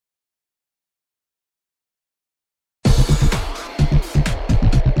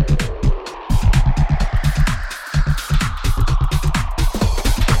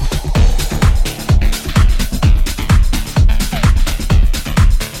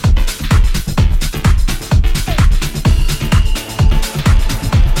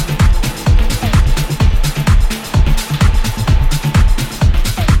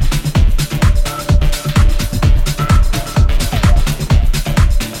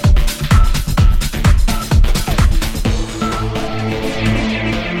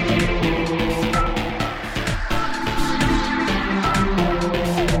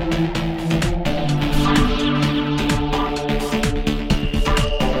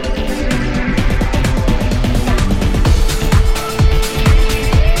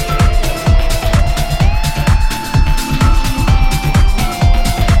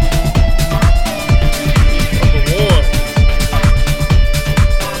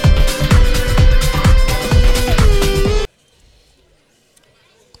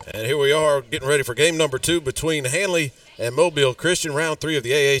are getting ready for game number 2 between Handley and Mobile Christian, round 3 of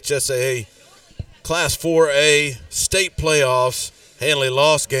the AHSAA Class 4A state playoffs. Handley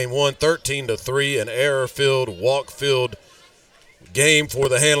lost game 1 13-3, an error-filled, walk-filled game for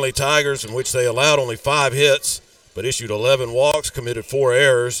the Handley Tigers, in which they allowed only 5 hits but issued 11 walks, committed 4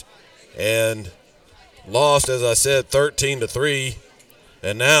 errors, and lost, as I said, 13-3.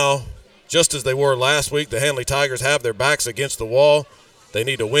 And now, just as they were last week, the Handley Tigers have their backs against the wall. They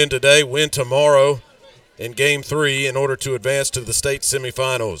need to win today, win tomorrow in Game 3 in order to advance to the state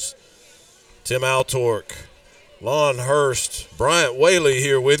semifinals. Tim Altork, Lon Hurst, Bryant Whaley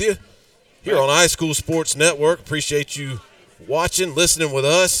here with you, here on iSchool Sports Network. Appreciate you watching, listening with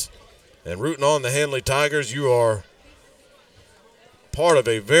us, and rooting on the Handley Tigers. You are part of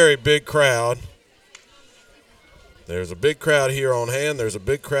a very big crowd. There's a big crowd here on hand. There's a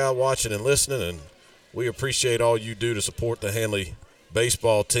big crowd watching and listening, and we appreciate all you do to support the Handley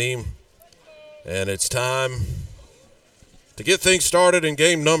baseball team. And it's time to get things started in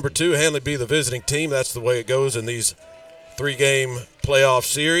game number 2. Handley be the visiting team. That's the way it goes in these 3-game playoff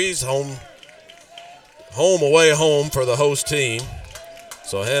series. Home, away, home for the host team.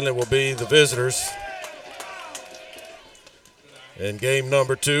 So Handley will be the visitors in game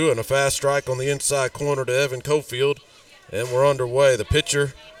number 2, and a fast strike on the inside corner to Evan Cofield, and we're underway. The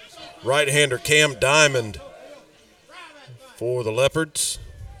pitcher, right-hander Cam Diamond for the Leopards.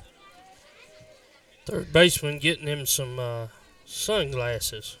 Third baseman getting him some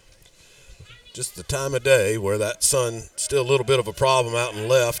sunglasses. Just the time of day where that sun still a little bit of a problem out in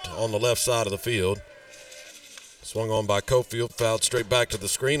left, on the left side of the field. Swung on by Cofield, fouled straight back to the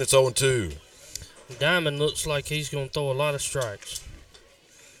screen. It's 0-2. Diamond looks like he's going to throw a lot of strikes.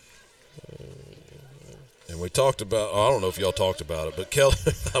 And we talked about, I don't know if y'all talked about it, but Keller,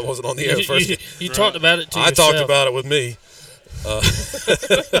 I wasn't on the air first. You talked about it to I yourself. talked about it with me.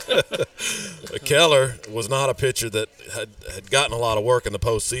 Keller was not a pitcher that had gotten a lot of work in the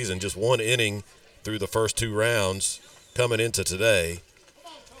postseason, just 1 inning through the first 2 rounds coming into today.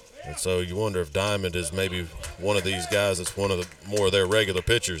 And so you wonder if Diamond is maybe one of these guys that's one of the more of their regular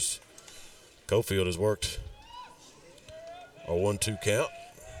pitchers. Cofield has worked a 1-2 count.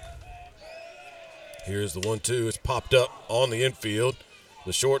 Here's the 1-2. It's popped up on the infield.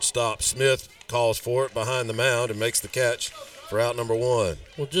 The shortstop, Smith, calls for it behind the mound and makes the catch for out number 1.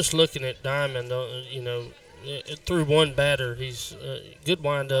 Well, just looking at Diamond, through one batter, he's good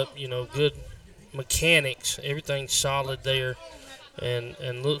windup, good mechanics. Everything's solid there.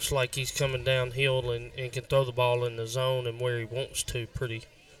 And looks like he's coming downhill and can throw the ball in the zone and where he wants to pretty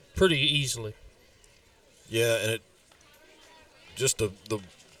easily. Yeah, and it just the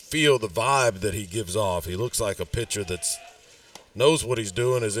feel, the vibe that he gives off. He looks like a pitcher that's knows what he's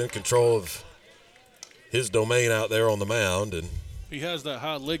doing, is in control of his domain out there on the mound. And he has that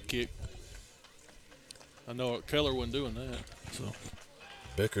high leg kick. I know Keller wasn't doing that. So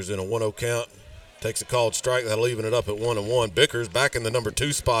Bickers in a 1-0 count. Takes a called strike. That'll even it up at 1-1. Bickers back in the number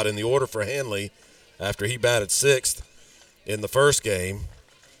 2 spot in the order for Handley after he batted 6th in the first game.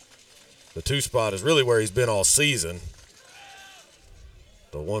 The 2 spot is really where he's been all season.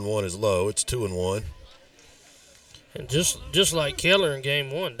 The 1-1 is low. It's 2-1. And just like Keller in game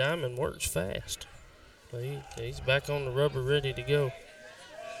 1, Diamond works fast. He's back on the rubber, ready to go.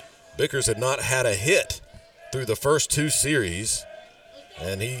 Bickers had not had a hit through the first 2 series,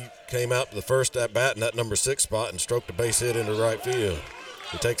 and he came out to the first at bat in that number 6 spot and stroked a base hit into right field.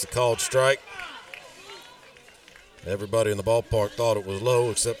 He takes a called strike. Everybody in the ballpark thought it was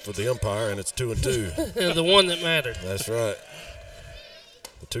low except for the umpire, and it's 2-2. The one that mattered. That's right.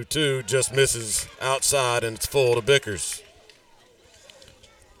 The 2-2 just misses outside, and it's full to Bickers.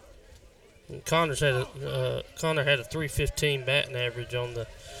 And Connor had a 315 batting average on the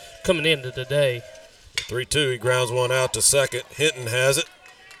coming into the day. 3-2, he grounds one out to second. Hinton has it.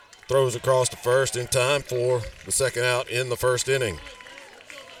 Throws across to first in time for the second out in the first inning.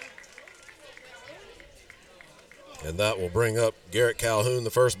 And that will bring up Garrett Calhoun,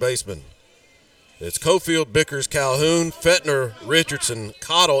 the first baseman. It's Cofield, Bickers, Calhoun, Fettner, Richardson,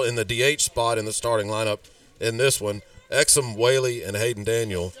 Cottle in the DH spot in the starting lineup in this one. Exum, Whaley, and Hayden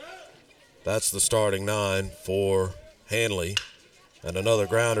Daniel. That's the starting 9 for Handley. And another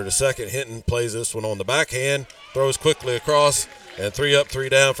grounder to second. Hinton plays this one on the backhand, throws quickly across, and 3 up, 3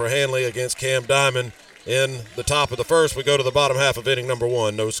 down for Handley against Cam Diamond in the top of the first. We go to the bottom half of inning number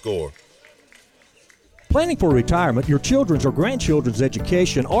 1, no score. Planning for retirement, your children's or grandchildren's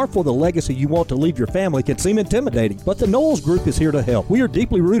education, or for the legacy you want to leave your family can seem intimidating, but the Knowles Group is here to help. We are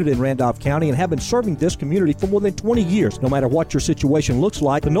deeply rooted in Randolph County and have been serving this community for more than 20 years. No matter what your situation looks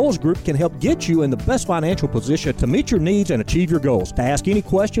like, the Knowles Group can help get you in the best financial position to meet your needs and achieve your goals. To ask any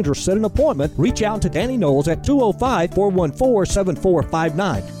questions or set an appointment, reach out to Danny Knowles at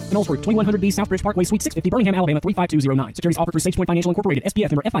 205-414-7459. Knowles Group, 2100B Southbridge Parkway, Suite 650, Birmingham, Alabama, 35209. Securities offered through SagePoint Financial Incorporated,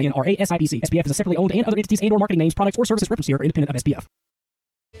 SPF number FINRA SIPC. SPF is a separately owned and other entities and/or marketing names, products, or services referenced here are independent of SPF.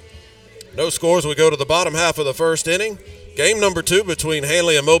 No scores. We go to the bottom half of the first inning. Game number 2 between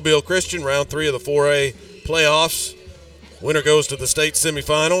Handley and Mobile Christian, round 3 of the 4A playoffs. Winner goes to the state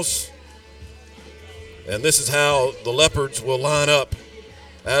semifinals. And this is how the Leopards will line up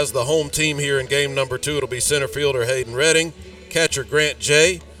as the home team here in game number 2. It'll be center fielder Hayden Redding, catcher Grant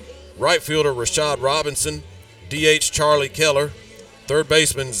Jay, right fielder Rashad Robinson, DH Charlie Keller, third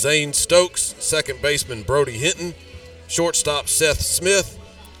baseman Zane Stokes, second baseman Brody Hinton, shortstop Seth Smith,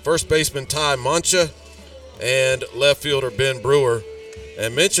 first baseman Ty Mancha, and left fielder Ben Brewer.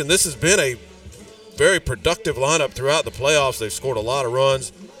 And mentioned this has been a very productive lineup throughout the playoffs. They've scored a lot of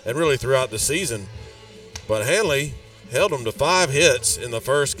runs and really throughout the season. But Handley held them to 5 hits in the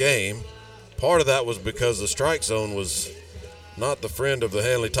first game. Part of that was because the strike zone was not the friend of the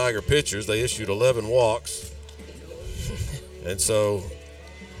Handley Tiger pitchers. They issued 11 walks. And so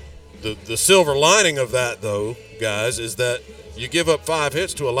the silver lining of that, though, guys, is that you give up 5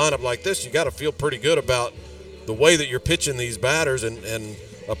 hits to a lineup like this, you got to feel pretty good about the way that you're pitching these batters and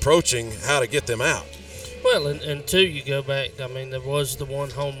approaching how to get them out. Well, and two, you go back, I mean, there was the one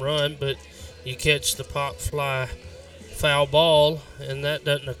home run, but you catch the pop fly foul ball, and that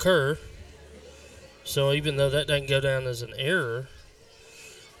doesn't occur. So even though that doesn't go down as an error,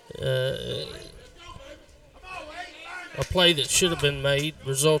 a play that should have been made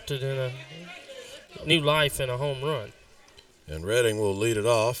resulted in a new life and a home run. And Redding will lead it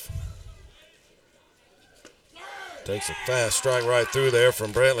off. Takes a fast strike right through there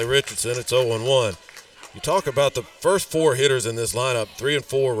from Brantley Richardson. It's 0-1. You talk about the first 4 hitters in this lineup, 3 and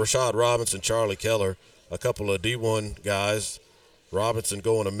 4, Rashad Robinson, Charlie Keller, a couple of D1 guys. Robinson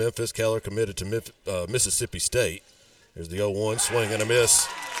going to Memphis, Keller committed to Mississippi State. Here's the 0-1, swing and a miss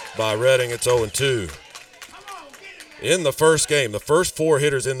by Redding. It's 0-2. In the first game, the first 4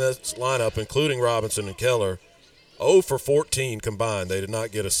 hitters in this lineup, including Robinson and Keller, 0 for 14 combined. They did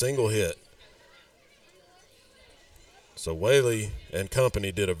not get a single hit. So Whaley and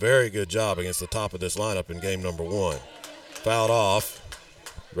company did a very good job against the top of this lineup in game number 1. Fouled off.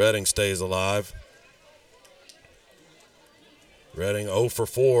 Redding stays alive. Redding 0 for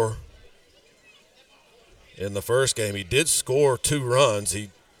 4 in the first game. He did score 2 runs.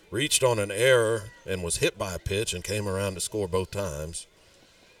 He reached on an error and was hit by a pitch and came around to score both times.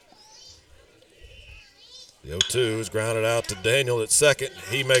 The 0-2 is grounded out to Daniel at second.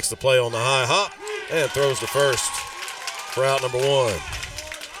 He makes the play on the high hop and throws to first for out number 1.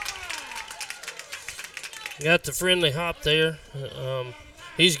 Got the friendly hop there.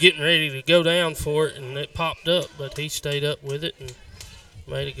 He's getting ready to go down for it, and it popped up, but he stayed up with it and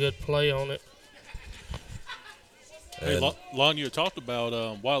made a good play on it. Hey, Lon, you talked about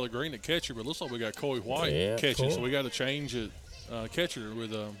Wilder Green at catcher, but it looks like we got Coy White catching, cool. So we got to change at catcher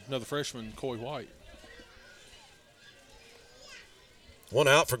with another freshman, Coy White. 1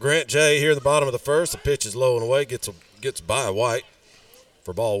 out for Grant Jay here at the bottom of the first. The pitch is low and away, gets by White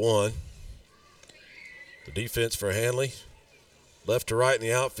for ball 1. The defense for Handley. Left to right in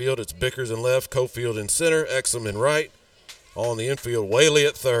the outfield, it's Bickers in left, Cofield in center, Exum in right. On the infield, Whaley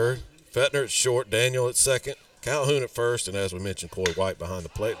at third, Fettner at short, Daniel at second, Calhoun at first, and as we mentioned, Coy White behind the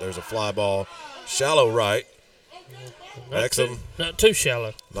plate. There's a fly ball, shallow right. Exum. Not too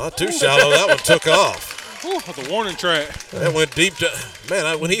shallow. Not too shallow. That one took off. Ooh, the warning track. That went deep.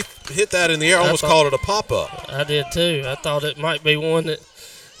 When he hit that in the air, I almost called it a pop-up. I did too. I thought it might be one that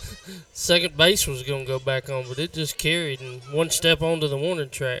second base was going to go back on, but it just carried and one step onto the warning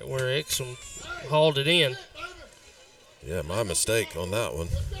track where Exum hauled it in. Yeah, my mistake on that one.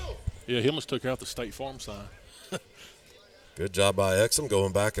 Yeah, he almost took out the State Farm sign. Good job by Exum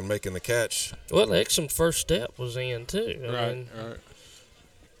going back and making the catch. Well, Exum's first step was in too. Right.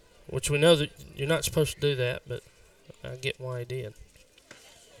 Which we know that you're not supposed to do that, but I get why he did.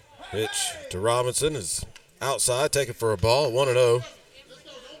 Pitch to Robinson is outside, taken for a ball, 1-0.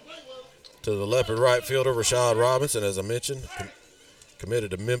 To the Leopard right fielder, Rashad Robinson, as I mentioned,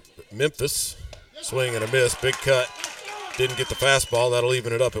 committed to Memphis. Swing and a miss, big cut. Didn't get the fastball. That'll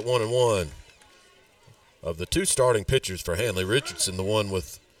even it up at 1-1. Of the 2 starting pitchers for Handley, Richardson, the one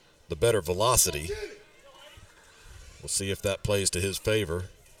with the better velocity. We'll see if that plays to his favor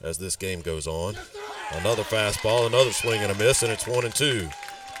as this game goes on. Another fastball, another swing and a miss, and it's 1-2.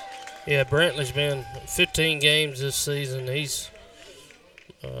 Yeah, Brantley's been 15 games this season. He's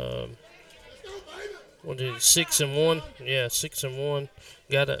 6-1. Yeah, 6-1.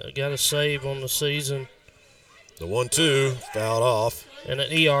 Got a save on the season. The 1-2 fouled off. And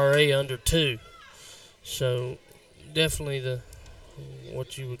an ERA under 2. So definitely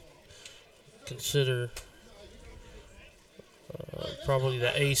what you would consider probably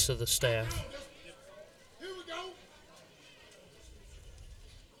the ace of the staff.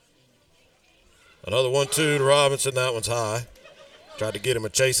 Another 1-2 to Robinson. That one's high. Tried to get him to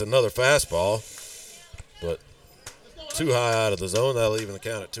chase another fastball, but too high out of the zone. That'll even the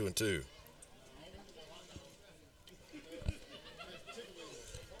count at 2-2.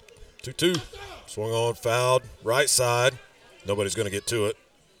 2-2. Swung on, fouled, right side. Nobody's going to get to it.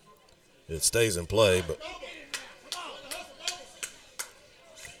 It stays in play, but.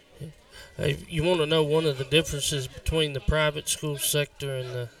 Hey, you want to know one of the differences between the private school sector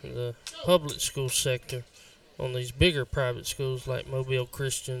and the public school sector on these bigger private schools like Mobile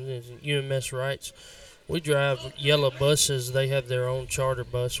Christian and UMS Wrights? We drive yellow buses. They have their own charter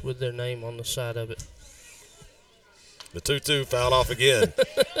bus with their name on the side of it. The 2-2 fouled off again.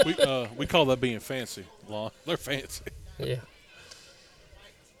 We call that being fancy, Lon. They're fancy. Yeah.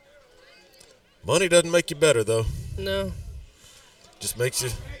 Money doesn't make you better, though. No. Just makes you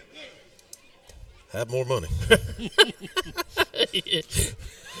have more money.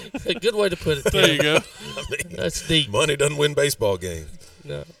 A good way to put it. There you go. I mean, that's deep. Money doesn't win baseball games.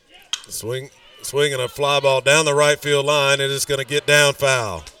 No. Swinging a fly ball down the right field line. It is going to get down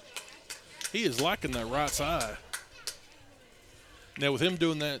foul. He is liking that right side. Now, with him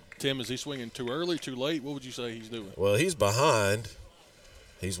doing that, Tim, is he swinging too early, too late? What would you say he's doing? Well, he's behind.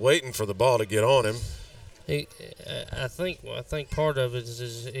 He's waiting for the ball to get on him. I think part of it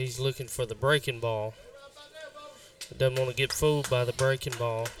is he's looking for the breaking ball. He doesn't want to get fooled by the breaking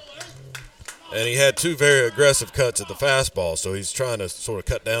ball. And he had two very aggressive cuts at the fastball, so he's trying to sort of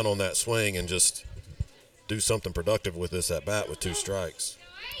cut down on that swing and just do something productive with this at bat with 2 strikes.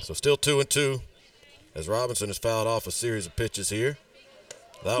 So still 2-2 as Robinson has fouled off a series of pitches here.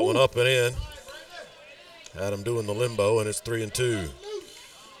 That one up and in. Had him doing the limbo, and it's 3-2.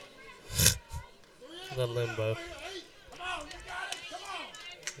 The limbo.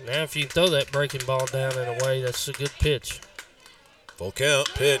 Now, if you throw that breaking ball down in a way, that's a good pitch. Full count,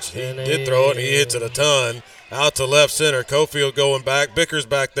 pitch. He did throw it, and he hits it a ton. Out to left center. Cofield going back. Bicker's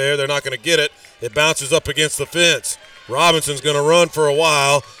back there. They're not going to get it. It bounces up against the fence. Robinson's going to run for a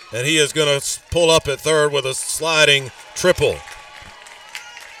while, and he is going to pull up at third with a sliding triple.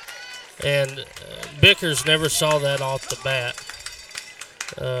 And Bickers never saw that off the bat.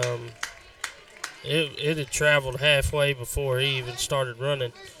 It had traveled halfway before he even started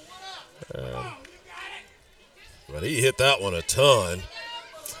running. But he hit that one a ton.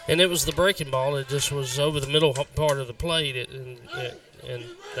 And it was the breaking ball. It just was over the middle part of the plate. And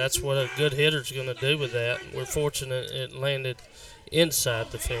that's what a good hitter's going to do with that. We're fortunate it landed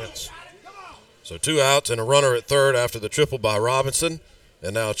inside the fence. So 2 outs and a runner at third after the triple by Robinson.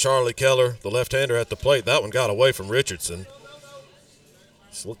 And now Charlie Keller, the left-hander at the plate. That one got away from Richardson.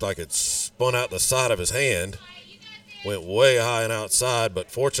 This looked like it spun out the side of his hand. Went way high and outside, but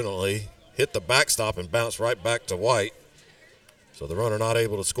fortunately hit the backstop and bounced right back to White. So the runner not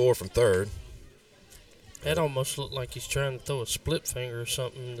able to score from third. That almost looked like he's trying to throw a split finger or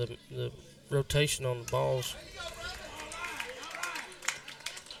something, the rotation on the balls.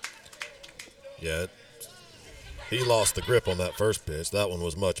 Yeah, he lost the grip on that first pitch. That one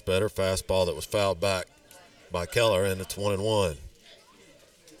was much better. Fastball that was fouled back by Keller, and it's 1-1.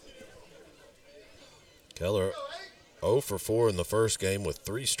 Keller 0 for 4 in the first game with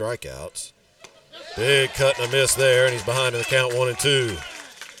 3 strikeouts. Big cut and a miss there, and he's behind in the count 1-2.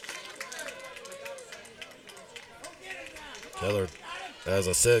 Keller, as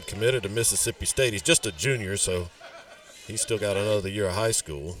I said, committed to Mississippi State. He's just a junior, so he's still got another year of high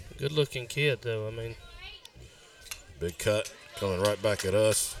school. Good-looking kid, though. I mean, big cut coming right back at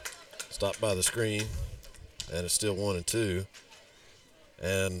us. Stopped by the screen, and it's still 1-2.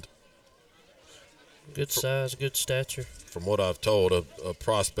 And good size, good stature. From what I've told, a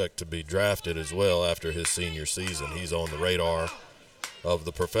prospect to be drafted as well after his senior season. He's on the radar of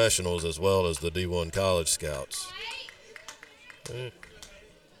the professionals as well as the D1 college scouts.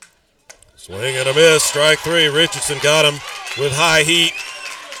 Swing and a miss, strike 3. Richardson got him with high heat.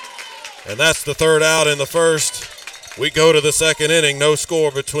 And that's the third out in the first. We go to the second inning. No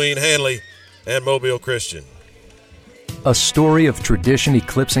score between Handley and Mobile Christian. A story of tradition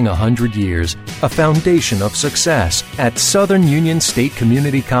eclipsing 100 years, a foundation of success. At Southern Union State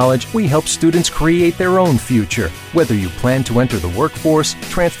Community College, we help students create their own future. Whether you plan to enter the workforce,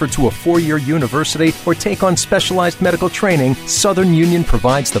 transfer to a 4-year university, or take on specialized medical training, Southern Union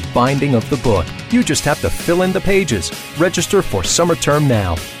provides the binding of the book. You just have to fill in the pages. Register for summer term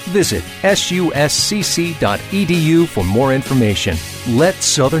now. Visit suscc.edu for more information. Let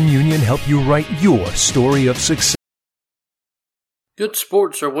Southern Union help you write your story of success. Good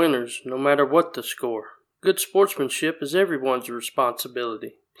sports are winners, no matter what the score. Good sportsmanship is everyone's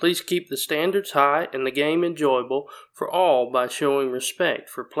responsibility. Please keep the standards high and the game enjoyable for all by showing respect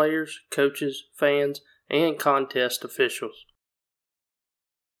for players, coaches, fans, and contest officials.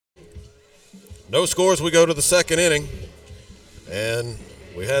 No scores, we go to the second inning. And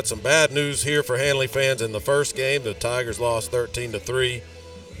we had some bad news here for Handley fans in the first game. The Tigers lost 13-3.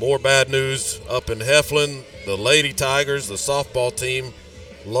 More bad news up in Heflin. The Lady Tigers, the softball team,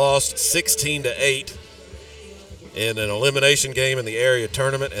 lost 16-8 in an elimination game in the area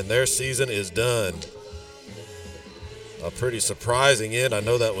tournament, and their season is done. A pretty surprising end. I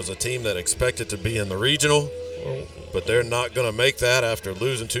know that was a team that expected to be in the regional, but they're not going to make that after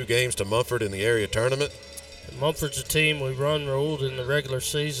losing 2 games to Mumford in the area tournament. Mumford's a team we ruled in the regular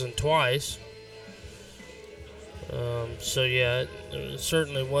season twice. So yeah, it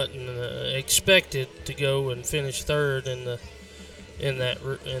certainly wasn't expected to go and finish third in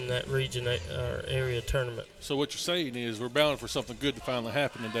that region or area tournament. So what you're saying is we're bound for something good to finally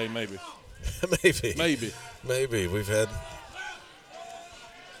happen today, maybe. Maybe we've had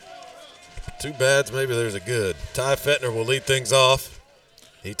 2 bads. Maybe there's a good. Ty Fettner will lead things off.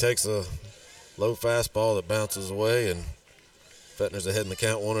 He takes a low fastball that bounces away, and Fettner's ahead in the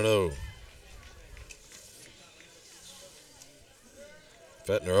count 1-0.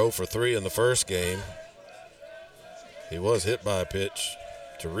 Fettner 0 for 3 in the first game. He was hit by a pitch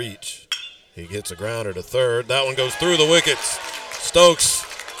to reach. He gets a grounder to third. That one goes through the wickets. Stokes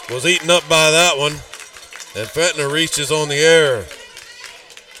was eaten up by that one, and Fettner reaches on the air.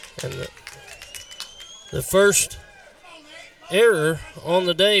 And the first error on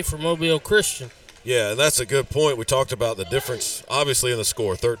the day for Mobile Christian. Yeah, and that's a good point. We talked about the difference, obviously, in the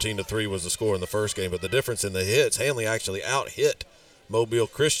score. 13-3 was the score in the first game, but the difference in the hits, Handley actually out-hit Mobile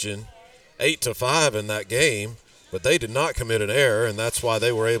Christian 8-5 in that game, but they did not commit an error, and that's why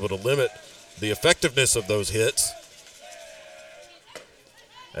they were able to limit the effectiveness of those hits.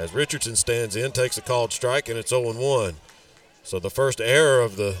 As Richardson stands in, takes a called strike, and it's 0-1. So the first error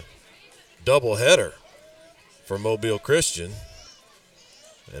of the doubleheader for Mobile Christian.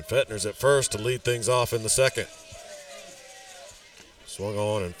 And Fettner's at first to lead things off in the second. Swung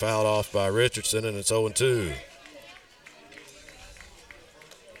on and fouled off by Richardson, and it's 0-2.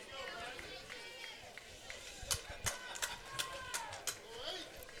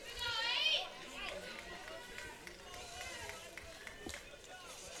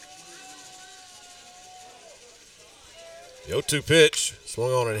 The 0-2 pitch,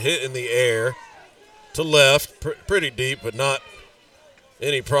 swung on and hit in the air to left, pretty deep, but not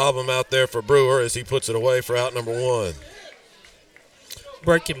any problem out there for Brewer as he puts it away for out number 1.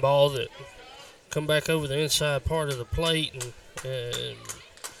 Breaking ball that come back over the inside part of the plate, and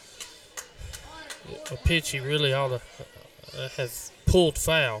a pitch he really ought to have pulled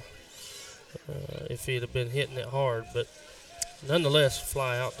foul if he'd have been hitting it hard, but nonetheless,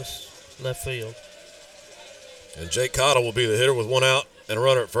 fly out to left field. And Jake Cottle will be the hitter with 1 out and a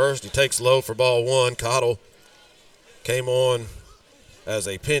runner at first. He takes low for ball 1. Cottle came on as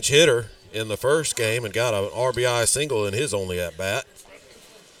a pinch hitter in the first game and got an RBI single in his only at-bat.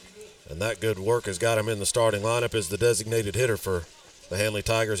 And that good work has got him in the starting lineup as the designated hitter for the Handley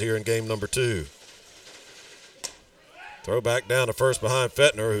Tigers here in game number 2. Throw back down to first behind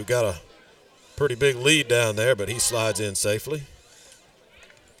Fettner, who got a pretty big lead down there, but he slides in safely.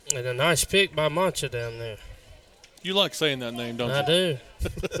 And a nice pick by Mancha down there. You like saying that name, don't you? I do.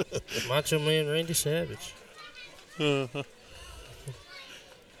 Macho Man Randy Savage. Uh-huh.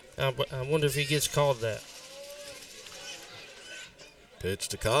 I wonder if he gets called that. Pitch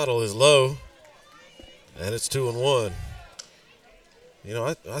to Cottle is low, and it's 2-1. You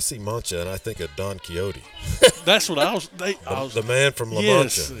know, I see Mancha, and I think of Don Quixote. That's what I was. The man from La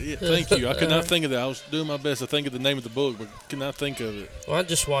yes, Mancha. Yeah, thank you. I could not think of that. I was doing my best to think of the name of the book, but could not think of it. Well, I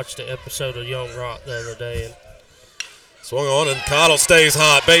just watched the episode of Young Rock the other day, and Swung on, and Cottle stays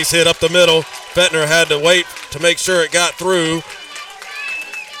hot. Base hit up the middle. Fettner had to wait to make sure it got through.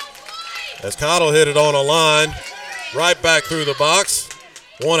 As Cottle hit it on a line, right back through the box.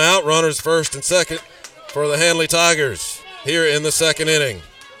 1 out, runners first and second for the Handley Tigers here in the second inning.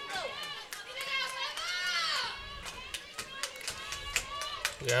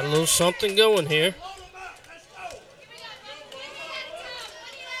 Got a little something going here.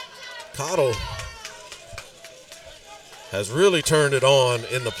 Cottle has really turned it on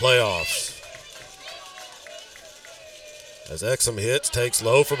in the playoffs. As Exum hits, takes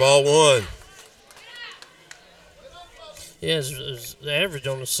low for ball one. Yeah, his average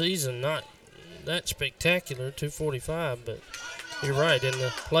on the season, not that spectacular, 245, but you're right. In the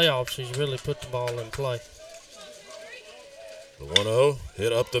playoffs, he's really put the ball in play. The 1-0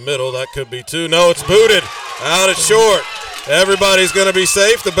 hit up the middle. That could be two. No, it's booted. Out at short. Everybody's going to be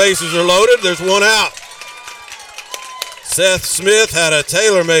safe. The bases are loaded. There's one out. Seth Smith had a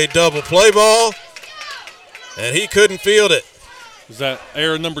tailor-made double play ball, and he couldn't field it. Is that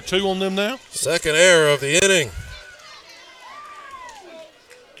error number 2 on them now? Second error of the inning.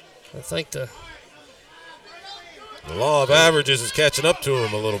 I think the law of averages is catching up to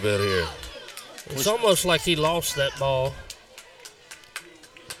him a little bit here. It's almost like he lost that ball.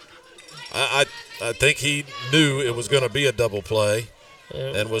 I think he knew it was going to be a double play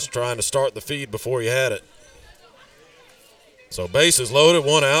and was trying to start the feed before he had it. So bases loaded,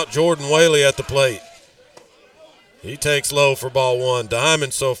 one out. Jordan Whaley at the plate. He takes low for ball one.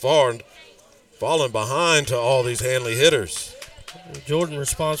 Diamond so far falling behind to all these Handley hitters. Jordan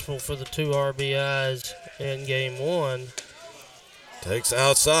responsible for the 2 RBIs in game 1. Takes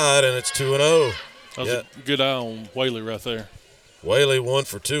outside, and it's 2-0. That was a good eye on Whaley right there. Whaley 1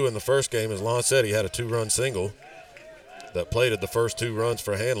 for 2 in the first game. As Lon said, he had a 2-run single that plated the first 2 runs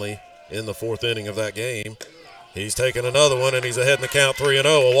for Handley in the 4th inning of that game. He's taking another one, and he's ahead in the count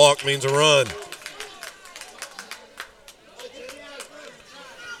 3-0. A walk means a run.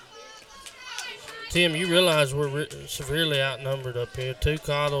 Tim, you realize we're severely outnumbered up here. 2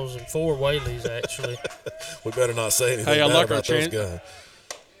 Cottles and 4 Whaleys, actually. We better not say anything I bad like about our those chance. guys.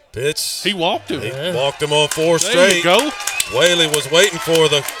 Pitch. He walked him. He walked him on 4 straight. There you go. Whaley was waiting for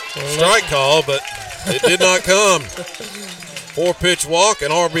the strike call, but it did not come. 4-pitch walk,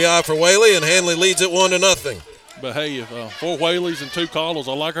 an RBI for Whaley, and Handley leads it 1-0. But hey, if 4 Whaleys and 2 Cottles,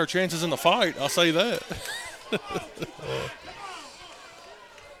 I like our chances in the fight. I'll say that.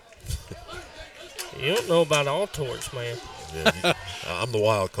 You don't know about all torch, man. Yeah, I'm the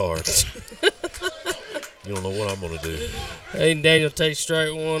wild card. You don't know what I'm going to do. Hayden Daniel takes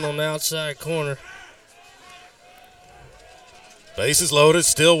strike 1 on the outside corner. Bases loaded,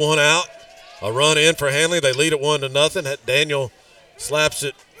 still 1 out. A run in for Handley. They lead it 1-0. Daniel slaps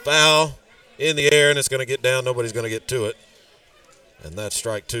it foul in the air, and it's going to get down. Nobody's going to get to it. And that's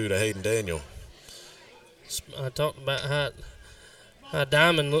strike 2 to Hayden Daniel. I talked about how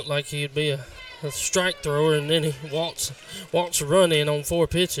Diamond looked like he'd be a strike thrower, and then he walks a run in on 4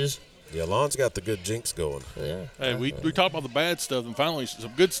 pitches. Yeah, Lon's got the good jinx going. Yeah. Hey, we talked about the bad stuff and finally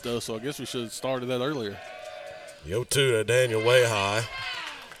some good stuff, so I guess we should have started that earlier. The 0-2 to Daniel way high.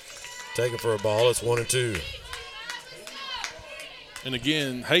 Taking for a ball. It's 1-2. And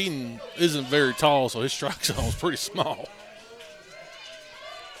again, Hayden isn't very tall, so his strike zone is pretty small.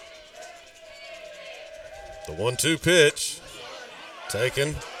 The 1-2 pitch.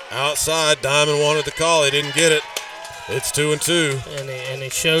 Taken outside. Diamond wanted the call. He didn't get it. It's 2-2. And he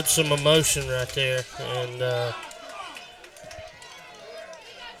showed some emotion right there. And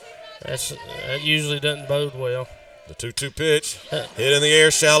that usually doesn't bode well. The 2-2 pitch. Hit in the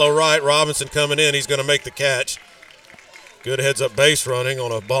air, shallow right. Robinson coming in. He's going to make the catch. Good heads-up base running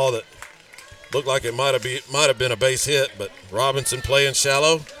on a ball that looked like it might have been a base hit, but Robinson playing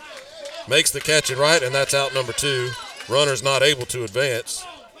shallow. Makes the catch in right, and that's out number 2. Runner's not able to advance.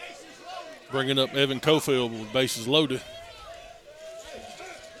 Bringing up Evan Cofield with bases loaded.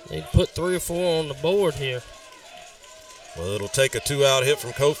 They put 3 or 4 on the board here. Well, it'll take a 2-out hit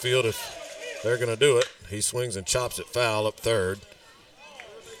from Cofield if they're going to do it. He swings and chops it foul up third.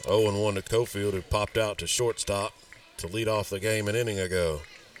 0-1 to Cofield, who popped out to shortstop to lead off the game an inning ago.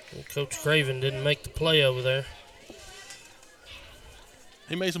 And Coach Craven didn't make the play over there.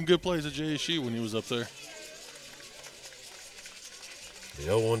 He made some good plays at JSU when he was up there. The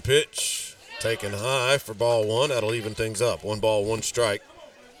 0-1 pitch, taken high for ball 1. That'll even things up. 1 ball, 1 strike.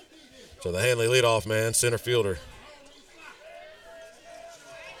 So the Handley leadoff man, center fielder.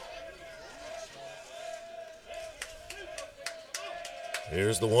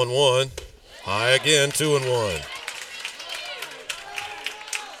 Here's the 1-1. High again, 2-1.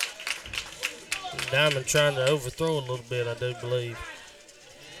 Diamond trying to overthrow a little bit, I do believe.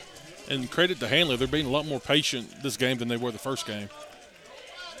 And credit to Handley, they're being a lot more patient this game than they were the first game.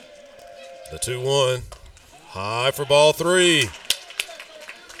 The 2-1. High for ball 3.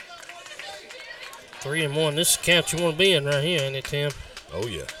 3-1. This is the count you want to be in right here, ain't it, Tim? Oh,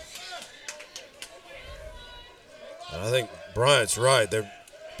 yeah. And I think Bryant's right.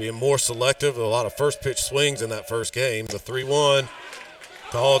 being more selective. A lot of first pitch swings in that first game. The 3-1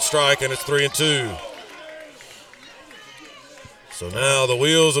 called strike, and it's 3-2. So now the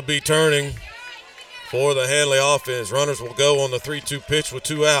wheels will be turning for the Handley offense. Runners will go on the 3-2 pitch with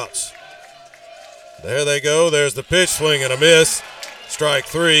 2 outs. There they go. There's the pitch, swing and a miss. Strike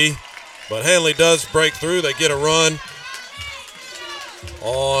 3. But Handley does break through. They get a run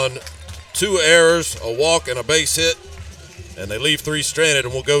on 2 errors, a walk, and a base hit. And they leave 3 stranded,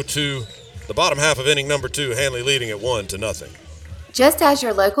 and we'll go to the bottom half of inning number 2, Handley leading at 1-0. Just as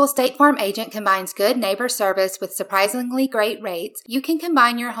your local State Farm agent combines good neighbor service with surprisingly great rates, you can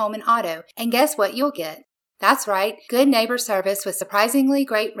combine your home and auto, and guess what you'll get? That's right, good neighbor service with surprisingly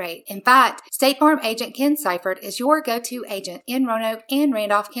great rate. In fact, State Farm agent Ken Seifert is your go-to agent in Roanoke and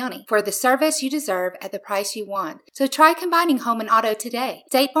Randolph County for the service you deserve at the price you want. So try combining home and auto today.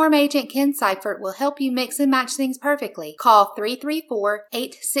 State Farm agent Ken Seifert will help you mix and match things perfectly. Call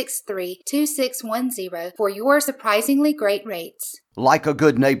 334-863-2610 for your surprisingly great rates. Like a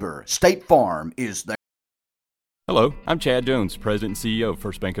good neighbor, State Farm is there. Hello, I'm Chad Jones, President and CEO of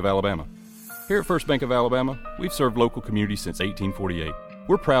First Bank of Alabama. Here at First Bank of Alabama, we've served local communities since 1848.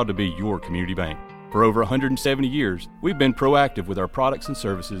 We're proud to be your community bank. For over 170 years, we've been proactive with our products and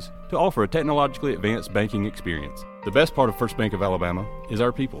services to offer a technologically advanced banking experience. The best part of First Bank of Alabama is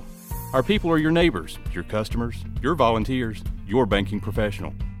our people. Our people are your neighbors, your customers, your volunteers, your banking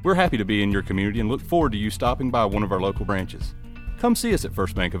professional. We're happy to be in your community and look forward to you stopping by one of our local branches. Come see us at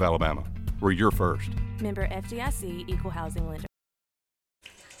First Bank of Alabama. We're your first. Member FDIC, Equal Housing Lender.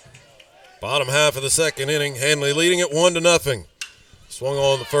 Bottom half of the second inning, Handley leading it 1-0. Swung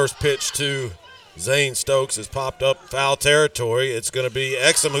on the first pitch to Zane Stokes. Has popped up foul territory. It's going to be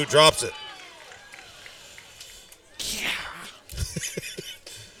Exum who drops it.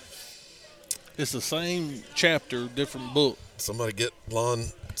 It's the same chapter, different book. Somebody get Lon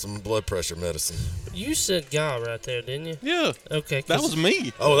some blood pressure medicine. You said guy right there, didn't you? Yeah. Okay. That was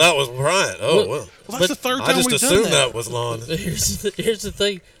me. Oh, that was Bryant. Oh, well. Well, that's the third time I just we've assumed done that was Lon. Here's the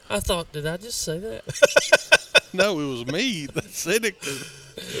thing. I thought, did I just say that? No, it was me that said it.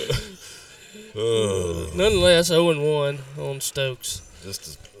 Nonetheless, 0-1 on Stokes.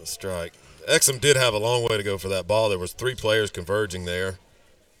 Just a strike. Exum did have a long way to go for that ball. There was 3 players converging there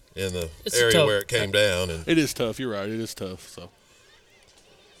in the area where it came down. And it is tough. You're right. It is tough. So.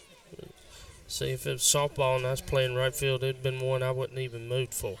 See, if it was softball and I was playing right field, it'd been one I wouldn't even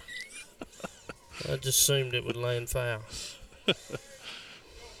move for. I just assumed it would land foul.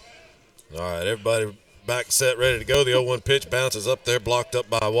 All right, everybody back set, ready to go. The 0-1 pitch bounces up there, blocked up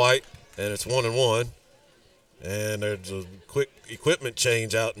by White, and it's 1-1. And there's a quick equipment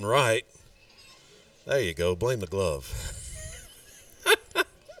change out and right. There you go. Blame the glove.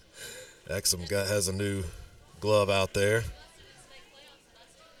 Exum has a new glove out there.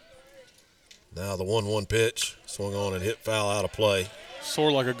 Now the 1-1 pitch, swung on and hit foul out of play.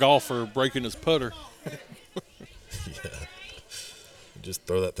 Sort of like a golfer breaking his putter. Yeah. Just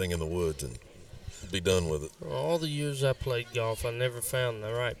throw that thing in the woods and be done with it. All the years I played golf, I never found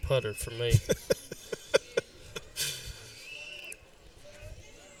the right putter for me.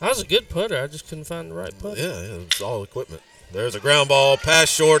 I was a good putter. I just couldn't find the right putter. Yeah, it's all equipment. There's a ground ball, pass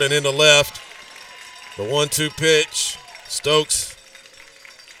short and into left. The 1-2 pitch. Stokes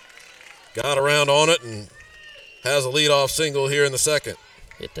got around on it and has a leadoff single here in the second.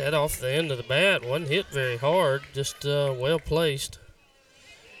 Hit that off the end of the bat. Wasn't hit very hard, just well placed.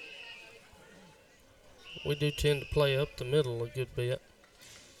 We do tend to play up the middle a good bit.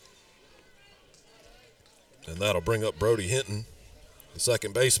 And that'll bring up Brody Hinton, the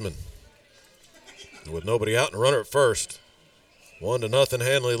second baseman, with nobody out and a runner at first. 1-0,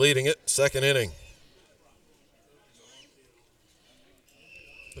 Handley leading it, second inning.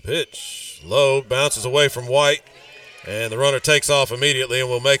 The pitch, low, bounces away from White, and the runner takes off immediately and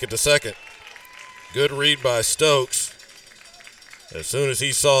will make it to second. Good read by Stokes. As soon as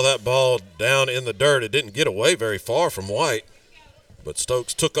he saw that ball down in the dirt, it didn't get away very far from White, but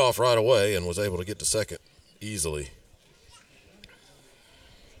Stokes took off right away and was able to get to second easily.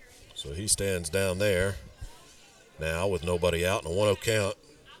 So he stands down there now with nobody out and a 1-0 count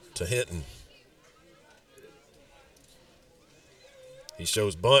to Hinton. He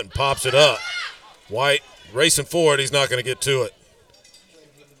shows bunt and pops it up. White racing forward. He's not going to get to it.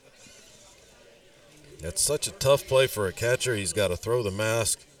 That's such a tough play for a catcher. He's got to throw the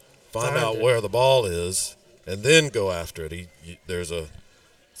mask, find out where the ball is, and then go after it.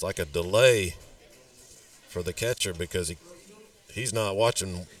 It's like a delay for the catcher because he's not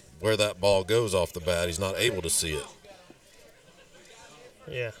watching where that ball goes off the bat. He's not able to see it.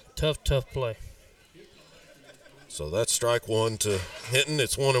 Yeah, tough play. So that's strike one to Hinton.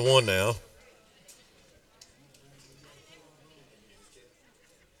 It's 1-1 now.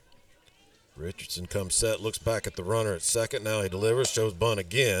 Richardson comes set, looks back at the runner at second. Now he delivers, shows bunt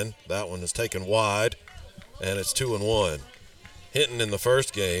again. That one is taken wide, and it's 2-1. Hinton in the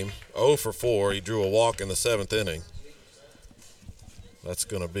first game, 0 for 4. He drew a walk in the 7th inning. That's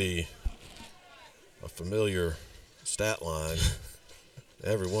going to be a familiar stat line.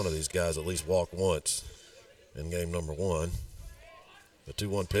 Every one of these guys at least walked once in game number 1. The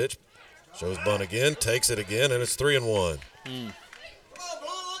 2-1 pitch, shows bunt again, takes it again, and it's 3-1.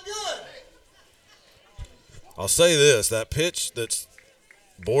 I'll say this, that pitch that's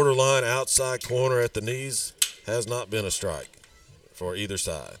borderline outside corner at the knees has not been a strike for either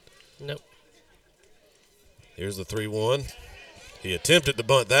side. Nope. Here's the 3-1. He attempted the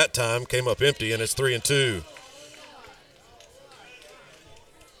bunt that time, came up empty, and it's 3-2.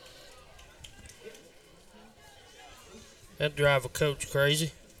 That'd drive a coach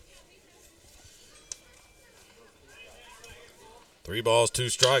crazy. 3 balls, 2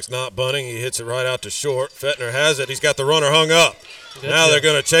 strikes, not bunting. He hits it right out to short. Fettner has it. He's got the runner hung up. Now they're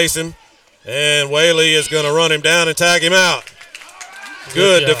going to chase him, and Whaley is going to run him down and tag him out.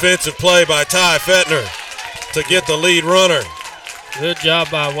 Good defensive play by Ty Fettner to get the lead runner. Good job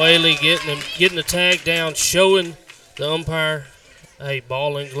by Whaley getting the tag down, showing the umpire a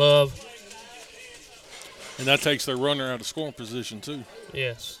ball and glove. And that takes their runner out of scoring position, too.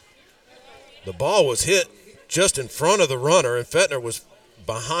 Yes. The ball was hit just in front of the runner, and Fettner was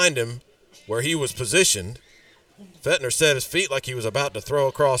behind him where he was positioned. Fettner set his feet like he was about to throw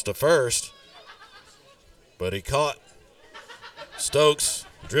across to first, but he caught Stokes,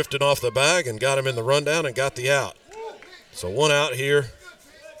 drifted off the bag, and got him in the rundown and got the out. So 1 out here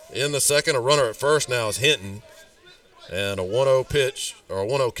in the second. A runner at first now is Hinton, and a 1-0 pitch, or a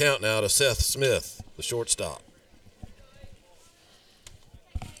 1-0 count now to Seth Smith, the shortstop.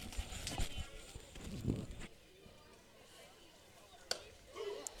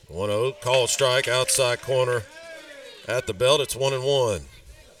 1-0, called strike, outside corner at the belt. It's 1-1.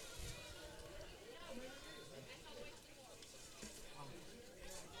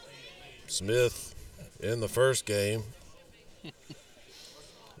 Smith in the first game.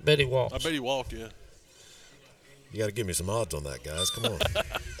 Bet he walked. I bet he walked, yeah. You got to give me some odds on that, guys. Come on.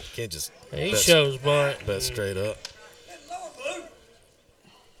 You can't just shows bunt. Bet straight up.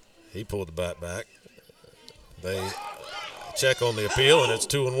 He pulled the bat back. They check on the appeal, and it's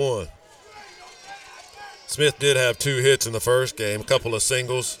 2-1. Smith did have 2 hits in the first game, a couple of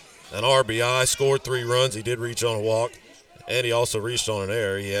singles, an RBI, scored 3 runs. He did reach on a walk, and he also reached on an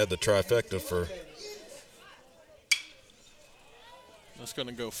error. He had the trifecta for that's going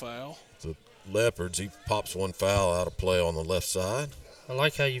to go foul. The Leopards. He pops 1 foul out of play on the left side. I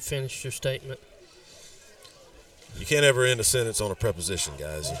like how you finished your statement. You can't ever end a sentence on a preposition,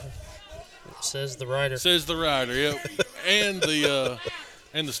 guys. Says the writer. Says the writer, yep. and the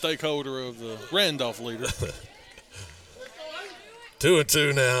stakeholder of the Randolph leader.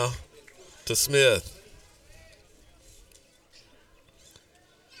 2-2 now to Smith.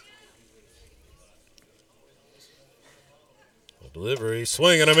 A delivery,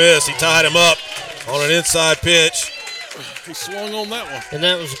 swing and a miss. He tied him up on an inside pitch. He swung on that one. And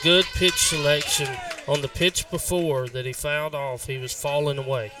that was a good pitch selection. On the pitch before that he fouled off, he was falling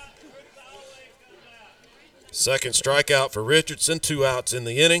away. Second strikeout for Richardson, 2 outs in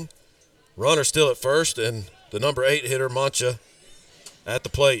the inning. Runner still at first, and the number 8 hitter, Mancha, at the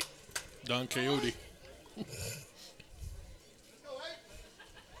plate. Don Coyote.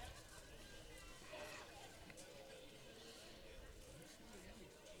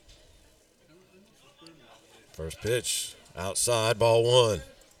 First pitch, outside, ball 1.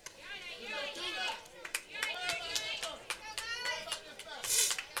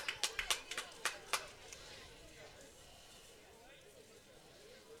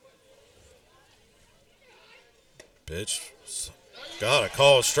 Pitch, got a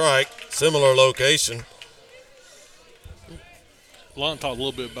called strike, similar location. Lon talked a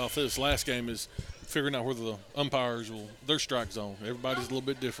little bit about this. Last game is figuring out where the umpires their strike zone. Everybody's a little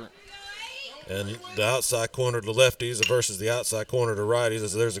bit different. And the outside corner to lefties versus the outside corner to righties,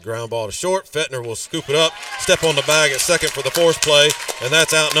 as there's a ground ball to short. Fettner will scoop it up, step on the bag at second for the force play, and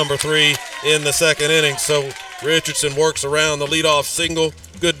that's out number 3 in the second inning. So Richardson works around the leadoff single.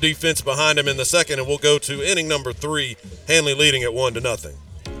 Good defense behind him in the second, and we'll go to inning number 3. Handley leading at 1-0.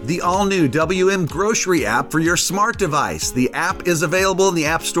 The all-new WM Grocery app for your smart device. The app is available in the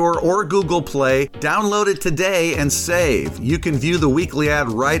App Store or Google Play. Download it today and save. You can view the weekly ad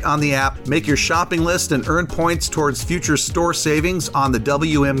right on the app, make your shopping list, and earn points towards future store savings on the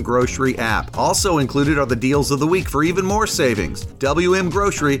WM Grocery app. Also included are the deals of the week for even more savings. WM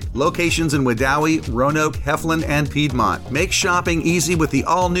Grocery, locations in Wedowee, Roanoke, Heflin, and Piedmont. Make shopping easy with the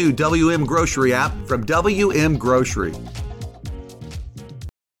all-new WM Grocery app from WM Grocery.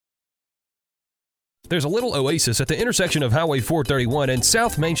 There's a little oasis at the intersection of Highway 431 and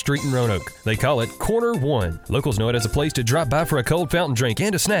South Main Street in Roanoke. They call it Corner One. Locals know it as a place to drop by for a cold fountain drink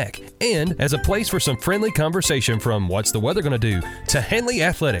and a snack, and as a place for some friendly conversation from what's the weather going to do to Handley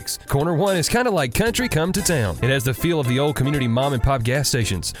Athletics. Corner One is kind of like country come to town. It has the feel of the old community mom and pop gas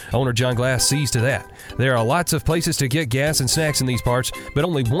stations. Owner John Glass sees to that. There are lots of places to get gas and snacks in these parts, but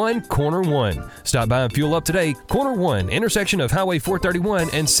only one Corner One. Stop by and fuel up today. Corner One, intersection of Highway 431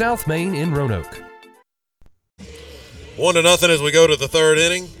 and South Main in Roanoke. 1-0 as we go to the third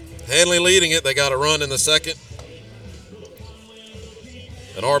inning. Handley leading it. They got a run in the second.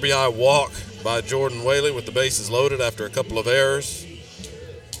 An RBI walk by Jordan Whaley with the bases loaded after a couple of errors.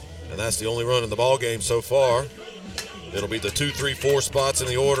 And that's the only run in the ball game so far. It'll be the 2, 3, 4 spots in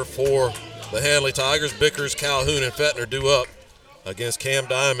the order for the Handley Tigers. Bickers, Calhoun, and Fettner due up against Cam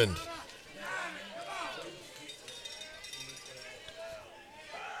Diamond.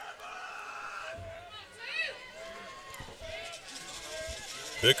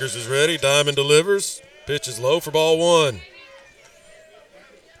 Bickers is ready. Diamond delivers. Pitch is low for ball one.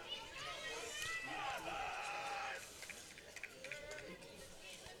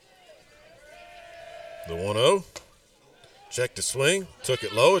 The 1-0. Checked the swing. Took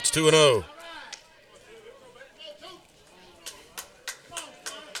it low. It's 2-0.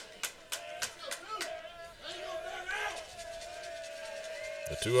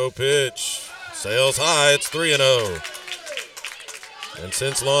 The 2-0 pitch. Sails high. It's 3-0. And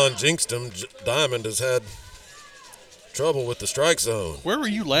since Lon jinxed him, Diamond has had trouble with the strike zone. Where were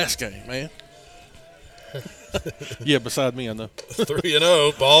you last game, man? Yeah, beside me, I know.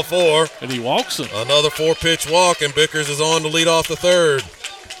 3-0, ball four. And he walks him. Another 4-pitch walk, and Bickers is on to lead off the third.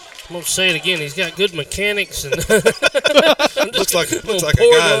 I'm going to say it again. He's got good mechanics. And looks like a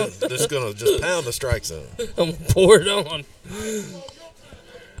guy that's going to just pound the strike zone. I'm going to pour it on.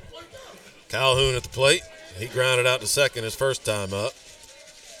 Calhoun at the plate. He grounded out to second his first time up.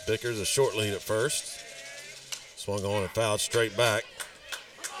 Bickers a short lead at first. Swung on and fouled straight back.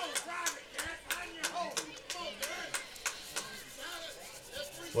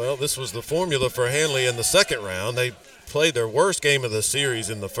 Well, this was the formula for Handley in the second round. They played their worst game of the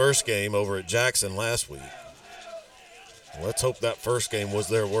series in the first game over at Jackson last week. Let's hope that first game was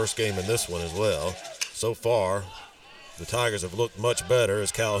their worst game in this one as well. So far, the Tigers have looked much better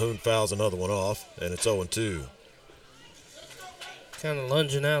as Calhoun fouls another one off, and it's 0-2. Kind of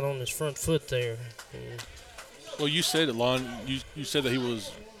lunging out on his front foot there. Well, you said it, Lon. You said that he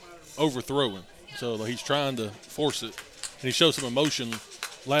was overthrowing. So like, he's trying to force it. And he showed some emotion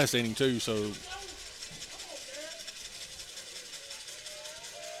last inning, too. So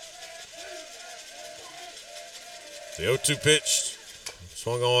the 0-2 pitch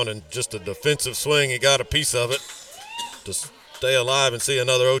swung on, and just a defensive swing. He got a piece of it to stay alive and see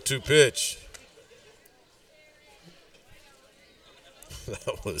another 0-2 pitch.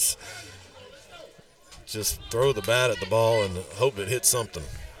 That was just throw the bat at the ball and hope it hits something.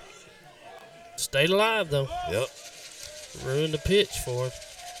 Stayed alive, though. Yep. Ruined the pitch for him.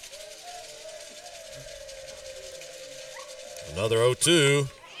 Another 0-2.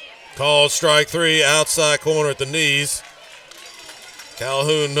 Called strike three, outside corner at the knees.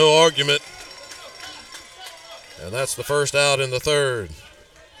 Calhoun, no argument. And that's the first out in the third.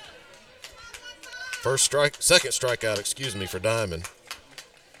 Second strikeout, for Diamond.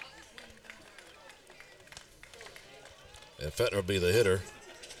 And Fettner will be the hitter.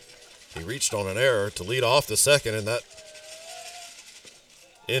 He reached on an error to lead off the second, and that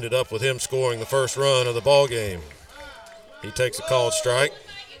ended up with him scoring the first run of the ball game. He takes a called strike.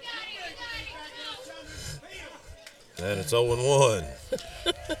 And it's 0-1.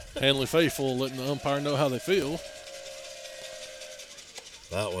 Handley faithful letting the umpire know how they feel.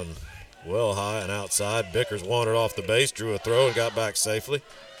 That one well high and outside. Bickers wandered off the base, drew a throw, and got back safely.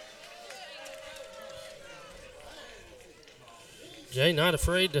 Jay not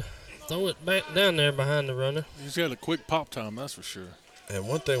afraid to throw it back down there behind the runner. He's got a quick pop time, that's for sure. And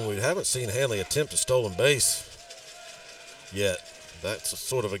one thing, we haven't seen Handley attempt a stolen base yet. That's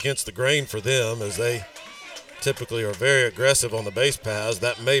sort of against the grain for them as they typically are very aggressive on the base paths.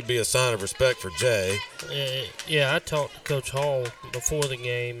 That may be a sign of respect for Jay. Yeah, I talked to Coach Hall before the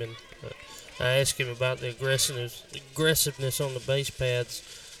game, and I asked him about the aggressiveness on the base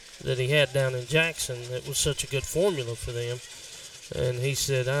paths that he had down in Jackson. That was such a good formula for them. And he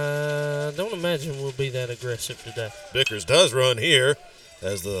said, I don't imagine we'll be that aggressive today. Bickers does run here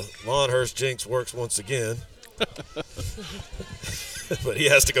as the Longhurst jinx works once again. But he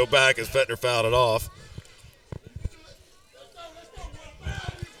has to go back as Fettner fouled it off.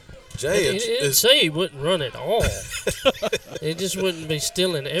 Jay, he didn't say he wouldn't run at all. He just wouldn't be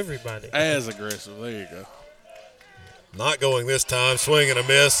stealing everybody. As aggressive. There you go. Not going this time. Swing and a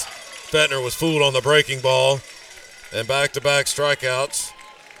miss. Fettner was fooled on the breaking ball. And back-to-back strikeouts.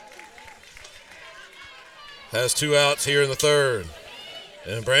 Has 2 outs here in the third.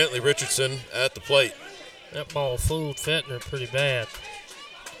 And Brantley Richardson at the plate. That ball fooled Fettner pretty bad.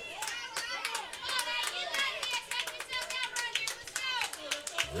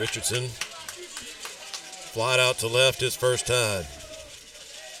 Richardson flied out to left his first time.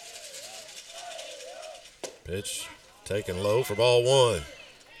 Pitch taken low for ball 1.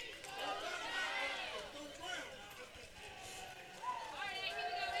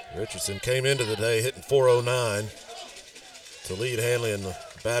 Richardson came into the day hitting .409 to lead Handley in the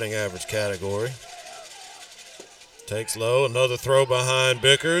batting average category. Takes low, another throw behind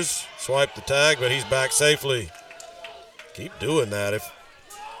Bickers. Swiped the tag, but he's back safely. Keep doing that.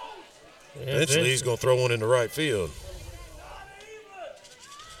 Eventually he's going to throw one into right field.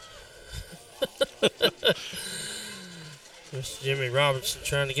 Mr. Jimmy Robinson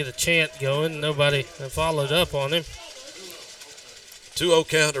trying to get a chant going. Nobody followed up on him. 2-0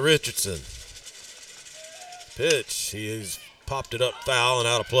 count to Richardson. Pitch. He's popped it up foul and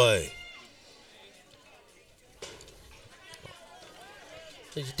out of play.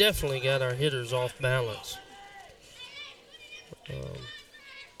 He's definitely got our hitters off balance.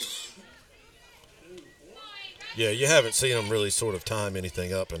 Yeah, you haven't seen him really sort of time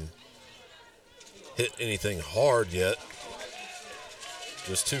anything up and hit anything hard yet.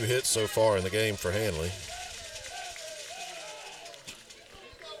 Just 2 hits so far in the game for Handley.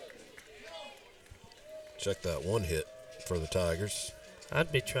 Check that 1 hit for the Tigers.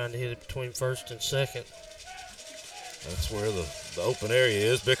 I'd be trying to hit it between first and second. That's where the open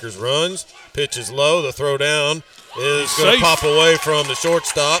area is. Bickers runs, pitches low. The throw down is going to pop away from the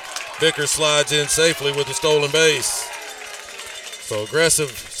shortstop. Bickers slides in safely with the stolen base. So aggressive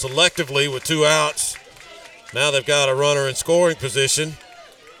selectively with 2 outs. Now they've got a runner in scoring position.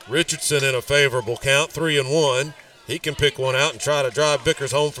 Richardson in a favorable count, 3-1. He can pick one out and try to drive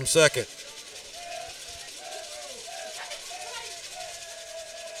Bickers home from second.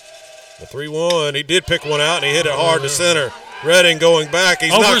 The 3-1, he did pick one out, and he hit it hard to center. Redding going back. He's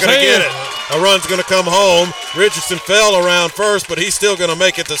not going to get it. A run's going to come home. Richardson fell around first, but he's still going to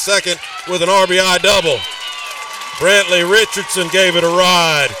make it to second with an RBI double. Brantley Richardson gave it a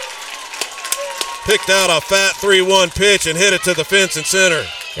ride. Picked out a fat 3-1 pitch and hit it to the fence in center.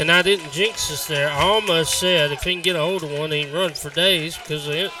 And I didn't jinx us there. I almost said if he can get a hold of one, he can run for days because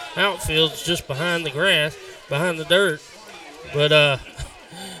the outfield's just behind the grass, behind the dirt. But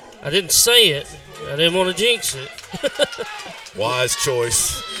I didn't say it. I didn't want to jinx it. Wise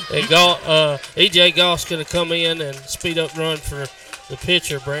choice. And E.J. Goss going to come in and speed up run for the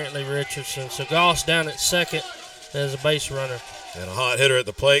pitcher, Brantley Richardson. So Goss down at second as a base runner. And a hot hitter at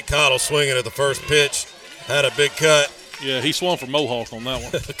the plate. Cottle swinging at the first pitch. Had a big cut. Yeah, he swung for Mohawk on that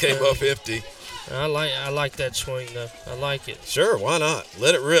one. Came up empty. I like that swing, though. I like it. Sure, why not?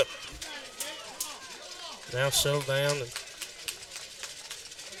 Let it rip. Now settle down. And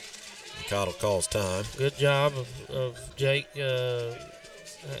Cottle calls time. Good job of Jake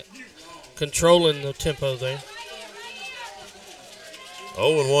controlling the tempo there.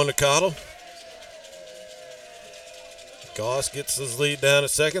 0-1 to Cottle. Goss gets his lead down at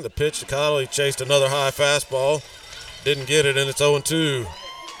second. The pitch to Cottle. He chased another high fastball. Didn't get it, and it's 0-2.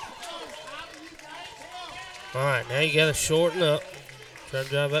 All right, now you got to shorten up. Try to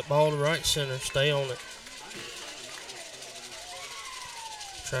drive that ball to right center. Stay on it.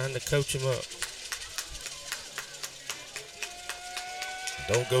 Trying to coach him up.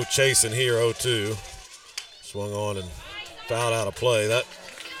 Don't go chasing here, 0-2. Swung on and fouled out of play. That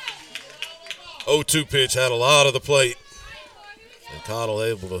 0-2 pitch had a lot of the plate. And Cottle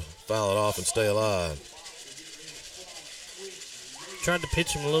able to foul it off and stay alive. Tried to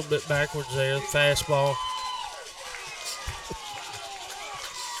pitch him a little bit backwards there, fastball.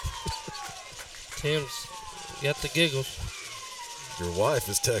 Tim's got the giggles. Your wife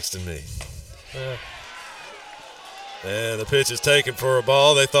is texting me. And the pitch is taken for a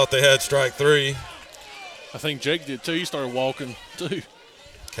ball. They thought they had strike 3. I think Jake did too. He started walking too.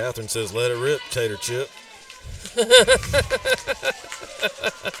 Catherine says, let it rip, Tater Chip.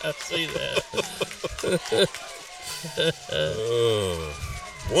 I see that.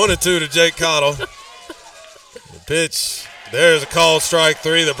 1-2 to Jake Cottle. The pitch, there's a called strike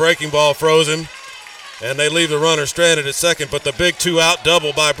 3. The breaking ball froze him, and they leave the runner stranded at second. But the big 2-out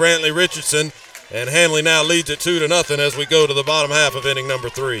double by Brantley Richardson, and Handley now leads it 2-0 as we go to the bottom half of inning number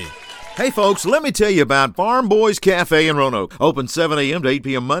 3. Hey folks, let me tell you about Farm Boys Cafe in Roanoke. Open 7 a.m. to 8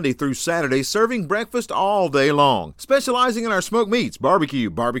 p.m. Monday through Saturday, serving breakfast all day long. Specializing in our smoked meats,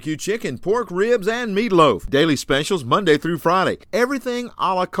 barbecue chicken, pork ribs, and meatloaf. Daily specials Monday through Friday. Everything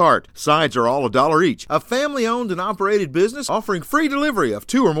a la carte. Sides are all $1 each. A family-owned and operated business offering free delivery of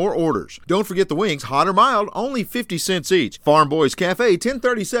 2 or more orders. Don't forget the wings, hot or mild, only 50 cents each. Farm Boys Cafe,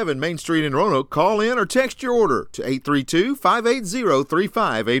 1037 Main Street in Roanoke. Call in or text your order to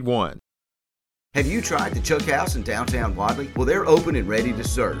 832-580-3581. Have you tried the Chuck House in downtown Wadley? Well, they're open and ready to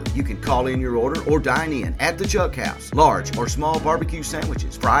serve. You can call in your order or dine in at the Chuck House. Large or small barbecue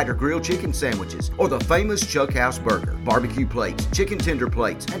sandwiches, fried or grilled chicken sandwiches, or the famous Chuck House burger. Barbecue plates, chicken tender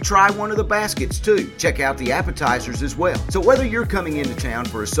plates, and try one of the baskets too. Check out the appetizers as well. So whether you're coming into town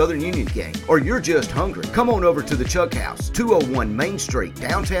for a Southern Union game or you're just hungry, come on over to the Chuck House, 201 Main Street,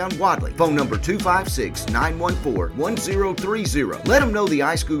 downtown Wadley. Phone number 256-914-1030. Let them know the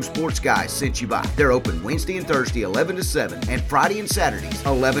iSchool Sports Guys sent you by. They're open Wednesday and Thursday 11 to 7 and Friday and Saturdays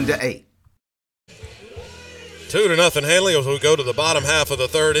 11 to 8. 2-0 Handley as we go to the bottom half of the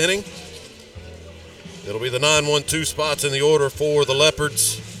third inning. It'll be the 9-1-2 spots in the order for the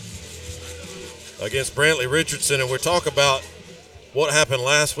Leopards against Brantley Richardson. And we're talking about what happened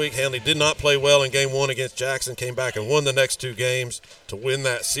last week. Handley did not play well in game 1 against Jackson, came back and won the next 2 games to win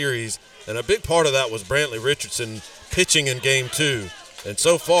that series. And a big part of that was Brantley Richardson pitching in game 2. And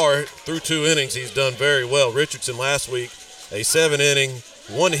so far, through 2 innings, he's done very well. Richardson last week, a 7-inning,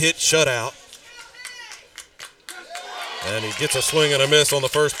 1-hit shutout. And he gets a swing and a miss on the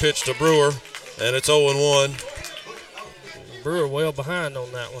first pitch to Brewer, and it's 0-1. Brewer well behind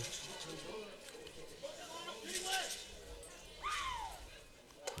on that one.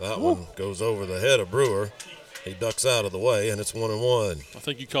 That one goes over the head of Brewer. He ducks out of the way, and it's 1-1. I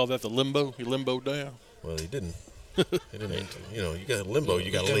think you call that the limbo. He limboed down. Well, he didn't. He didn't. You know, you got limbo.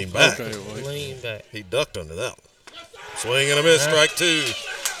 You got to lean back. Okay, well, lean back. He ducked under that one. Swing and a miss, strike 2.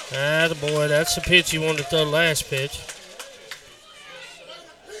 Boy, that's the pitch you wanted to throw last pitch.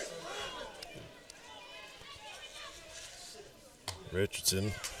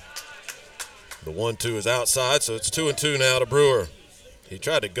 Richardson. The 1-2 is outside, so it's 2-2 now to Brewer. He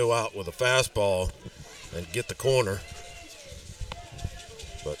tried to go out with a fastball and get the corner,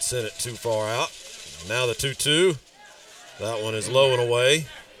 but sent it too far out. Now the 2-2. That one is low and away.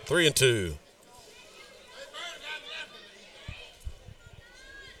 3-2.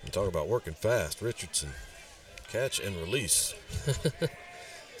 Talk about working fast. Richardson. Catch and release.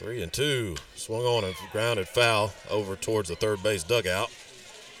 3-2. Swung on and grounded foul over towards the third base dugout.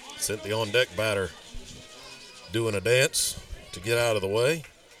 Sent the on-deck batter doing a dance to get out of the way.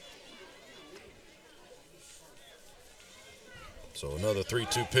 So another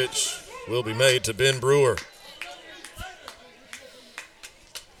 3-2 pitch will be made to Ben Brewer.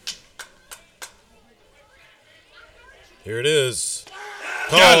 Here it is.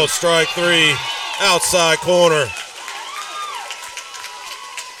 Called strike 3, outside corner.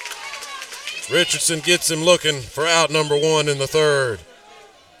 Richardson gets him looking for out number 1 in the third.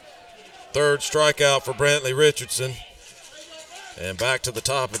 Third strikeout for Brantley Richardson. And back to the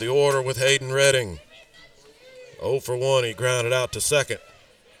top of the order with Hayden Redding. 0 for 1, he grounded out to second.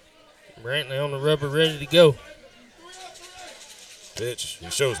 Brantley on the rubber, ready to go. Pitch, he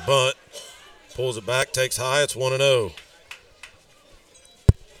shows bunt. Pulls it back, takes high, it's 1-0.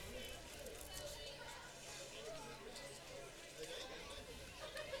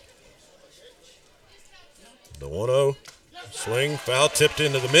 The 1-0 swing, foul tipped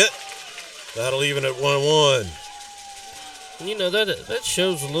into the mitt. That'll even at 1-1. You know, that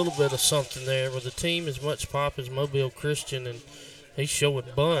shows a little bit of something there with a team as much pop as Mobile Christian, and he's showing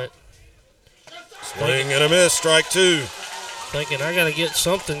bunt. Swing and a miss, strike 2. Thinking, I got to get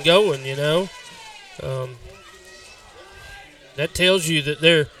something going, you know. That tells you that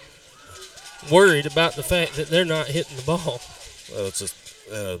they're worried about the fact that they're not hitting the ball. Well, it's just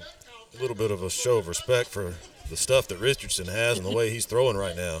a little bit of a show of respect for the stuff that Richardson has and the way he's throwing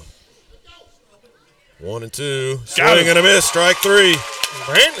right now. 1-2. Swing and a miss, strike 3.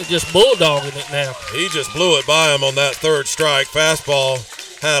 Brantley just bulldogging it now. He just blew it by him on that third strike. Fastball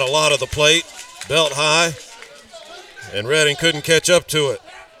had a lot of the plate, belt high, and Redding couldn't catch up to it.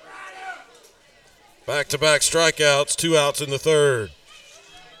 Back-to-back strikeouts, 2 outs in the third.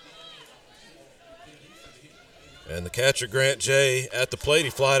 And the catcher, Grant J., at the plate.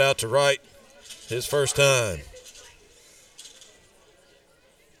 He flied out to right his first time.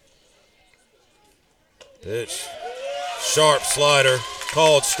 Pitch. Sharp slider.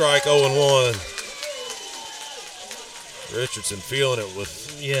 Called strike 0-1. Richardson feeling it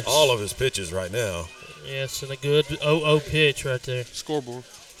with all of his pitches right now. Yes, and a good 0-0 pitch right there. Scoreboard.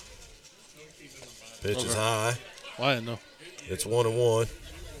 Pitch is high. Well, I didn't know. It's 1-1.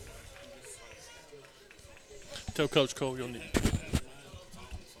 Tell Coach Cole you'll need.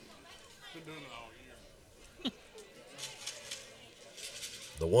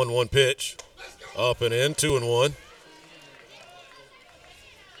 The 1-1 pitch. Up and in, 2-1.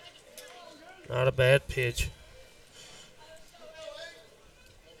 Not a bad pitch.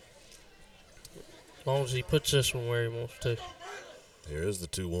 As long as he puts this one where he wants to. Here's the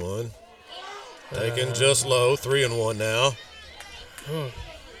 2-1. Taken just low, 3-1 now.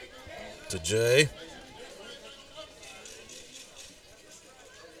 To Jay.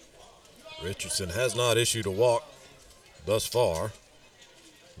 Richardson has not issued a walk thus far.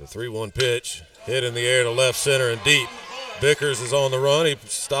 The 3-1 pitch hit in the air to left center and deep. Bickers is on the run. He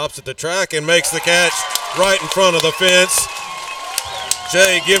stops at the track and makes the catch right in front of the fence.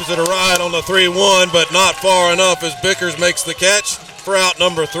 Jay gives it a ride on the 3-1, but not far enough as Bickers makes the catch for out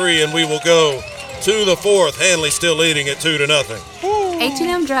number 3, and we will go to the fourth. Handley still leading at 2-0.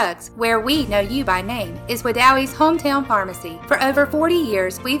 H&M Drugs, where we know you by name, is Wadowie's hometown pharmacy. For over 40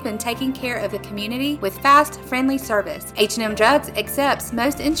 years, we've been taking care of the community with fast, friendly service. H&M Drugs accepts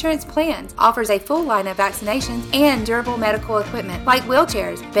most insurance plans, offers a full line of vaccinations and durable medical equipment like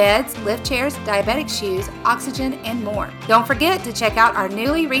wheelchairs, beds, lift chairs, diabetic shoes, oxygen, and more. Don't forget to check out our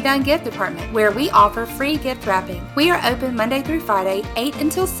newly redone gift department, where we offer free gift wrapping. We are open Monday through Friday, 8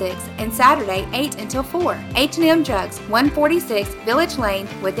 until 6, and Saturday, 8 until 4. H&M Drugs, 146 Village Lane,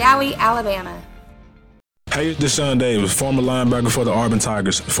 Wadowee, Alabama. Hey, this is Sean Davis, former linebacker for the Auburn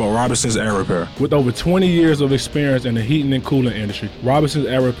Tigers for Robinson's Air Repair. With over 20 years of experience in the heating and cooling industry, Robinson's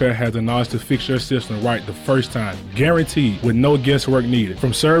Air Repair has the knowledge to fix your system right the first time, guaranteed with no guesswork needed.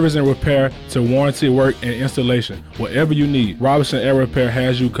 From service and repair to warranty work and installation, whatever you need, Robinson Air Repair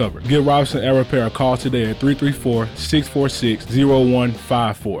has you covered. Give Robinson Air Repair a call today at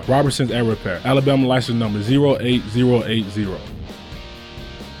 334-646-0154. Robinson's Air Repair, Alabama license number 08080.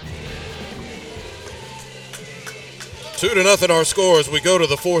 2-0 our scores. We go to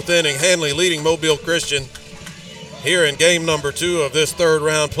the fourth inning. Handley leading Mobile Christian here in game number 2 of this third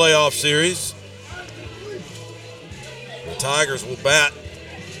round playoff series. The Tigers will bat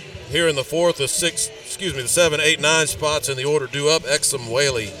here in the fourth. The 7, 8, 9 spots in the order due up. Exum,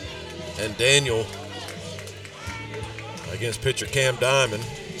 Whaley, and Daniel against pitcher Cam Diamond.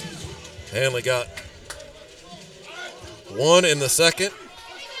 Handley got 1 in the second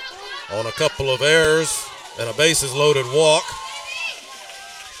on a couple of errors and a bases-loaded walk.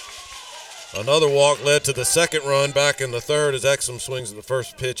 Another walk led to the second run back in the third as Exum swings at the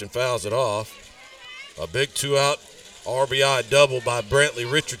first pitch and fouls it off. A big 2-out RBI double by Brantley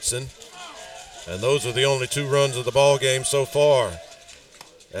Richardson. And those are the only 2 runs of the ball game so far.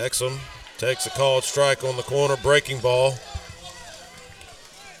 Exum takes a called strike on the corner, breaking ball.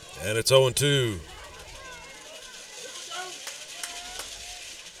 And it's 0-2.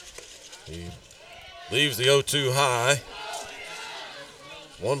 He leaves the 0-2 high.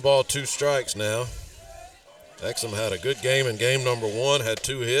 1 ball, 2 strikes now. Exum had a good game in game number 1, had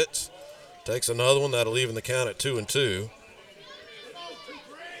 2 hits. Takes another one, that'll even the count at 2-2.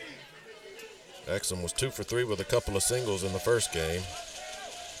 Exum was 2 for 3 with a couple of singles in the first game.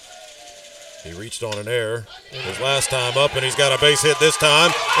 He reached on an error his last time up, and he's got a base hit this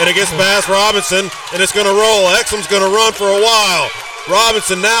time. And it gets past Robinson, and it's going to roll. Exum's going to run for a while.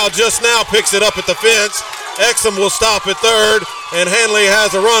 Robinson just now picks it up at the fence. Exum will stop at third, and Handley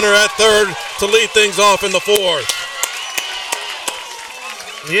has a runner at third to lead things off in the fourth.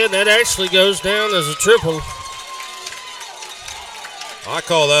 Yeah, that actually goes down as a triple. I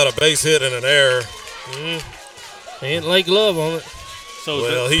call that a base hit and an error. He didn't lay glove on it.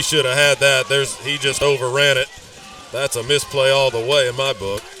 Well, he should have had that. He just overran it. That's a misplay all the way in my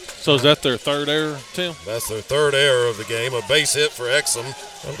book. So is that their third error, Tim? That's their third error of the game, a base hit for Exum.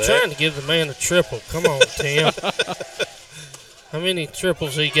 I'm trying to give the man a triple. Come on, Tim. How many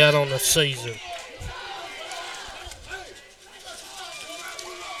triples he got on the season?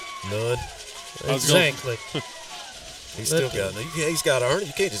 None. Exactly. He's got to earn it.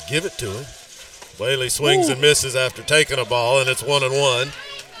 You can't just give it to him. Whaley swings and misses after taking a ball, and it's 1-1.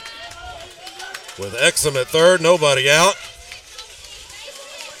 With Exum at third, nobody out.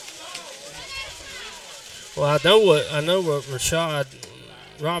 Well, I know what Rashad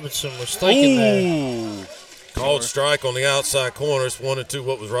Robinson was thinking there. Called strike on the outside corner. It's 1-2.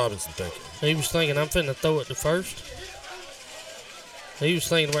 What was Robinson thinking? He was thinking, I'm finna throw it to first. He was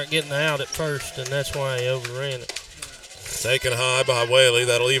thinking about getting out at first, and that's why he overran it. Taken high by Whaley.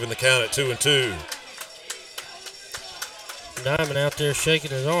 That'll even the count at 2-2. Diamond out there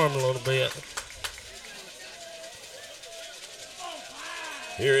shaking his arm a little bit.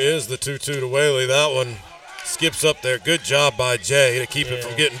 Here is the 2-2 to Whaley. That one skips up there. Good job by Jay to keep it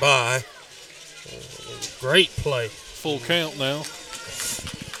from getting by. Great play. Full count now.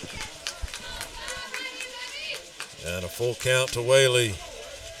 And a full count to Whaley.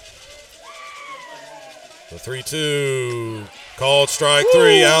 The 3-2. Called strike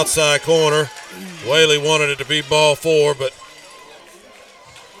 3, outside corner. Whaley wanted it to be ball 4, but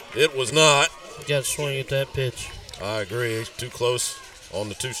it was not. You got to swing at that pitch. I agree. Too close on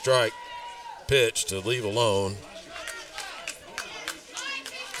the 2-strike pitch to leave alone.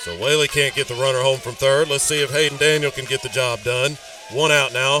 So Whaley can't get the runner home from third. Let's see if Hayden Daniel can get the job done. 1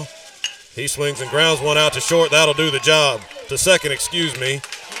 out now. He swings and grounds 1 out to short. That'll do the job. To second, excuse me.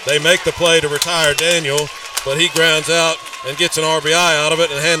 They make the play to retire Daniel, but he grounds out and gets an RBI out of it,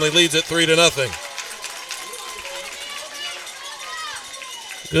 and Handley leads it 3-0.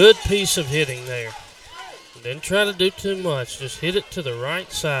 Good piece of hitting there. Didn't try to do too much. Just hit it to the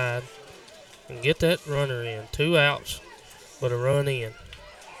right side and get that runner in. 2 outs, but a run in.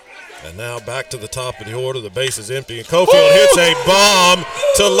 And now back to the top of the order. The base is empty, and Cofield hits a bomb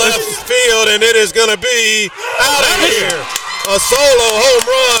to left field, and it is going to be out of here. A solo home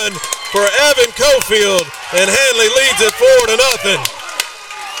run for Evan Cofield, and Handley leads it 4-0.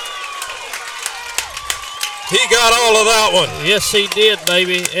 He got all of that one. Yes, he did,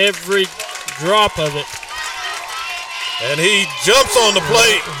 baby. Every drop of it. And he jumps on the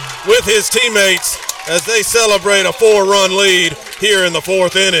plate with his teammates as they celebrate a 4-run lead here in the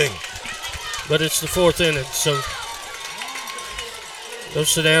 4th inning. But it's the 4th inning, so go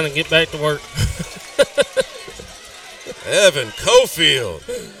sit down and get back to work. Evan Cofield.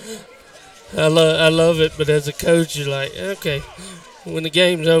 I love it, but as a coach, you're like, okay, when the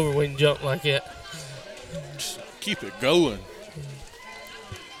game's over, we can jump like that. Just keep it going.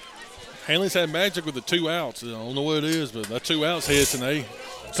 Handley's had magic with the 2 outs. I don't know what it is, but that 2 outs hits and they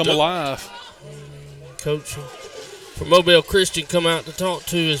come alive. Coach for Mobile Christian come out to talk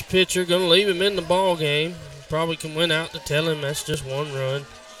to his pitcher. Going to leave him in the ball game. Probably can win out to tell him that's just 1 run.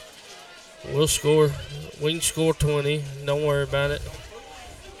 We'll score. We can score 20. Don't worry about it.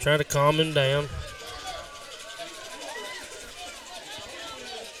 Try to calm him down.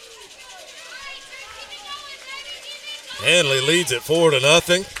 Handley leads it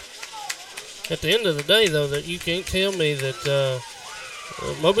 4-0. At the end of the day, though, that you can't tell me that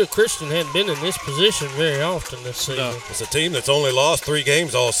Mobile Christian hadn't been in this position very often this season. No, it's a team that's only lost 3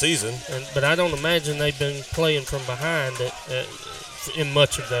 games all season. But I don't imagine they've been playing from behind in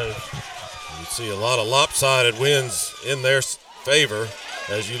much of those. You see a lot of lopsided wins in their favor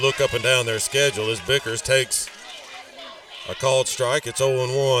as you look up and down their schedule as Bickers takes a called strike. It's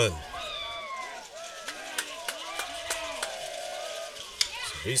 0-1.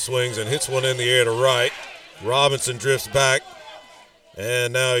 He swings and hits one in the air to right. Robinson drifts back,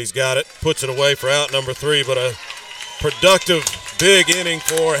 and now he's got it. Puts it away for out number 3, but a productive big inning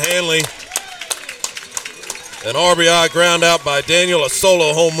for Handley. An RBI ground out by Daniel, a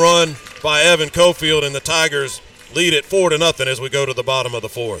solo home run by Evan Cofield, and the Tigers lead it 4-0 as we go to the bottom of the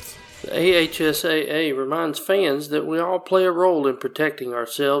 4th. The AHSAA reminds fans that we all play a role in protecting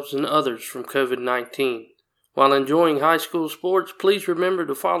ourselves and others from COVID-19. While enjoying high school sports, please remember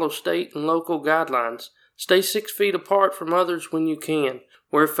to follow state and local guidelines. Stay 6 feet apart from others when you can.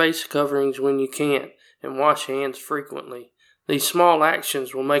 Wear face coverings when you can't, and wash hands frequently. These small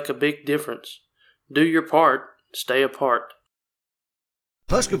actions will make a big difference. Do your part. Stay apart.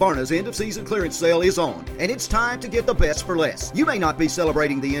 Husqvarna's end-of-season clearance sale is on, and it's time to get the best for less. You may not be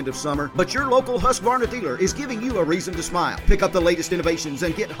celebrating the end of summer, but your local Husqvarna dealer is giving you a reason to smile. Pick up the latest innovations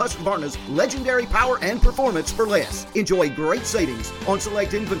and get Husqvarna's legendary power and performance for less. Enjoy great savings on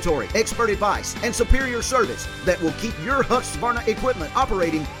select inventory, expert advice, and superior service that will keep your Husqvarna equipment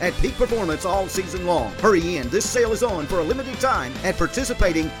operating at peak performance all season long. Hurry in, this sale is on for a limited time at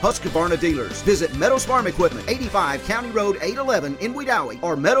participating Husqvarna dealers. Visit Meadows Farm Equipment, 85 County Road 811 in Wedowee,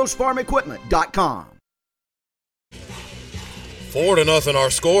 or meadowsfarmequipment.com. 4-0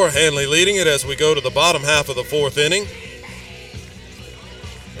 our score. Handley leading it as we go to the bottom half of the 4th inning.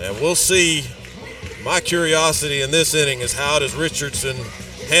 And we'll see. My curiosity in this inning is how does Richardson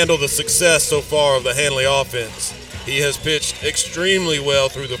handle the success so far of the Handley offense? He has pitched extremely well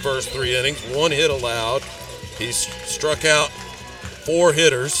through the first 3 innings. 1 hit allowed, He's struck out 4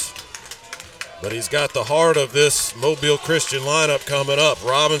 hitters, but he's got the heart of this Mobile Christian lineup coming up.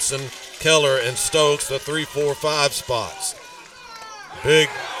 Robinson, Keller, and Stokes, the 3, 4, 5 spots. Big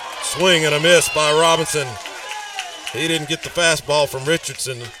swing and a miss by Robinson. He didn't get the fastball from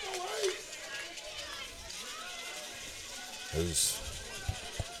Richardson, who's,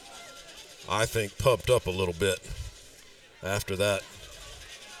 I think, pumped up a little bit after that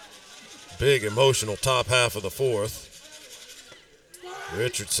big emotional top half of the 4th.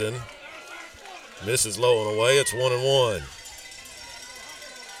 Richardson misses low and away. It's 1-1.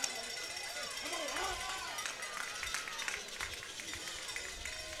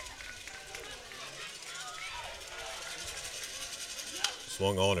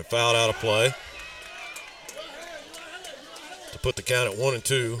 Swung on and fouled out of play to put the count at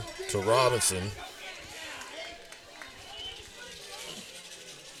 1-2 to Robinson.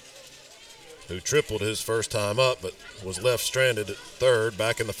 Who tripled his first time up but was left stranded at third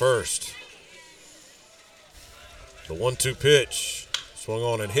back in the first. The 1-2 pitch swung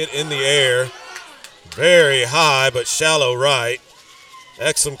on and hit in the air. Very high but shallow right.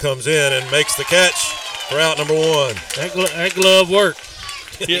 Exum comes in and makes the catch for out number 1. That glove worked.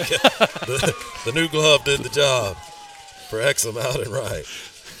 Yeah. the new glove did the job for Exum out and right.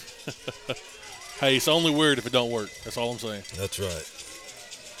 Hey, it's only weird if it don't work. That's all I'm saying. That's right.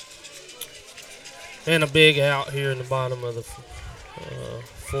 And a big out here in the bottom of the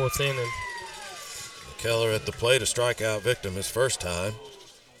 4th inning. Keller at the plate, a strikeout victim his first time.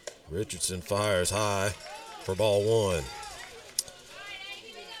 Richardson fires high for ball 1.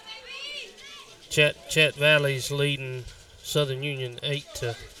 Chat Valley's leading Southern Union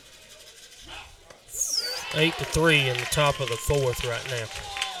 8-3 in the top of the 4th right now.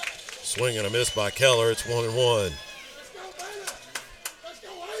 Swing and a miss by Keller. It's 1-1.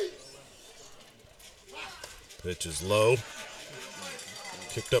 Pitch is low.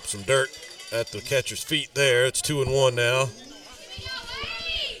 Kicked up some dirt at the catcher's feet there. It's 2-1 now.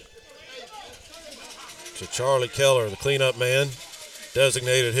 So Charlie Keller, the cleanup man,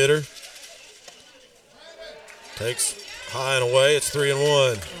 designated hitter. Takes high and away. It's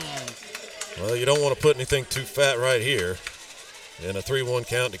 3-1. Well, you don't want to put anything too fat right here. And a 3-1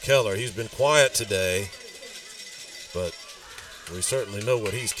 count to Keller. He's been quiet today, but we certainly know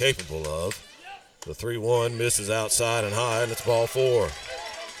what he's capable of. The 3-1 misses outside and high, and it's ball 4.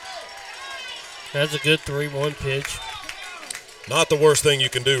 That's a good 3-1 pitch. Not the worst thing you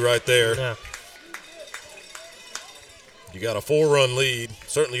can do right there. No. You got a 4-run lead.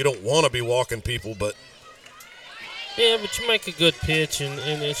 Certainly you don't want to be walking people, but yeah, but you make a good pitch, and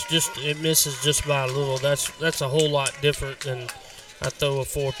it misses just by a little. That's a whole lot different than I throw a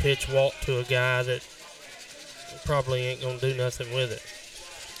 4-pitch walk to a guy that probably ain't gonna do nothing with it.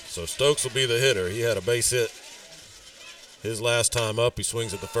 So Stokes will be the hitter. He had a base hit his last time up. He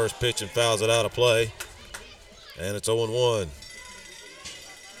swings at the first pitch and fouls it out of play. And it's 0-1.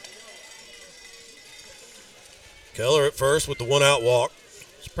 Keller at first with the 1-out walk.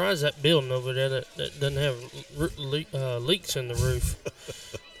 Surprised that building over there that doesn't have leaks in the roof.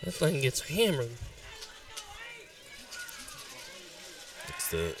 That thing gets hammered. It's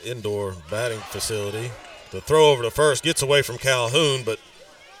the indoor batting facility. The throw over to first gets away from Calhoun, but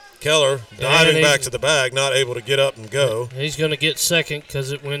Keller diving back to the bag, not able to get up and go. He's going to get second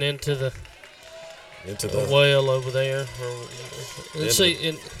because it went into the well over there. Let's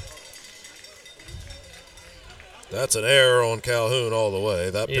see. That's an error on Calhoun all the way.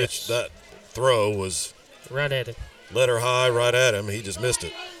 That pitch, that throw was right at him. Letter high, right at him. He just missed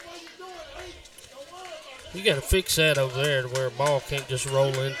it. You got to fix that over there to where a ball can't just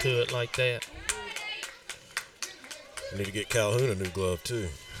roll into it like that. We need to get Calhoun a new glove too.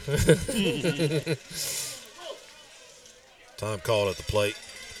 Time called at the plate.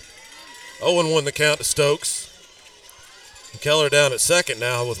 0-1 the count to Stokes. Keller down at second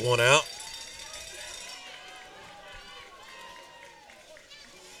now with 1 out.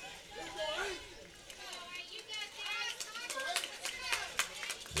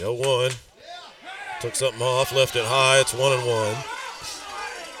 The 0-1. Took something off, left it high. It's 1-1.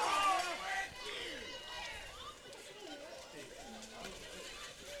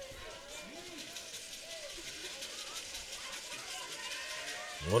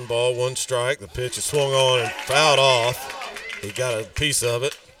 One ball, 1 strike. The pitch is swung on and fouled off. He got a piece of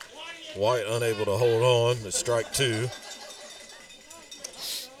it. White unable to hold on. It's strike 2.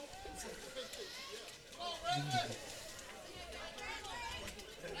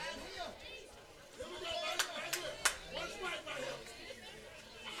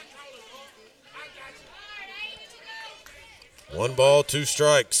 One ball, 2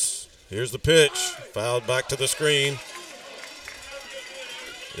 strikes Here's the pitch. Fouled back to the screen.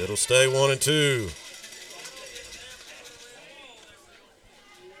 It'll stay 1-2.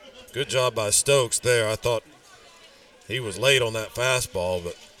 Good job by Stokes there. I thought he was late on that fastball,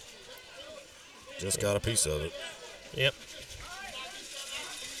 but just got a piece of it. Yep.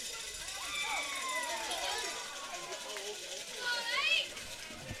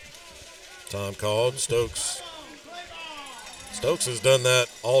 Time called. Stokes has done that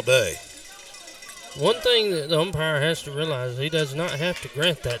all day. One thing that the umpire has to realize, he does not have to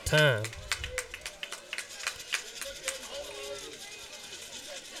grant that time.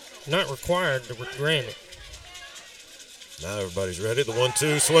 Not required to grant it. Now everybody's ready. The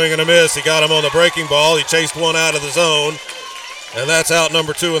 1-2 swing and a miss. He got him on the breaking ball. He chased one out of the zone. And that's out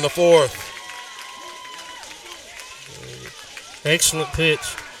number 2 in the 4th. Excellent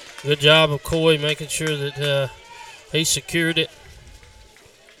pitch. Good job of Coy making sure that he secured it.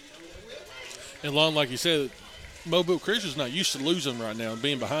 And Lon, like you said, Mobile Christian's not used to losing right now and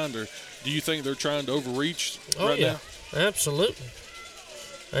being behind her. Do you think they're trying to overreach right now? Absolutely.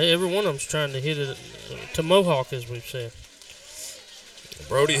 Every one of them's trying to hit it to Mohawk, as we've said.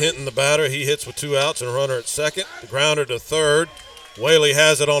 Brody Hinton, the batter. He hits with 2 outs and a runner at second. The grounder to third. Whaley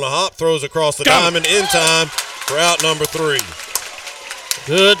has it on a hop, throws across the diamond in time for out number 3.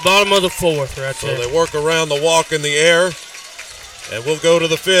 Good bottom of the 4th right there. So they work around the walk in the air. And we'll go to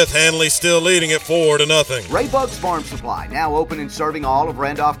the 5th. Handley still leading it 4-0. Raybuck's Farm Supply, now open and serving all of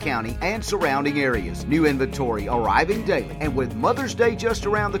Randolph County and surrounding areas. New inventory arriving daily. And with Mother's Day just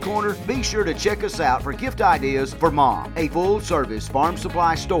around the corner, be sure to check us out for gift ideas for Mom. A full-service farm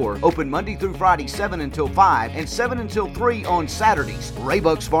supply store, open Monday through Friday, 7 until 5 and 7 until 3 on Saturdays.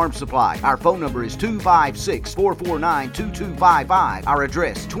 Raybuck's Farm Supply. Our phone number is 256-449-2255. Our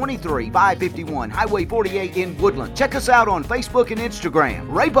address, 23551 Highway 48 in Woodland. Check us out on Facebook and Instagram.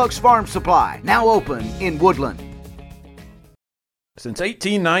 Raybuck's Farm Supply, now open in Woodland. Since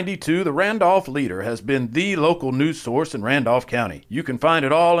 1892, the Randolph Leader has been the local news source in Randolph County. You can find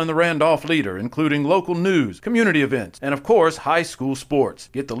it all in the Randolph Leader, including local news, community events, and of course, high school sports.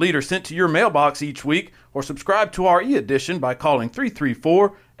 Get the Leader sent to your mailbox each week or subscribe to our e-edition by calling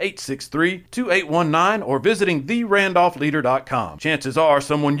 334-863-2819 or visiting therandolphleader.com. Chances are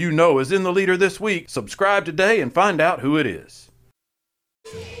someone you know is in the Leader this week. Subscribe today and find out who it is.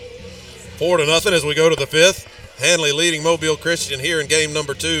 4-0 as we go to the 5th. Handley leading Mobile Christian here in game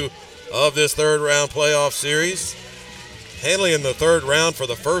number 2 of this third round playoff series. Handley in the third round for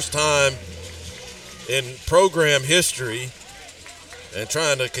the first time in program history and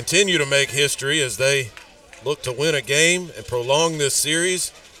trying to continue to make history as they look to win a game and prolong this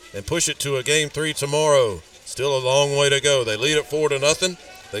series and push it to a game 3 tomorrow. Still a long way to go. They lead at 4-0.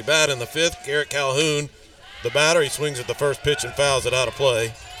 They bat in the 5th. Garrett Calhoun, the batter, he swings at the first pitch and fouls it out of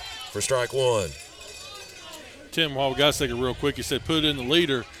play for strike 1. Tim, while we got to take it real quick, you said put in the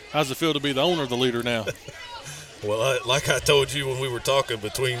Leader. How's it feel to be the owner of the Leader now? Well, like I told you when we were talking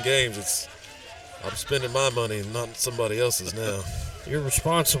between games, I'm spending my money, not somebody else's now. You're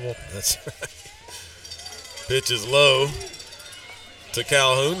responsible. That's right. Pitch is low to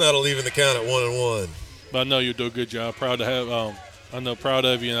Calhoun. That'll even the count at 1-1. But I know you'll do a good job. Proud to have. Proud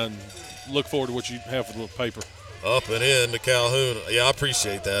of you, and I look forward to what you have for the paper. Up and in to Calhoun. Yeah, I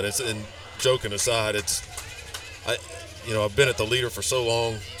appreciate that. And joking aside, I've been at the Leader for so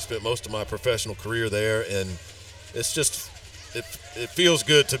long, spent most of my professional career there, and it's just it feels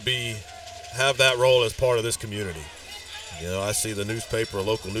good to have that role as part of this community. I see the newspaper, a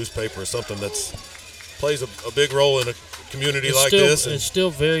local newspaper, as something that's plays a big role in a community this. It's still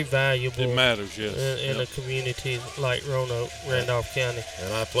very valuable. It matters, yes. In a community like Roanoke, Randolph County.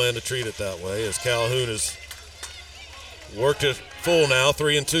 And I plan to treat it that way as Calhoun has worked it full now,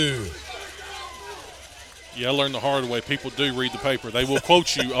 3-2. Yeah, I learned the hard way. People do read the paper. They will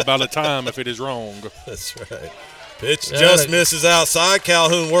quote you about a time if it is wrong. That's right. Pitch just misses outside.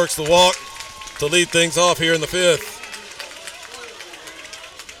 Calhoun works the walk to lead things off here in the 5th.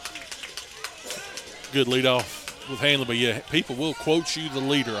 Good lead off with Handley, but yeah, people will quote you the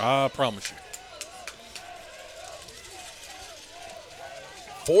Leader, I promise you.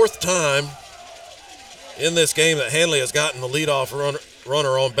 4th time in this game that Handley has gotten the leadoff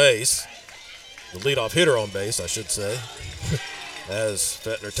runner on base. The leadoff hitter on base, I should say, as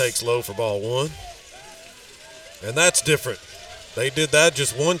Fettner takes low for ball 1. And that's different. They did that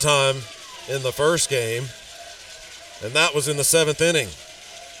just one time in the first game, and that was in the 7th inning.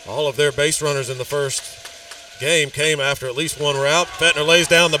 All of their base runners in the first game came after at least one route. Fettner lays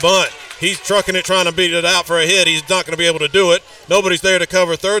down the bunt. He's trucking it, trying to beat it out for a hit. He's not going to be able to do it. Nobody's there to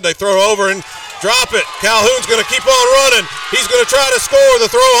cover third. They throw over, and Drop it. Calhoun's going to keep on running. He's going to try to score. The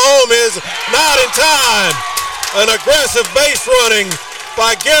throw home is not in time. An aggressive base running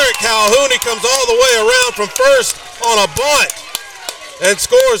by Garrett Calhoun. He comes all the way around from first on a bunt and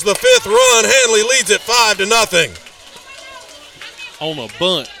scores the 5th run. Handley leads it 5-0. On a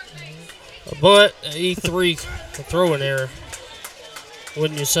bunt. A bunt, an E3, a throwing error.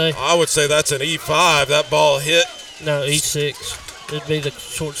 Wouldn't you say? I would say that's an E5. That ball hit. No, E6. It'd be the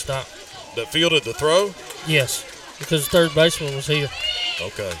shortstop. That fielded the throw? Yes, because the third baseman was here.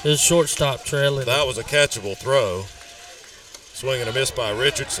 Okay. His shortstop trailing. That was a catchable throw. Swing and a miss by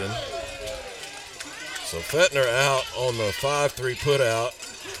Richardson. So Fettner out on the 5-3 put out.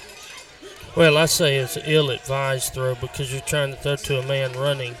 Well, I say it's an ill-advised throw because you're trying to throw to a man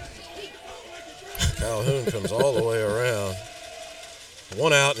running. Calhoun comes all the way around.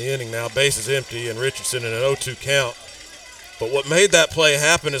 1 out in the inning now. Base is empty, and Richardson in an 0-2 count. But what made that play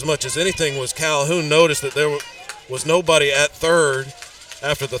happen as much as anything was Calhoun noticed that there was nobody at third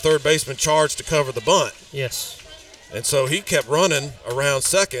after the third baseman charged to cover the bunt. Yes. And so he kept running around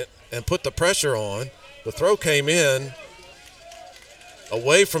second and put the pressure on. The throw came in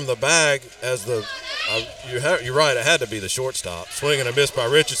away from the bag as you're right, it had to be the shortstop. Swing and a miss by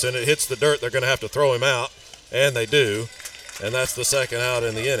Richardson. It hits the dirt. They're going to have to throw him out, and they do. And that's the 2nd out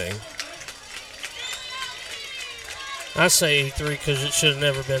in the inning. I say E3 because it should have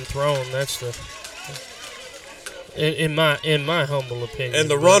never been thrown. That's in my humble opinion. And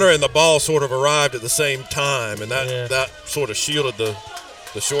the runner and the ball sort of arrived at the same time, and that sort of shielded the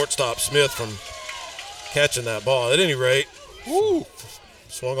shortstop Smith from catching that ball. At any rate,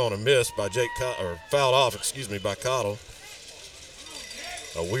 swung on a miss by fouled off, by Cottle.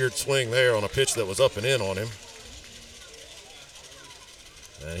 A weird swing there on a pitch that was up and in on him.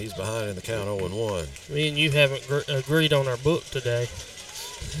 And he's behind in the count 0-1. Me and you haven't agreed on our book today.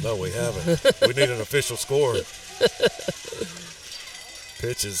 No, we haven't. We need an official score.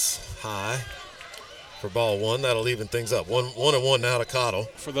 Pitch is high for ball 1. That'll even things up. 1-1 now to Cottle.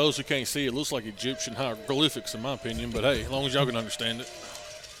 For those who can't see, it looks like Egyptian hieroglyphics in my opinion, but hey, as long as y'all can understand it.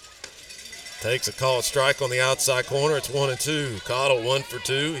 Takes a called strike on the outside corner. It's 1-2. Cottle 1 for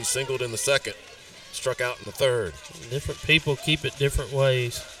 2. He singled in the 2nd. Struck out in the 3rd. Different people keep it different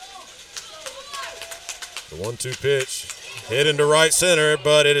ways. The 1-2 pitch hit into right center,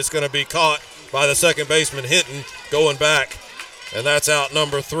 but it is going to be caught by the second baseman Hinton going back. And that's out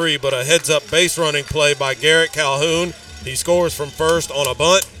number 3, but a heads-up base running play by Garrett Calhoun. He scores from first on a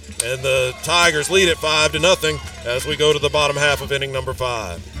bunt, and the Tigers lead it 5-0 as we go to the bottom half of inning number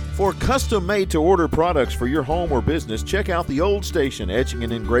 5. For custom made-to-order products for your home or business, check out the Old Station Etching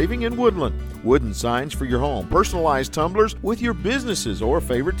and Engraving in Woodland. Wooden signs for your home, personalized tumblers with your business's or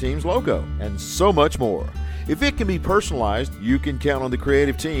favorite team's logo, and so much more. If it can be personalized, you can count on the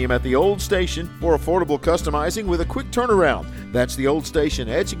creative team at the Old Station for affordable customizing with a quick turnaround. That's the Old Station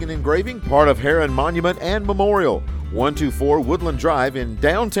Etching and Engraving, part of Heron Monument and Memorial. 124 Woodland Drive in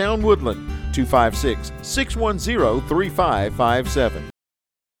downtown Woodland. 256-610-3557.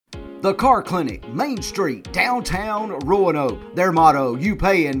 The Car Clinic, Main Street, downtown Roanoke. Their motto, you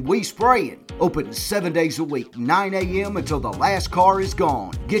payin', we sprayin'. Open 7 days a week, 9 a.m. until the last car is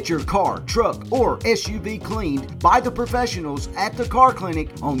gone. Get your car, truck, or SUV cleaned by the professionals at the Car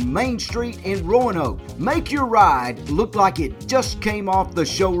Clinic on Main Street in Roanoke. Make your ride look like it just came off the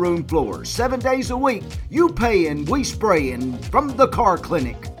showroom floor. 7 days a week, you payin', we sprayin' from the Car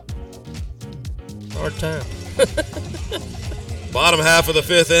Clinic. Hard time. Bottom half of the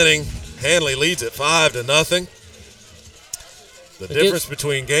 5th inning, Handley leads it 5-0. The difference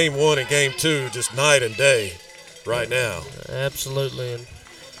between game 1 and game 2, just night and day right now. Absolutely. And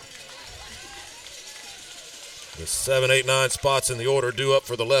the 7, 8, 9 spots in the order due up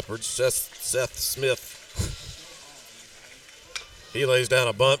for the Leopards. Seth Smith. He lays down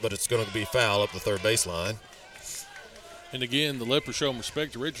a bunt, but it's going to be foul up the third baseline. And again, the Leopards show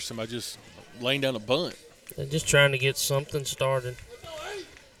respect to Richardson by just laying down a bunt. They're just trying to get something started.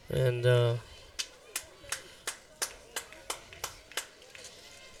 And I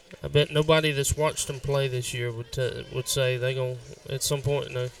bet nobody that's watched them play this year would say they're going at some point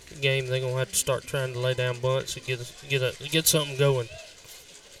in the game they're going to have to start trying to lay down bunts and get something going.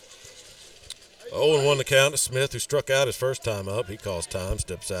 0-1 the count to Smith, who struck out his first time up. He calls time,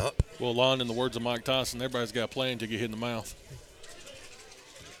 steps out. Well, Lon, in the words of Mike Tyson, everybody's got a plan to get hit in the mouth.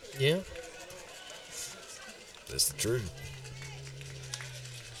 Yeah. That's the truth.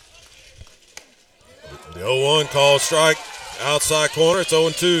 The 0-1 called strike, outside corner. It's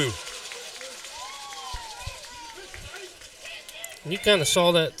 0-2. You kind of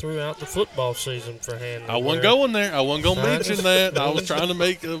saw that throughout the football season for Handley. I wasn't going there. I wasn't going to mention that. I was trying to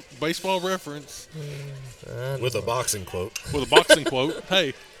make a baseball reference. With a boxing quote. With a boxing quote.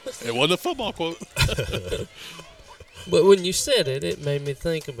 Hey, it wasn't a football quote. But when you said it, it made me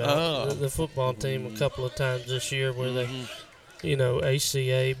think about the football team a couple of times this year where they, you know,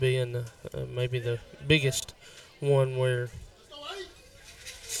 ACA being maybe the biggest one where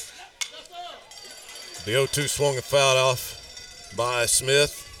the 0-2 swung and fouled off by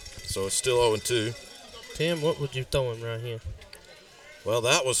Smith, so it's still 0-2. Tim, what would you throw him right here? Well,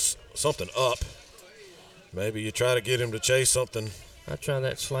 that was something up. Maybe you try to get him to chase something. I try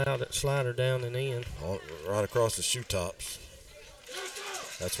that slider down and in. Right across the shoe tops.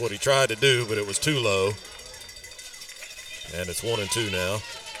 That's what he tried to do, but it was too low. And it's 1-2 now.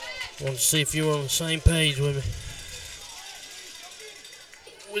 Want to see if you were on the same page with me.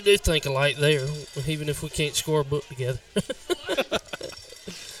 We do think alike there, even if we can't score a book together.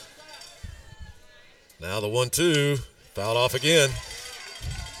 Now the 1-2, fouled off again.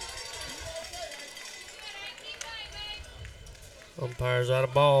 Umpires out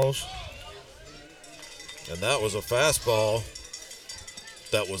of balls. And that was a fastball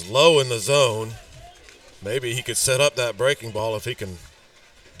that was low in the zone. Maybe he could set up that breaking ball if he can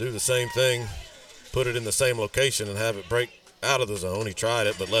do the same thing, put it in the same location and have it break out of the zone. He tried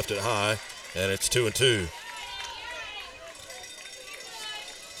it but left it high, and it's 2-2.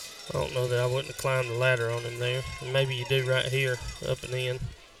 I don't know that I wouldn't have climbed the ladder on him there. Maybe you do right here, up and in.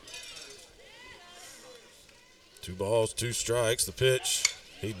 2 balls, 2 strikes. The pitch,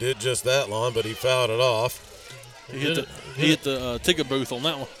 he did just that, Lon, but he fouled it off. He hit the ticket booth on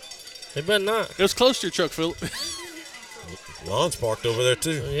that one. He better not. It was close to your Chuck Phillip. Lon's parked over there,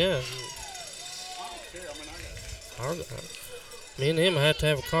 too. Yeah. Me and him have to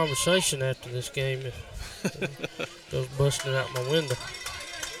have a conversation after this game. Goes busting out my window.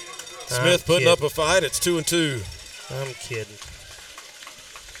 Smith putting up a fight. It's 2-2. I'm kidding.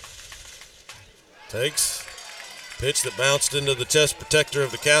 Takes pitch that bounced into the chest protector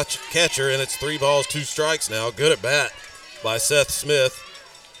of the catcher, and it's 3 balls, 2 strikes now. Good at bat by Seth Smith.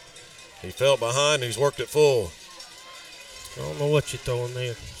 He fell behind. He's worked it full. I don't know what you're throwing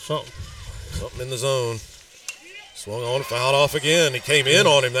there. Something in the zone. Swung on, fouled off again. He came in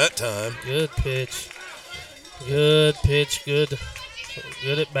on him that time. Good pitch. Good pitch. Good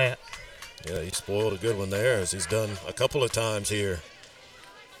at bat. Yeah, he spoiled a good one there, as he's done a couple of times here.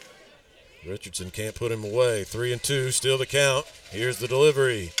 Richardson can't put him away. 3-2, still the count. Here's the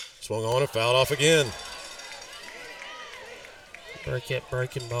delivery. Swung on and fouled off again. Break that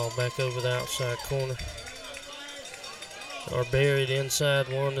breaking ball back over the outside corner. Or buried inside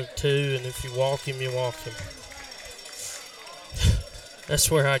 1-2, and if you walk him, you walk him.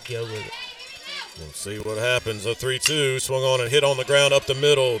 That's where I'd go with it. We'll see what happens. A 3-2, swung on and hit on the ground up the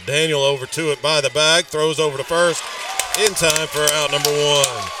middle. Daniel over to it by the bag, throws over to first in time for out number 1.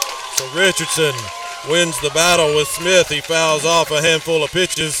 So Richardson wins the battle with Smith. He fouls off a handful of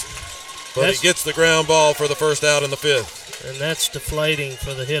pitches, but he gets the ground ball for the first out in the 5th. And that's deflating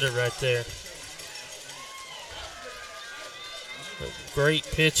for the hitter right there. Great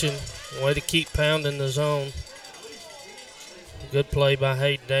pitching, way to keep pounding the zone. Good play by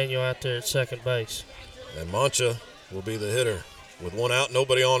Hayden Daniel out there at second base. And Mancha will be the hitter with 1 out,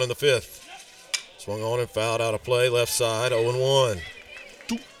 nobody on in the 5th. Swung on and fouled out of play, left side, 0-1.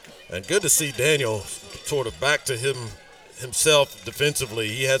 And good to see Daniel sort of back to himself defensively.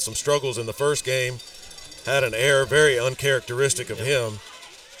 He had some struggles in the first game, had an error very uncharacteristic of him,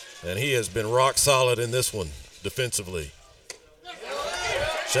 and he has been rock solid in this one defensively.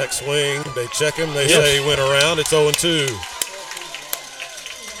 Check swing, they check him, they say he went around, it's 0-2.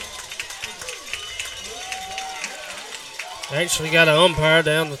 Actually got an umpire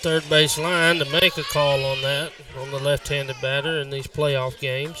down the third base line to make a call on that, on the left-handed batter in these playoff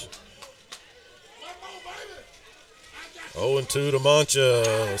games. 0-2 to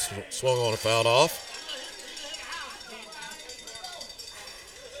Mancha. Swung on and fouled off.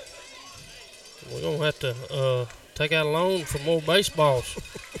 We're going to have to take out a loan for more baseballs.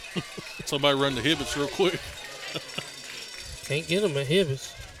 Somebody run the Hibbets real quick. Can't get them at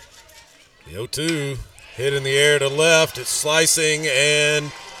Hibbets. The 0-2. Hit in the air to left. It's slicing,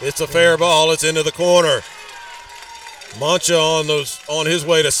 and it's a fair ball. It's into the corner. Mancha on his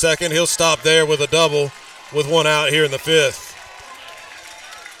way to second. He'll stop there with a double with 1 out here in the 5th.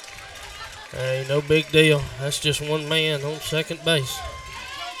 Hey, no big deal. That's just 1 man on second base.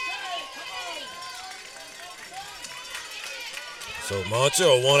 So Mancha,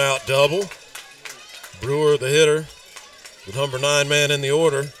 a 1 out double. Brewer, the hitter, the number 9 man in the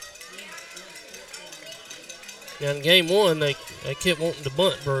order. Now in game one, they kept wanting to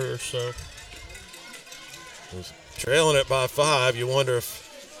bunt Brewer, so. Trailing it by 5, you wonder if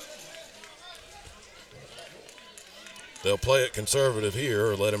they'll play it conservative here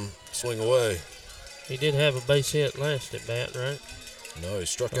or let him swing away. He did have a base hit last at bat, right? No, he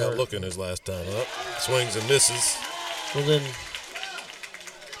struck out looking his last time up. Swings and misses. Well, then.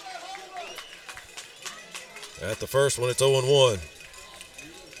 At the first one, it's 0-1.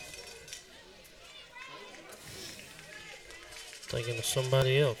 Thinking of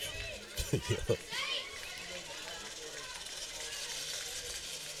somebody else. Yeah.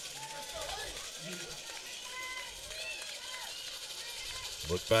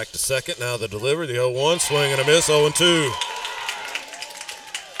 Look back to second. Now the delivery, the 0-1, swing and a miss, 0-2.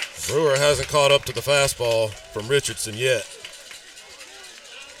 Brewer hasn't caught up to the fastball from Richardson yet.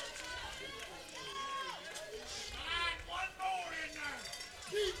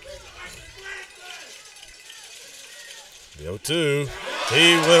 The 0-2.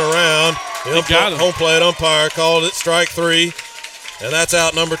 He went around. The home plate umpire called it strike 3. And that's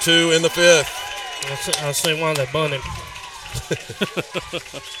out number 2 in the 5th. I'll say why they bunt him.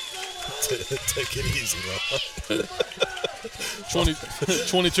 Take it easy, Lon.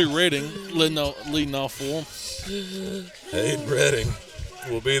 22 Redding leading off for him. Hayden Redding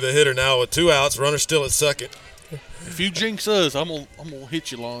will be the hitter now with 2 outs. Runner still at second. If you jinx us, I'm gonna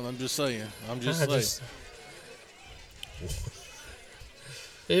hit you, Lon. I'm just saying.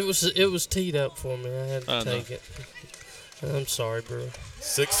 It was teed up for me. I had to take it. I'm sorry, bro.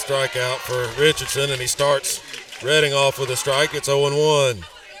 6th strikeout for Richardson, and he starts Redding off with a strike. It's 0-1.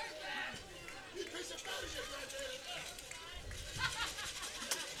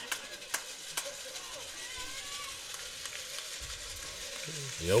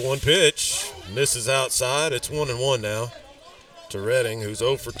 The 0-1 pitch misses outside. It's 1-1 now to Redding, who's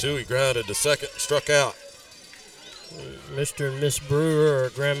 0 for 2. He grounded to second, struck out. Mr. and Miss Brewer or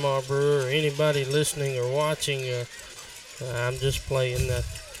Grandma Brewer or anybody listening or watching, I'm just playing.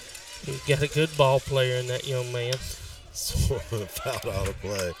 You've got a good ball player in that young man. Fouled out of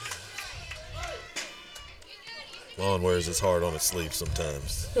play. Lon wears his heart on his sleeve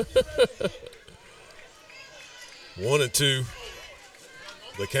sometimes. 1-2.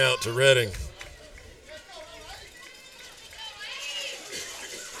 The count to Redding.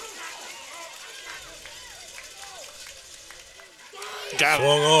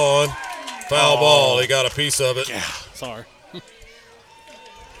 Swung on. Foul ball. He got a piece of it. Yeah, sorry.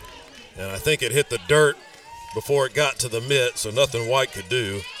 And I think it hit the dirt before it got to the mitt, so nothing White could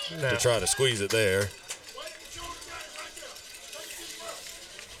do to try to squeeze it there.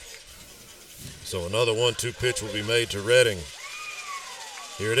 So another 1-2 pitch will be made to Redding.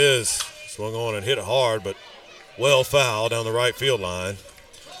 Here it is. Swung on and hit it hard, but well foul down the right field line.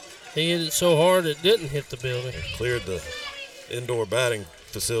 He hit it so hard it didn't hit the building. Cleared the indoor batting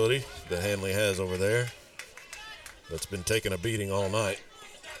facility that Handley has over there. That's been taking a beating all night.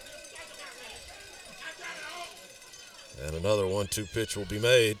 And another 1-2 pitch will be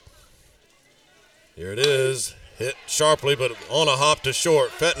made. Here it is. Hit sharply, but on a hop to short.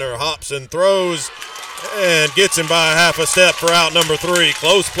 Fettner hops and throws and gets him by half a step for out number 3.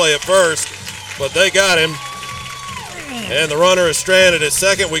 Close play at first, but they got him. And the runner is stranded at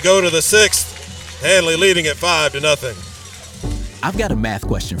second. We go to the 6th. Handley leading at 5-0. I've got a math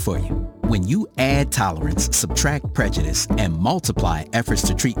question for you. When you add tolerance, subtract prejudice, and multiply efforts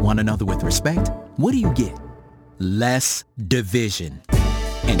to treat one another with respect, what do you get? Less division.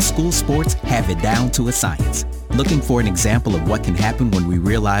 And school sports have it down to a science. Looking for an example of what can happen when we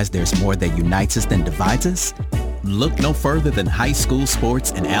realize there's more that unites us than divides us? Look no further than high school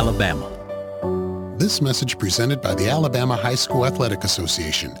sports in Alabama. This message presented by the Alabama High School Athletic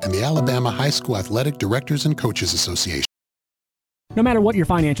Association and the Alabama High School Athletic Directors and Coaches Association. No matter what your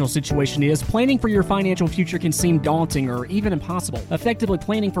financial situation is, planning for your financial future can seem daunting or even impossible. Effectively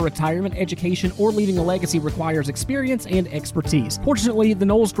planning for retirement, education, or leaving a legacy requires experience and expertise. Fortunately, the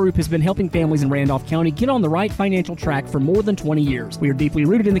Knowles Group has been helping families in Randolph County get on the right financial track for more than 20 years. We are deeply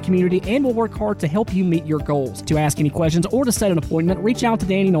rooted in the community and will work hard to help you meet your goals. To ask any questions or to set an appointment, reach out to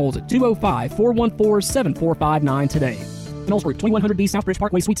Danny Knowles at 205-414-7459 today. Knowles Group, 2100B Southbridge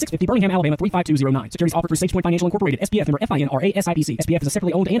Parkway, Suite 650, Birmingham, Alabama, 35209. Securities offered through SafePoint Financial Incorporated, SPF member FINRA SIPC. SPF is a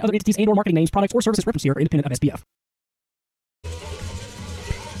separately owned and other entities and/or marketing names, products, or services referenced here are independent of SPF.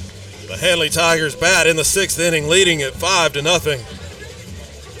 The Handley Tigers bat in the 6th inning, leading at 5-0.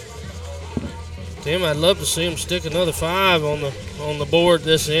 Tim, I'd love to see him stick another 5 on the board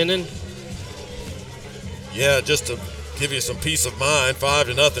this inning. Yeah, just to give you some peace of mind,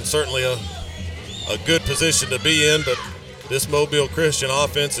 5-0, certainly a good position to be in, but this Mobile Christian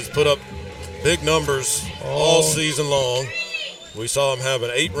offense has put up big numbers all season long. We saw him have an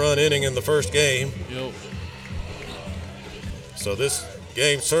 8-run inning in the first game. Yep. So this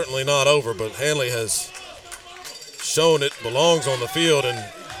game's certainly not over, but Handley has shown it belongs on the field and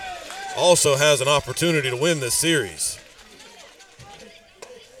also has an opportunity to win this series.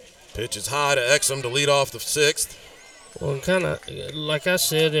 Pitch is high to Exum to lead off the 6th. Well, kind of like I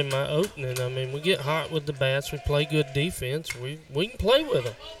said in my opening, I mean, we get hot with the bats. We play good defense. We can play with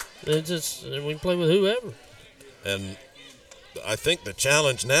them. We can play with whoever. And I think the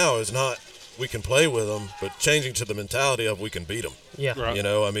challenge now is not we can play with them, but changing to the mentality of we can beat them. Yeah. Right. You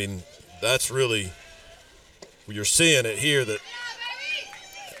know, I mean, that's really, you're seeing it here that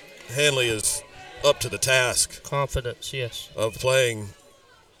Handley is up to the task. Confidence, yes. Of playing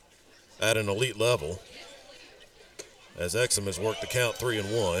at an elite level. As Exum has worked the count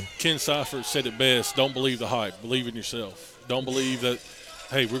 3-1. Ken Seifert said it best, don't believe the hype. Believe in yourself. Don't believe that,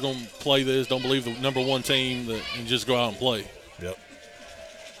 hey, we're going to play this. Don't believe the number one team and just go out and play. Yep.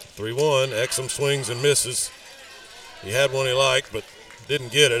 3-1. Exum swings and misses. He had one he liked, but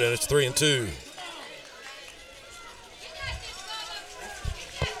didn't get it, and it's 3-2.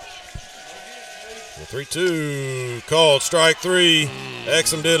 The 3-2 called strike 3.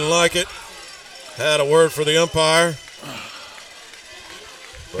 Exum didn't like it. Had a word for the umpire.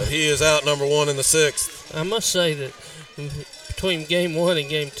 But he is out number 1 in the 6th. I must say that between game 1 and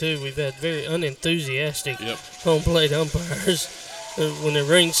game 2, we've had very unenthusiastic home plate umpires. When they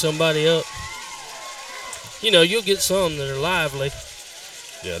ring somebody up, you know, you'll get some that are lively.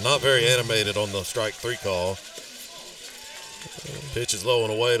 Yeah, not very animated on the strike 3 call. Pitch is low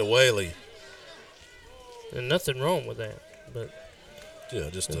and away to Whaley. And nothing wrong with that. But yeah,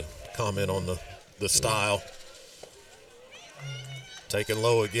 just to comment on the style. Taken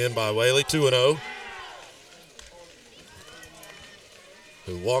low again by Whaley, 2-0.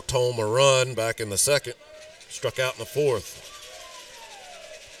 Who walked home a run back in the 2nd, struck out in the 4th.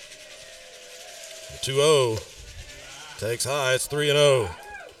 The 2-0 takes high, it's 3-0.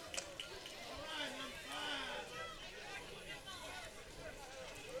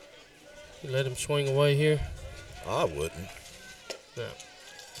 You let him swing away here? I wouldn't. No.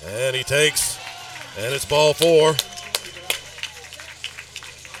 And he takes, and it's ball 4.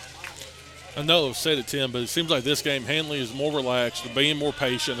 I know I've said it, Tim, but it seems like this game, Handley is more relaxed. They're being more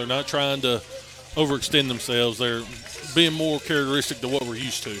patient. They're not trying to overextend themselves. They're being more characteristic to what we're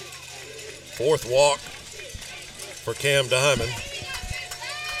used to. 4th walk for Cam Diamond.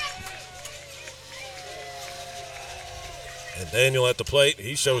 And Daniel at the plate.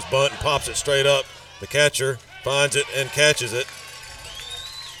 He shows bunt and pops it straight up. The catcher finds it and catches it.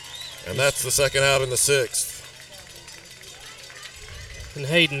 And that's the 2nd out in the 6th. And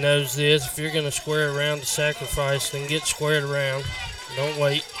Hayden knows this. If you're going to square around the sacrifice, then get squared around. Don't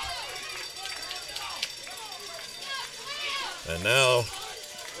wait. And now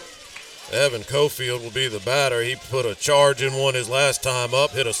Evan Cofield will be the batter. He put a charge in one his last time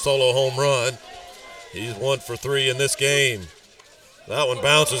up, hit a solo home run. He's 1 for 3 in this game. That one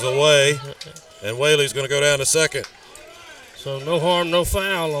bounces away, and Whaley's going to go down to 2nd. So no harm, no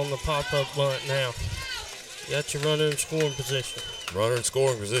foul on the pop-up bunt now. Got your runner in scoring position. Runner in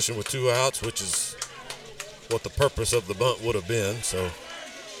scoring position with 2 outs, which is what the purpose of the bunt would have been. So,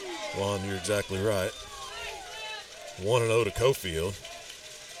 Lon, you're exactly right. 1-0 to Cofield.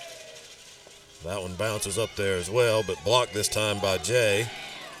 That one bounces up there as well, but blocked this time by Jay,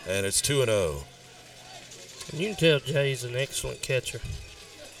 and it's 2-0. And you can tell Jay's an excellent catcher.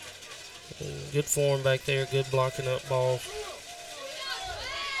 Good form back there, good blocking up balls.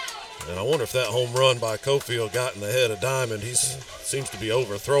 And I wonder if that home run by Cofield got in the head of Diamond. He seems to be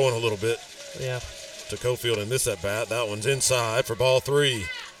overthrowing a little bit to Cofield in this at-bat. That one's inside for ball 3.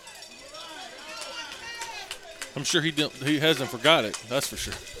 I'm sure he hasn't forgot it, that's for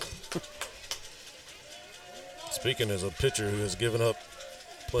sure. Speaking as a pitcher who has given up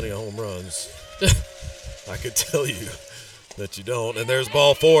plenty of home runs, I could tell you that you don't. And there's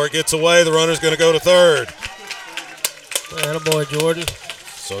ball 4. It gets away. The runner's going to go to 3rd. Attaboy, Jordan.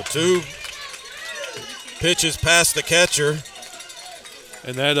 So 2 pitches past the catcher.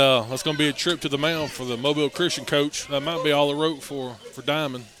 And that's going to be a trip to the mound for the Mobile Christian coach. That might be all the wrote for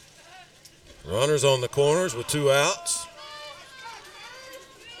Diamond. Runners on the corners with 2 outs.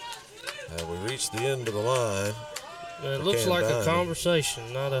 Have we reached the end of the line? It looks like a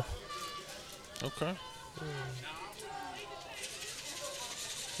conversation, not a... Okay.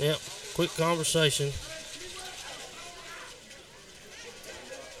 Yep, quick conversation.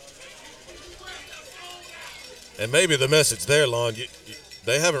 And maybe the message there, Lon,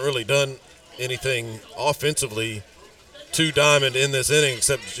 they haven't really done anything offensively to Diamond in this inning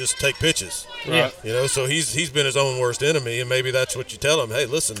except to just take pitches. Yeah. You know, so he's been his own worst enemy, and maybe that's what you tell him. Hey,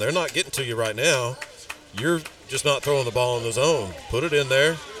 listen, they're not getting to you right now. You're just not throwing the ball in the zone. Put it in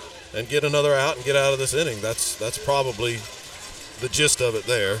there and get another out and get out of this inning. That's probably the gist of it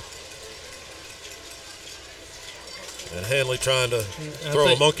there. And Handley trying to throw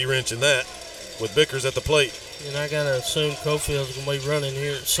a monkey wrench in that with Bickers at the plate. And I got to assume Cofield's going to be running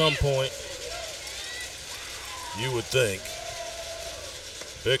here at some point. You would think.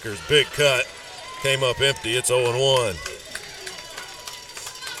 Bickers, big cut, came up empty. It's 0-1.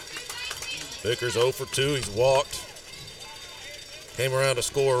 Bickers 0 for 2. He's walked. Came around to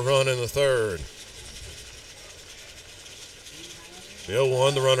score a run in the third. The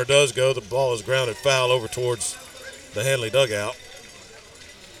 0-1, the runner does go. The ball is grounded foul over towards the Handley dugout.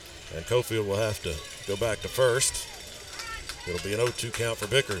 And Cofield will have to go back to first. It'll be an 0-2 count for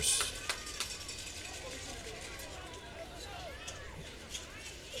Bickers.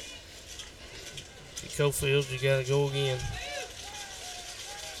 Cofield, you got to go again.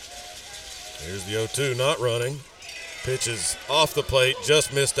 Here's the 0-2, not running. Pitch is off the plate,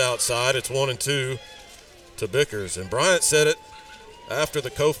 just missed outside. It's 1-2 to Bickers. And Bryant said it after the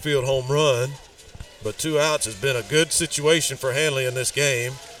Cofield home run, but 2 outs has been a good situation for Handley in this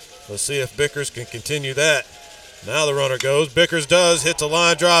game. Let's see if Bickers can continue that. Now the runner goes. Bickers does, hits a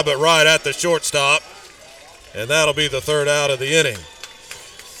line drive, but right at the shortstop. And that'll be the 3rd out of the inning.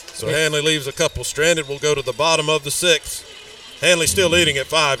 So Handley leaves a couple stranded. We'll go to the bottom of the 6th. Handley still leading at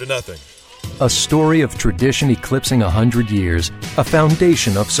 5-0. A story of tradition eclipsing 100 years, a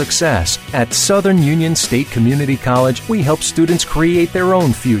foundation of success. At Southern Union State Community College, we help students create their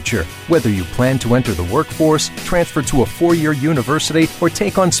own future. Whether you plan to enter the workforce, transfer to a 4-year university, or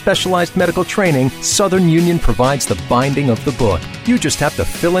take on specialized medical training, Southern Union provides the binding of the book. You just have to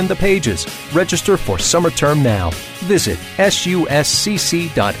fill in the pages. Register for summer term now. Visit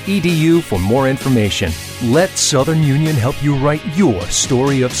suscc.edu for more information. Let Southern Union help you write your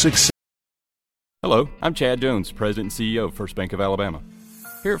story of success. Hello, I'm Chad Jones, President and CEO of First Bank of Alabama.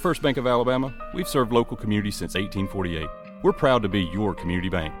 Here at First Bank of Alabama, we've served local communities since 1848. We're proud to be your community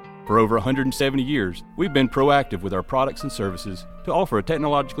bank. For over 170 years, we've been proactive with our products and services to offer a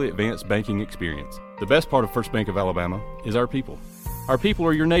technologically advanced banking experience. The best part of First Bank of Alabama is our people. Our people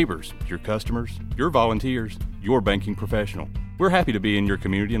are your neighbors, your customers, your volunteers, your banking professional. We're happy to be in your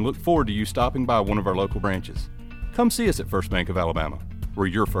community and look forward to you stopping by one of our local branches. Come see us at First Bank of Alabama. We're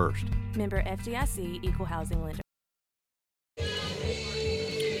your first. Member FDIC, Equal Housing Lender.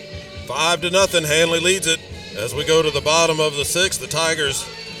 5-0, Handley leads it. As we go to the bottom of the 6th, the Tigers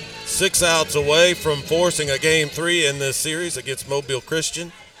 6 outs away from forcing a Game 3 in this series against Mobile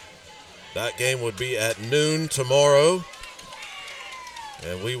Christian. That game would be at noon tomorrow.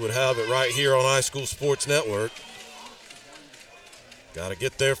 And we would have it right here on iSchool Sports Network. Got to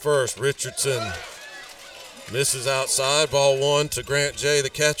get there first. Richardson misses outside. Ball 1 to Grant J., the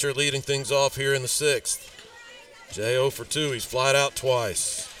catcher, leading things off here in the 6th. J 0 for 2. He's flied out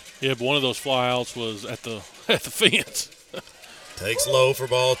twice. Yeah, but one of those flyouts was at the fence. Takes low for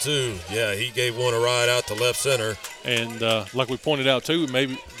ball 2. Yeah, he gave one a ride out to left center. And like we pointed out, too,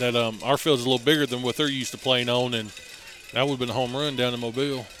 maybe that our field's a little bigger than what they're used to playing on, and that would have been a home run down in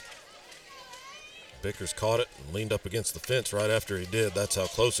Mobile. Bickers caught it and leaned up against the fence right after he did. That's how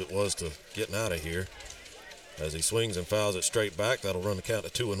close it was to getting out of here. As he swings and fouls it straight back, that'll run the count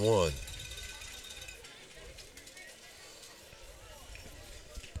to 2-1.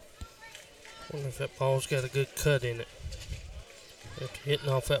 I wonder if that ball's got a good cut in it after hitting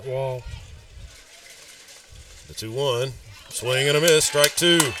off that wall. The 2-1. Swing and a miss. Strike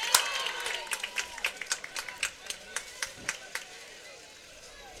 2.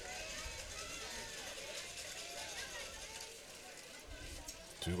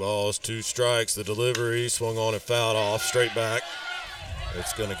 Two balls, 2 strikes. The delivery swung on and fouled off. Straight back.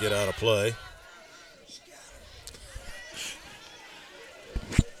 It's going to get out of play.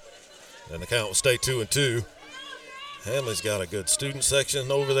 And the count will stay 2-2. Handley's got a good student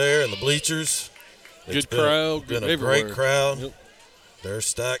section over there in the bleachers. Good crowd. Been a everywhere. great crowd. Yep. They're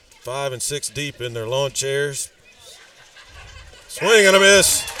stacked 5 and 6 deep in their lawn chairs. Swing and a miss.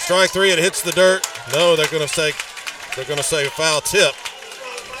 Strike 3. It hits the dirt. No, they're going to say foul tip.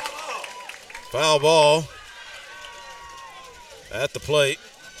 Foul ball at the plate.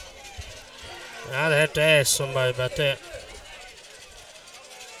 I'd have to ask somebody about that.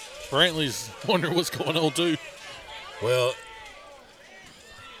 Brantley's wondering what's going on, too. Well,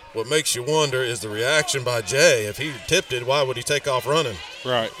 what makes you wonder is the reaction by Jay. If he tipped it, why would he take off running?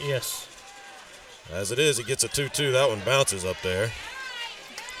 Right. Yes. As it is, he gets a 2-2. That one bounces up there.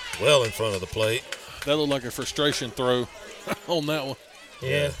 Well in front of the plate. That looked like a frustration throw on that one.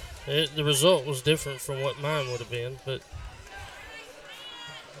 Yeah, the result was different from what mine would have been, but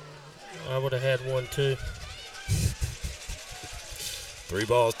I would have had one too. 3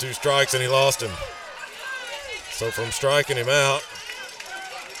 balls, 2 strikes, and he lost him. So from striking him out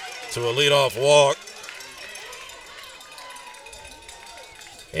to a leadoff walk.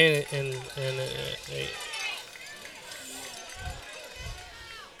 And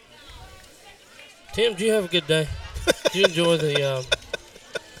Tim, did you have a good day? Did you enjoy the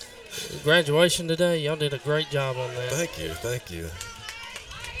graduation today? Y'all did a great job on that. Thank you.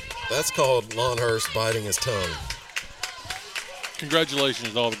 That's called Longhurst biting his tongue.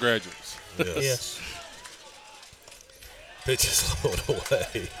 Congratulations to all the graduates. Yes. Pitch is lowered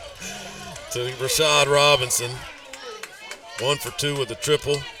away to Rashad Robinson. 1 for 2 with the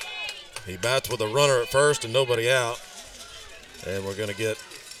triple. He bats with a runner at first and nobody out. And we're going to get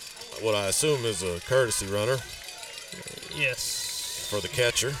what I assume is a courtesy runner. Yes. For the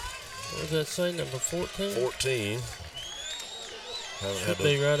catcher. What does that say, number 14? 14. Should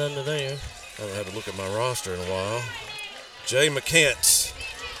be right under there. Haven't had to look at my roster in a while. Jay McCants,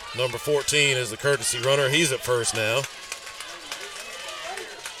 number 14, is the courtesy runner. He's at first now.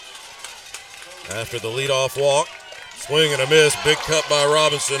 After the leadoff walk, swing and a miss, big cut by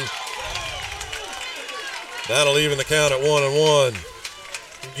Robinson. That'll even the count at 1-1.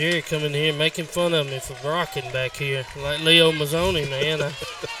 Jerry coming here making fun of me for rocking back here, like Leo Mazzoni, man. I'm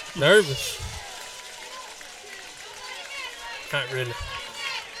nervous. Not really.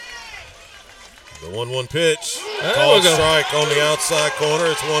 The 1-1 pitch. There Called we go. strike on the outside corner.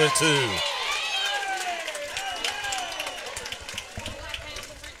 It's 1-2.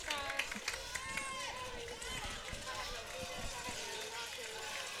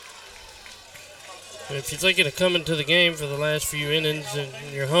 If you're thinking of coming to the game for the last few innings and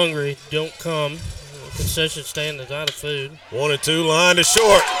you're hungry, don't come. The concession stand is out of food. 1-2, line to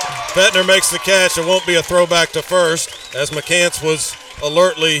short. Fettner makes the catch. It won't be a throwback to first as McCants was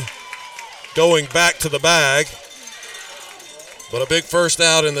alertly going back to the bag. But a big first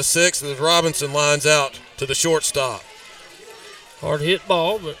out in the 6th as Robinson lines out to the shortstop. Hard hit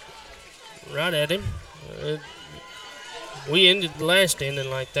ball, but right at him. We ended the last inning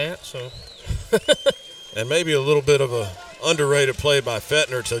like that, so. And maybe a little bit of a underrated play by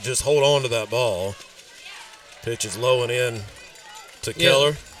Fettner to just hold on to that ball. Pitch is low and in to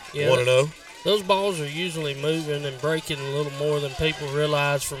Keller. 1-0. Those balls are usually moving and breaking a little more than people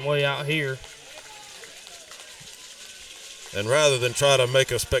realize from way out here. And rather than try to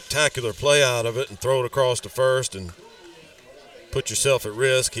make a spectacular play out of it and throw it across to first and put yourself at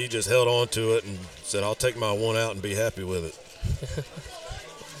risk, he just held on to it and said, I'll take my 1 out and be happy with it.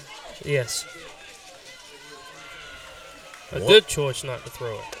 Yes. A good choice not to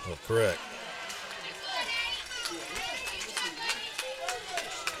throw it. Well, correct.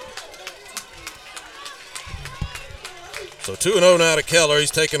 So 2-0 now to Keller.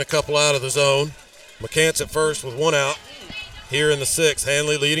 He's taking a couple out of the zone. McCants at first with 1 out. Here in the 6th,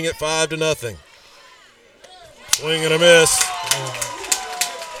 Handley leading at 5-0. Swing and a miss.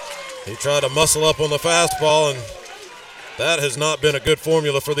 He tried to muscle up on the fastball, and that has not been a good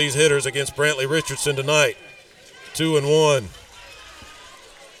formula for these hitters against Brantley Richardson tonight. 2-1.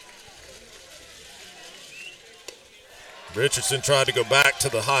 Richardson tried to go back to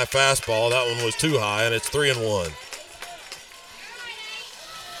the high fastball. That one was too high, and it's 3-1.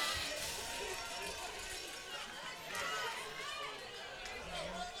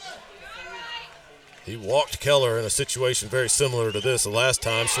 He walked Keller in a situation very similar to this the last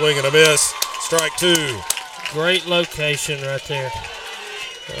time. Swing and a miss. Strike 2. Great location right there.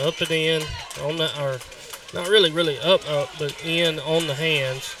 Up and in on the, or not really up, but in on the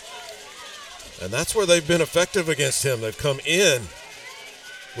hands. And that's where they've been effective against him. They've come in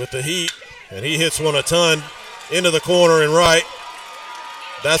with the heat, and he hits one a ton into the corner and right.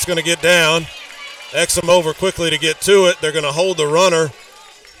 That's going to get down. Exum over quickly to get to it. They're going to hold the runner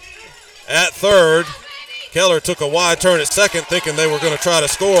at third. Keller took a wide turn at second, thinking they were going to try to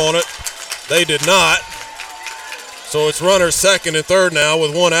score on it. They did not. So it's runners second and third now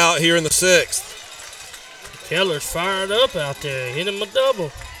with 1 out here in the 6th. Keller's fired up out there. Hit him a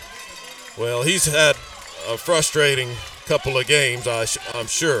double. Well, he's had a frustrating couple of games, I'm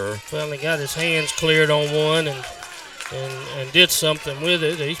sure. Finally got his hands cleared on one and did something with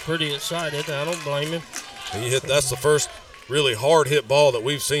it. He's pretty excited. I don't blame him. That's the first really hard hit ball that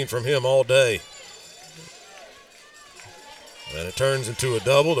we've seen from him all day. And it turns into a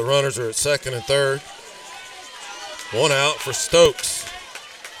double. The runners are at second and third. 1 out for Stokes.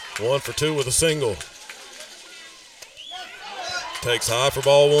 1 for 2 with a single. Takes high for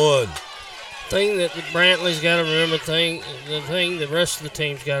ball 1. Thing that Brantley's got to remember, the thing the rest of the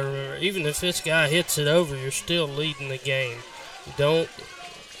team's got to remember, even if this guy hits it over, you're still leading the game. Don't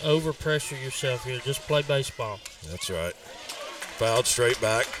overpressure yourself here. Just play baseball. That's right. Fouled straight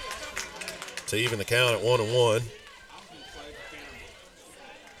back to even the count at 1-1.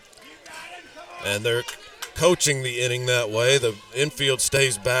 And they're coaching the inning that way. The infield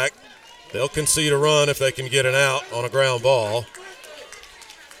stays back. They'll concede a run if they can get an out on a ground ball.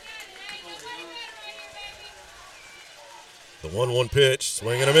 The 1-1 pitch,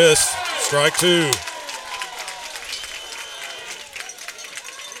 swing and a miss, strike two.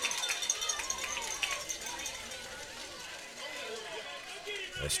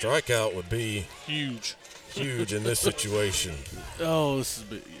 A strikeout would be huge in this situation. Oh, this is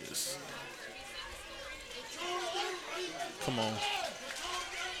big. Yes. Come on.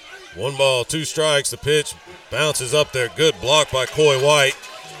 1 ball, 2 strikes. The pitch bounces up there. Good block by Coy White.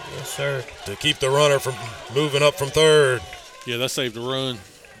 Yes, sir. To keep the runner from moving up from third. Yeah, that saved a run.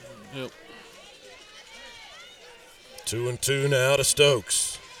 Yep. 2-2 now to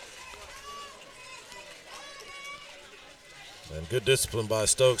Stokes. And good discipline by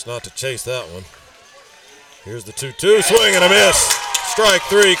Stokes not to chase that one. Here's the 2-2, swing and a miss. Strike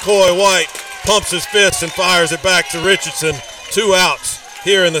 3, Coy White pumps his fist and fires it back to Richardson. 2 outs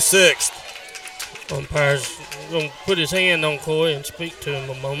here in the 6th. Umpire's going to put his hand on Coy and speak to him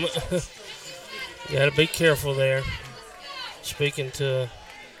a moment. You got to be careful there. Speaking to...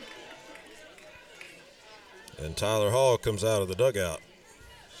 And Tyler Hall comes out of the dugout.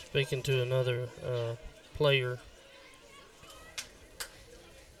 Speaking to another player.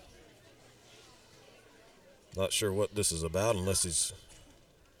 Not sure what this is about unless he's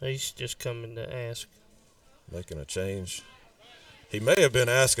just coming to ask. Making a change. He may have been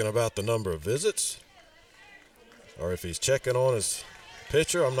asking about the number of visits or if he's checking on his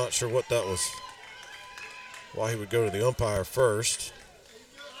pitcher. I'm not sure what that was, why he would go to the umpire first.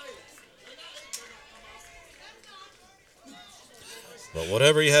 But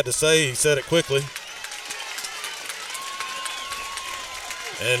whatever he had to say, he said it quickly.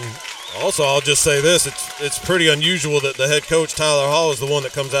 And also, I'll just say this, it's pretty unusual that the head coach, Tyler Hall, is the one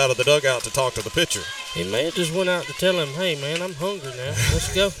that comes out of the dugout to talk to the pitcher. He may have just went out to tell him, hey, man, I'm hungry now.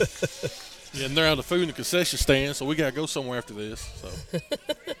 Let's go. Yeah, and they're out of food in the concession stand, so we got to go somewhere after this. So.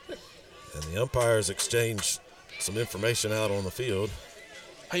 And the umpires exchange some information out on the field.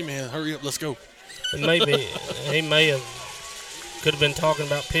 Hey, man, hurry up, let's go. And maybe he could have been talking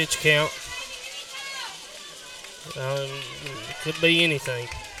about pitch count. Could be anything.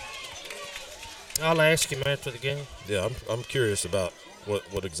 I'll ask him after the game. Yeah, I'm curious about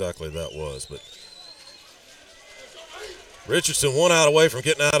what exactly that was. But Richardson 1 out away from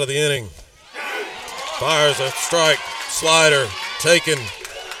getting out of the inning. Fires a strike, slider, taken.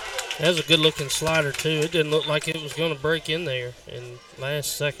 That was a good-looking slider, too. It didn't look like it was going to break in there, and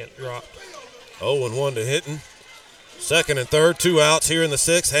last second dropped. 0-1 to Hinton. Second and third, 2 outs here in the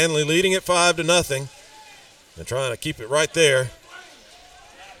 6th. Handley leading it 5-0. And trying to keep it right there.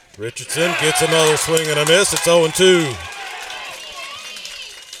 Richardson gets another swing and a miss. It's 0-2.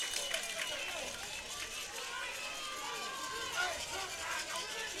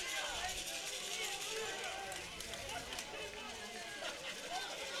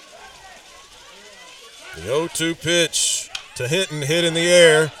 The 0-2 pitch to Hinton, hit in the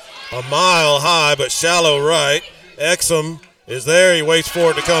air, a mile high but shallow right. Exum is there. He waits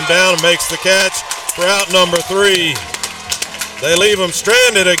for it to come down and makes the catch for out number 3. They leave him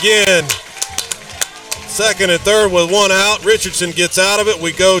stranded again. Second and third with 1 out. Richardson gets out of it.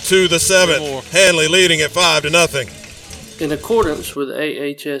 We go to the 7th. Handley leading at 5-0. In accordance with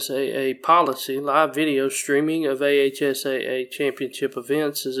AHSAA policy, live video streaming of AHSAA championship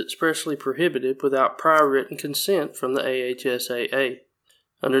events is expressly prohibited without prior written consent from the AHSAA.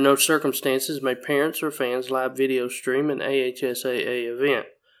 Under no circumstances may parents or fans live video stream an AHSAA event.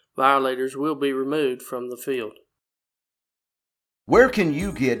 Violators will be removed from the field. Where can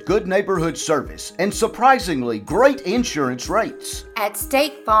you get good neighborhood service and surprisingly great insurance rates? At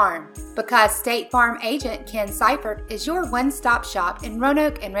State Farm, because State Farm agent Ken Seifert is your one-stop shop in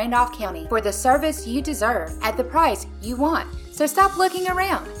Roanoke and Randolph County for the service you deserve at the price you want. So stop looking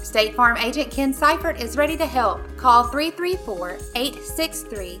around. State Farm agent Ken Seifert is ready to help. Call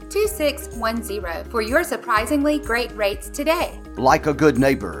 334-863-2610 for your surprisingly great rates today. Like a good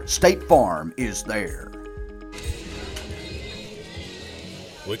neighbor, State Farm is there.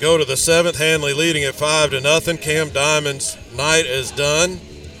 We go to the 7th. Handley leading at 5-0. Cam Diamond's night is done.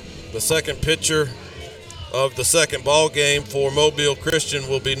 The second pitcher of the second ball game for Mobile Christian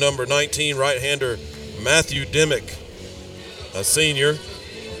will be number 19, right-hander Matthew Dimmick, a senior.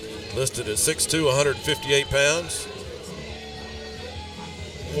 listed at 6'2", 158 pounds.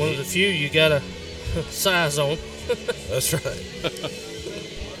 One of the few you got a size on. That's right.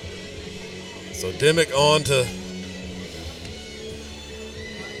 So Dimmick on to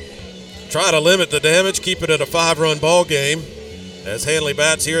try to limit the damage, keep it at a 5-run ball game as Handley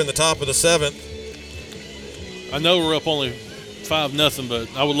bats here in the top of the 7th. I know we're up only 5-0,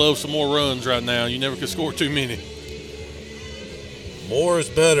 but I would love some more runs right now. You never could score too many. More is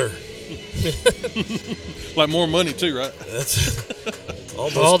better. Like more money too, right? That's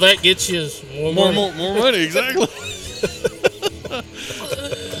almost all that gets you is more money. More money, exactly.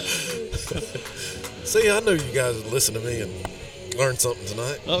 See, I knew you guys would listen to me and learn something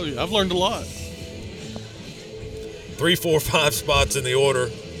tonight. Oh, yeah, I've learned a lot. 3, 4, 5 spots in the order.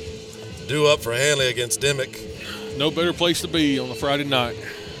 Due up for Handley against Dimmick. No better place to be on a Friday night.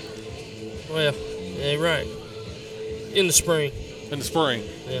 Well, yeah, right. In the spring. In the spring.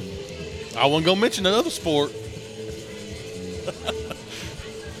 Yeah. I wasn't going to mention another sport.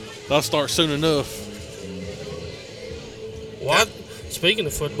 That'll start soon enough. What? Speaking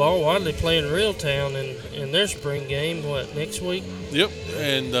of football, Wadley playing Reeltown in their spring game, next week? Yep,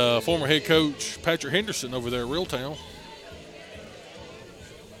 and former head coach Patrick Henderson over there at Reeltown.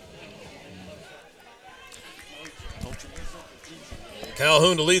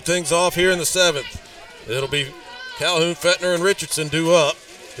 Calhoun to lead things off here in the 7th. It'll be Calhoun, Fettner, and Richardson due up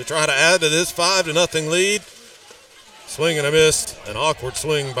to try to add to this 5-0 lead. Swing and a miss. An awkward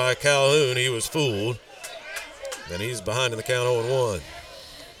swing by Calhoun. He was fooled. And he's behind in the count 0-1.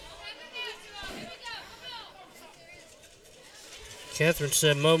 Catherine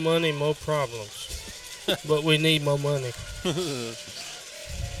said, more money, more problems. But we need more money.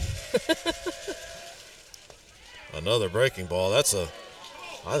 Another breaking ball. I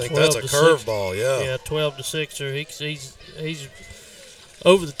think 12 that's a to curveball, 6. yeah. Yeah, 12 to 6. He's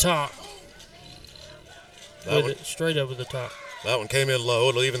over the top. Straight over the top. That one came in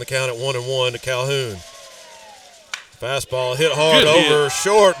low, leaving the count at 1-1 to Calhoun. Fastball hit hard over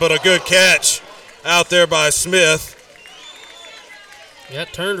short, but a good catch out there by Smith.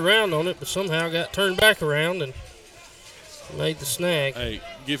 Got turned around on it, but somehow got turned back around and made the snag. Hey,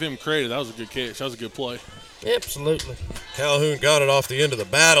 give him credit. That was a good catch. That was a good play. Absolutely. Calhoun got it off the end of the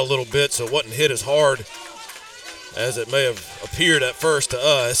bat a little bit, so it wasn't hit as hard as it may have appeared at first to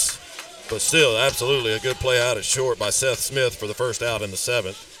us. But still, absolutely a good play out at short by Seth Smith for the first out in the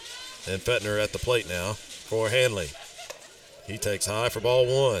 7th. And Fettner at the plate now for Handley. He takes high for ball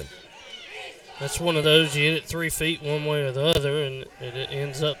 1. That's one of those you hit it 3 feet one way or the other, and it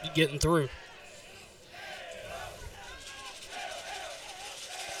ends up getting through.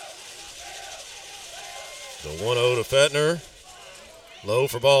 The 1-0 to Fettner. Low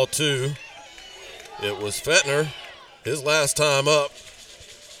for ball 2. It was Fettner, his last time up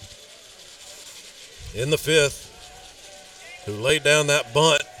in the 5th, who laid down that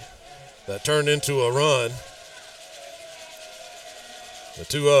bunt that turned into a run. The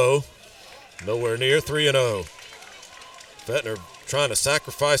 2-0, nowhere near 3-0. Fettner trying to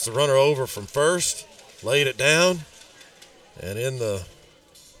sacrifice the runner over from first, laid it down, and in the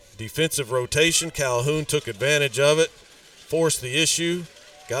defensive rotation, Calhoun took advantage of it, forced the issue,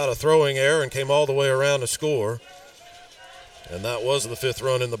 got a throwing error, and came all the way around to score. And that was the 5th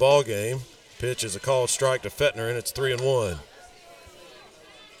run in the ball game. Pitch is a called strike to Fettner, and it's 3-1.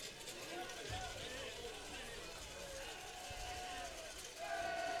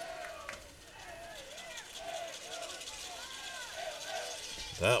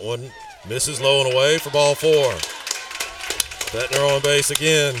 That one misses low and away for ball 4. Fettner on base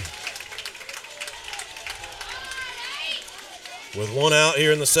again. With one out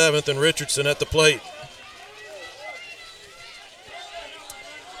here in the 7th and Richardson at the plate.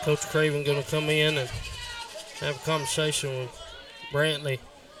 Coach Craven going to come in and have a conversation with Brantley.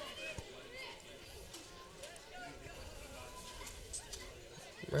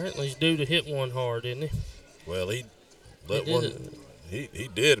 Brantley's due to hit one hard, isn't he? Well, he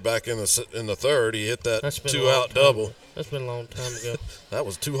did back in the 3rd. He hit that 2-out double. That's been a long time ago. That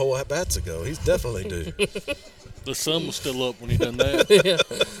was 2 whole at-bats ago. He's definitely due. The sun was still up when he done that.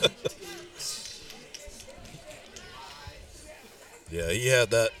 Yeah, he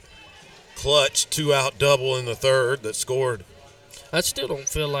had that clutch 2-out double in the 3rd that scored. I still don't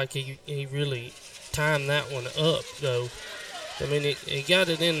feel like he really timed that one up, though. I mean, he got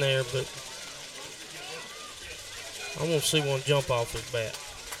it in there, but I want to see one jump off his bat.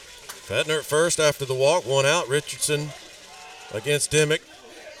 Fettner at first after the walk, 1 out. Richardson against Dimmick.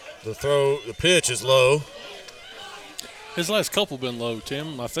 The pitch is low. His last couple been low,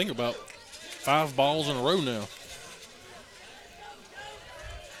 Tim. I think about 5 balls in a row now.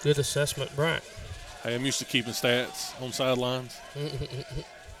 Good assessment, Bryant. Hey, I'm used to keeping stats on sidelines.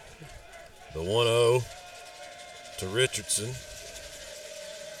 The 1-0 to Richardson.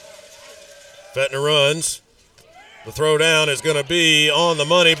 Fettner runs. The throw down is going to be on the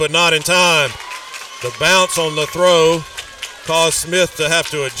money, but not in time. The bounce on the throw caused Smith to have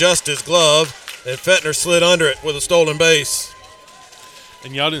to adjust his glove, and Fettner slid under it with a stolen base.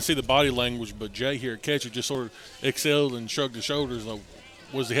 And y'all didn't see the body language, but Jay here at catcher just sort of exhaled and shrugged his shoulders. Like,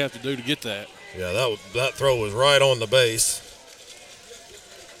 what does he have to do to get that? Yeah, that throw was right on the base.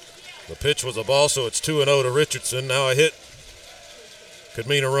 The pitch was a ball, so it's 2-0 to Richardson. Now a hit could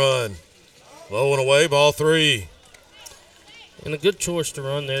mean a run. Low and away, ball 3. And a good choice to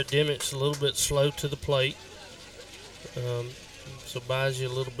run there. Dimmick's a little bit slow to the plate. So buys you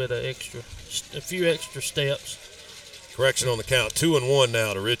a little bit of a few extra steps. Correction on the count. 2-1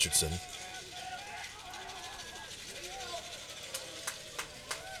 now to Richardson.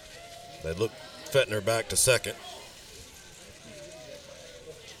 They look Fettner back to second.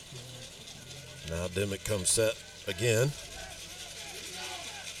 Now Dimmick comes set again.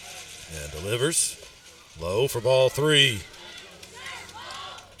 And delivers. Low for ball 3.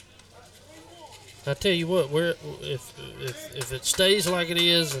 I tell you what, if it stays like it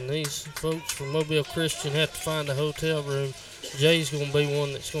is and these folks from Mobile Christian have to find a hotel room, Jay's going to be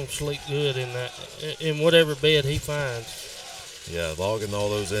one that's going to sleep good in whatever bed he finds. Yeah, logging all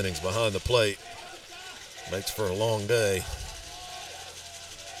those innings behind the plate makes for a long day.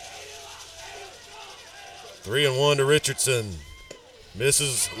 3-1 to Richardson.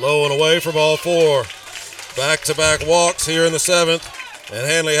 Misses low and away for ball 4. Back-to-back walks here in the 7th. And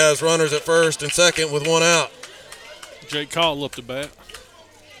Handley has runners at first and second with 1 out. Jake Cottle up to bat.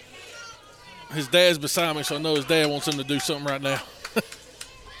 His dad's beside me, so I know his dad wants him to do something right now.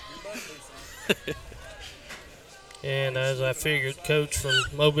 And as I figured, coach from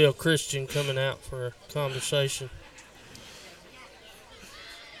Mobile Christian coming out for a conversation.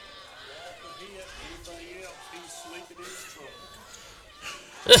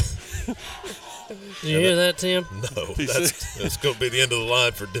 Did you hear that, Tim? No, that's going to be the end of the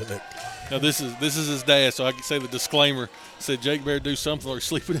line for Dimmick. Now this is his dad, so I can say the disclaimer. Said Jake better do something or he's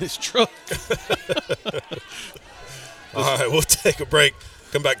sleeping in his truck. All right, we'll take a break.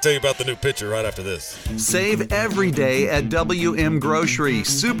 Come back and tell you about the new pitcher right after this. Save every day at WM Grocery.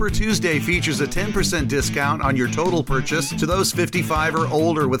 Super Tuesday features a 10% discount on your total purchase to those 55 or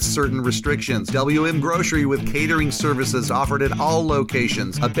older with certain restrictions. WM Grocery with catering services offered at all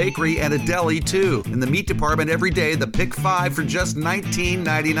locations. A bakery and a deli too. In the meat department every day, the pick 5 for just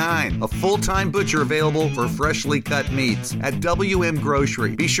 $19.99. A full-time butcher available for freshly cut meats at WM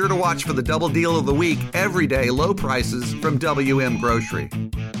Grocery. Be sure to watch for the double deal of the week. Every day low prices from WM Grocery.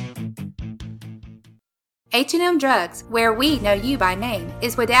 H&M Drugs, where we know you by name,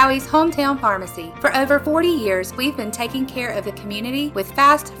 is Wadowie's hometown pharmacy. For over 40 years, we've been taking care of the community with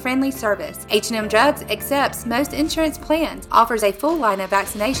fast, friendly service. H&M Drugs accepts most insurance plans, offers a full line of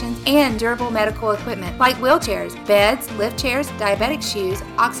vaccinations and durable medical equipment like wheelchairs, beds, lift chairs, diabetic shoes,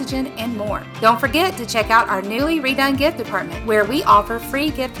 oxygen, and more. Don't forget to check out our newly redone gift department, where we offer free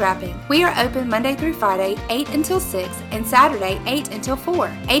gift wrapping. We are open Monday through Friday, 8 until 6, and Saturday, 8 until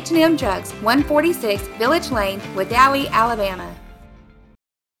 4. H&M Drugs, 146 Village Lane, Wadowee, Alabama.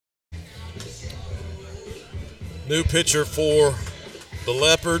 New pitcher for the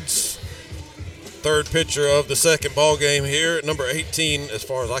Leopards. Third pitcher of the second ball game here at number 18, as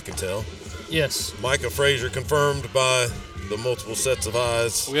far as I can tell. Yes. Micah Frazier, confirmed by the multiple sets of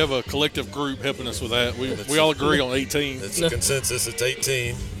eyes. We have a collective group helping us with that. We all agree on 18. It's a consensus. It's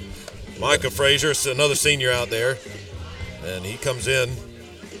 18. Micah Frazier, another senior out there, and he comes in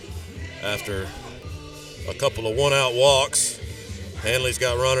after a couple of 1-out walks. Handley's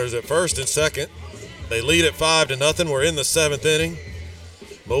got runners at first and second. They lead at 5-0. We're in the 7th inning.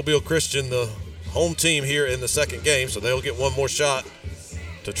 Mobile Christian, the home team here in the second game, so they'll get one more shot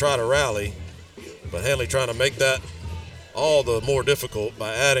to try to rally. But Handley trying to make that all the more difficult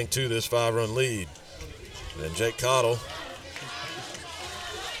by adding to this 5-run lead. And Jake Cottle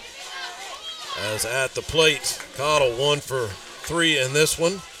as at the plate. Cottle 1 for 3 in this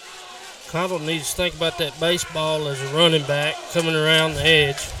one. Cottle needs to think about that baseball as a running back coming around the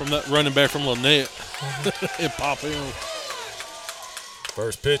edge. From that running back from Lynette. It pop in.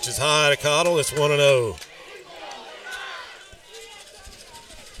 First pitch is high to Cottle. It's 1-0.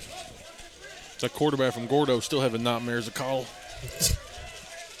 That quarterback from Gordo still having nightmares of Cottle.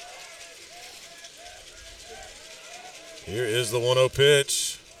 Here is the 1-0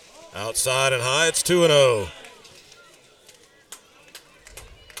 pitch. Outside and high. It's 2-0.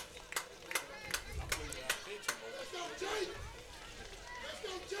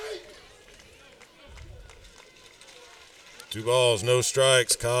 2 balls, no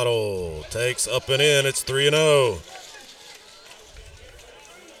strikes. Cottle takes up and in. It's 3-0.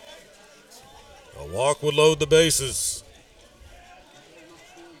 A walk would load the bases.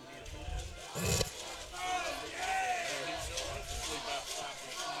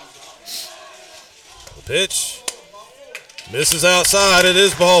 The pitch misses outside. It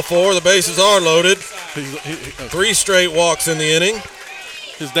is ball 4. The bases are loaded. 3 straight walks in the inning.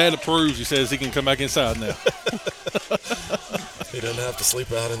 His dad approves. He says he can come back inside now. He doesn't have to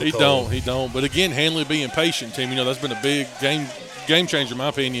sleep out in the cold. He don't. But again, Handley being patient, Tim. That's been a big game changer, in my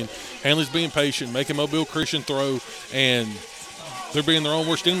opinion. Handley's being patient, making Mobile Christian throw, and they're being their own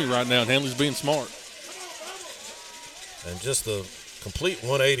worst enemy right now, and Handley's being smart. And just the complete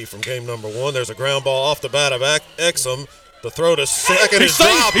 180 from game number 1. There's a ground ball off the bat of Exum. The throw to second is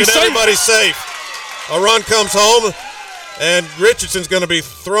dropped, and everybody's safe. A run comes home, and Richardson's going to be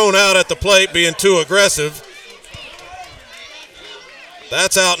thrown out at the plate, being too aggressive.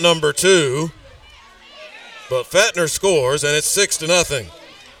 That's out number 2. But Fettner scores, and it's 6-0.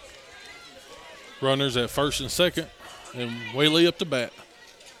 Runners at first and second, and Whaley up to bat.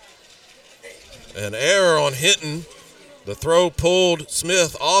 An error on Hinton. The throw pulled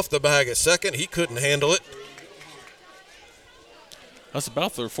Smith off the bag at second. He couldn't handle it. That's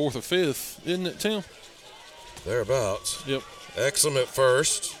about their 4th or 5th, isn't it, Tim? Thereabouts. Yep. Exum at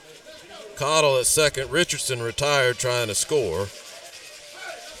first. Cottle at second. Richardson retired trying to score.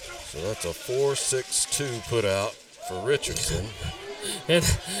 So that's a 4-6-2 put out for Richardson. And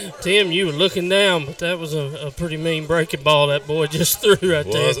Tim, you were looking down, but that was a pretty mean breaking ball that boy just threw right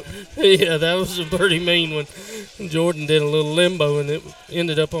there. Yeah, that was a pretty mean one. Jordan did a little limbo, and it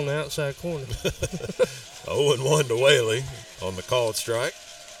ended up on the outside corner. 0-1 to Whaley on the called strike.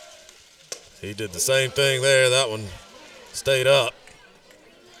 He did the same thing there. That one stayed up.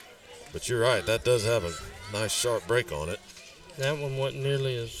 But you're right, that does have a nice sharp break on it. That one wasn't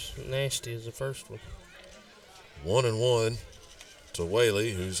nearly as nasty as the first one. 1-1 to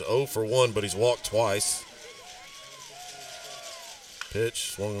Whaley, who's 0 for 1, but he's walked twice.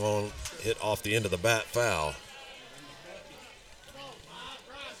 Pitch swung on, hit off the end of the bat, foul.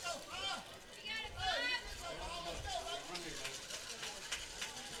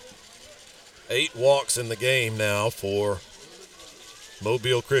 Eight walks in the game now for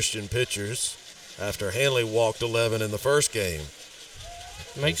Mobile Christian pitchers after Handley walked 11 in the first game.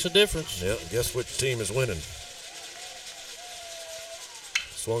 Makes a difference. Yep, guess which team is winning.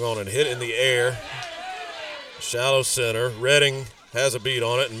 Swung on and hit in the air. Shallow center. Redding has a beat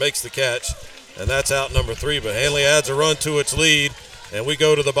on it and makes the catch, and that's out number 3. But Handley adds a run to its lead, and we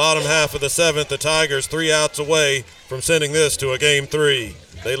go to the bottom half of the 7th. The Tigers 3 outs away from sending this to a game 3.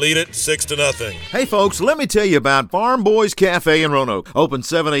 They lead it 6-0. Hey folks, let me tell you about Farm Boys Cafe in Roanoke. Open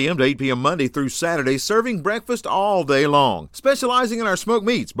 7 a.m. to 8 p.m. Monday through Saturday, serving breakfast all day long. Specializing in our smoked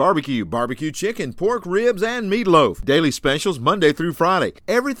meats, barbecue chicken, pork ribs, and meatloaf. Daily specials Monday through Friday.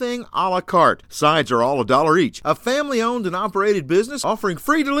 Everything a la carte. Sides are all $1 each. A family-owned and operated business offering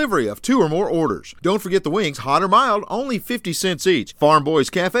free delivery of 2 or more orders. Don't forget the wings, hot or mild, only 50 cents each. Farm Boys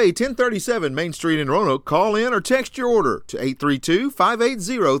Cafe, 1037 Main Street in Roanoke. Call in or text your order to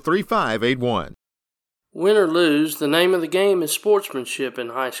 832-580-3581. Win or lose, the name of the game is sportsmanship in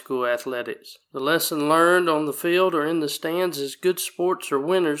high school athletics. The lesson learned on the field or in the stands is good sports are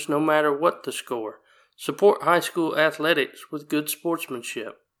winners no matter what the score. Support high school athletics with good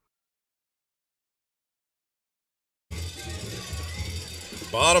sportsmanship.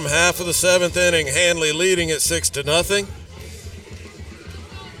 Bottom half of the 7th inning, Handley leading at 6-0.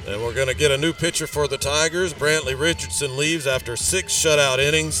 And we're going to get a new pitcher for the Tigers. Brantley Richardson leaves after 6 shutout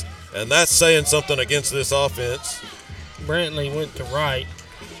innings, and that's saying something against this offense. Brantley went to right.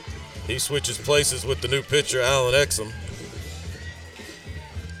 He switches places with the new pitcher, Alan Exum.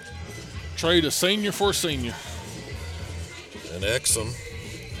 Trade a senior for a senior. And Exum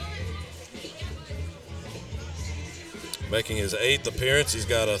making his 8th appearance. He's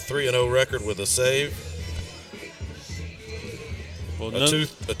got a 3-0 record with a save. A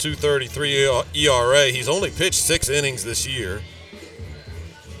 2.33 ERA. He's only pitched 6 innings this year,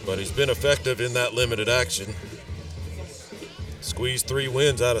 but he's been effective in that limited action. Squeezed 3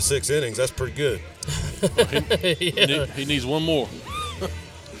 wins out of 6 innings. That's pretty good. He needs one more.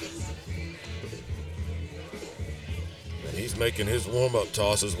 And he's making his warm-up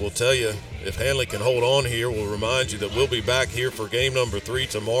tosses. We'll tell you, if Handley can hold on here, we'll remind you that we'll be back here for game number 3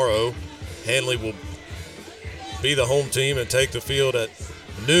 tomorrow. Handley will be the home team and take the field at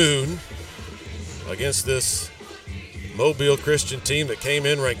noon against this Mobile Christian team that came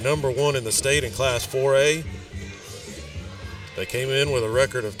in ranked number 1 in the state in Class 4A. They came in with a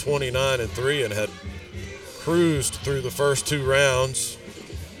record of 29-3 and had cruised through the first 2 rounds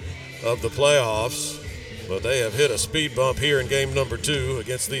of the playoffs, but they have hit a speed bump here in game number 2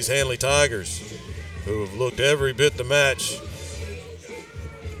 against these Handley Tigers, who have looked every bit the match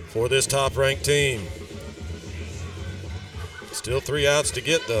for this top-ranked team. Still 3 outs to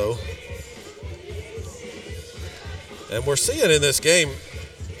get, though. And we're seeing in this game,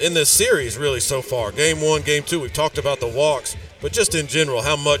 in this series really so far, game 1, game 2, we've talked about the walks, but just in general,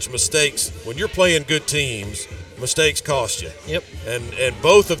 how much mistakes, when you're playing good teams, mistakes cost you. Yep. And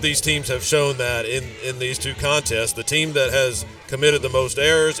both of these teams have shown that in these 2 contests. The team that has committed the most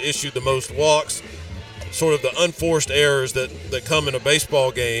errors, issued the most walks, sort of the unforced errors that come in a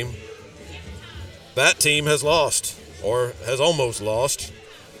baseball game, that team has lost or has almost lost.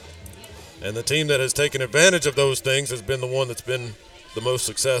 And the team that has taken advantage of those things has been the one that's been the most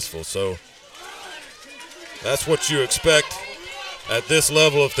successful. So that's what you expect at this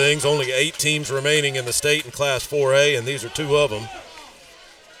level of things. Only 8 teams remaining in the state in Class 4A, and these are 2 of them.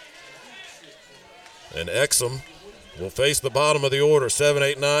 And Exum will face the bottom of the order, 7,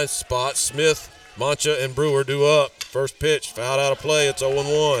 8, 9 spot. Smith, Mancha, and Brewer due up. First pitch, fouled out of play. It's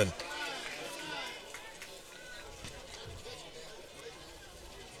 0-1.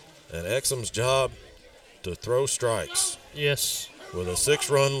 And Exum's job to throw strikes. Yes. With a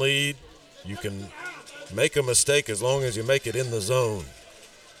 6-run lead, you can make a mistake as long as you make it in the zone.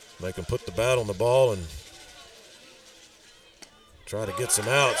 Make them put the bat on the ball and try to get some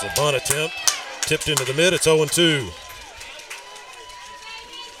outs. A bunt attempt, tipped into the mid. It's 0-2.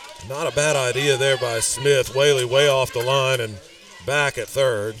 Not a bad idea there by Smith. Whaley way off the line and back at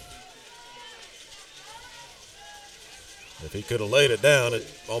third. If he could have laid it down,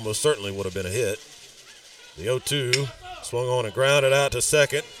 it almost certainly would have been a hit. The 0-2 swung on and grounded out to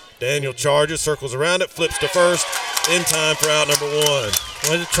second. Daniel charges, circles around it, flips to first, in time for out number 1.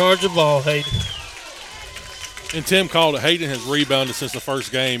 Way to charge the ball, Hayden. And Tim called it. Hayden has rebounded since the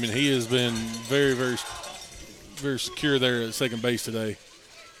first game, and he has been very, very, very secure there at second base today.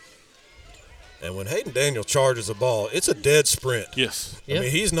 And when Hayden Daniel charges a ball, it's a dead sprint. Yes. I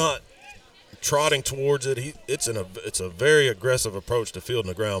mean, he's not trotting towards it. It's a very aggressive approach to fielding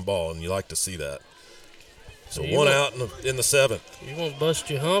a ground ball, and you like to see that. So one out in the 7th. You want to bust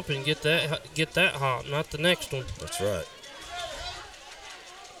your hump and get that hop, not the next one. That's right.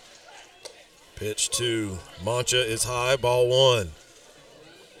 Pitch to Mancha is high, ball 1.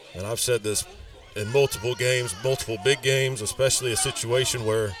 And I've said this in multiple games, multiple big games, especially a situation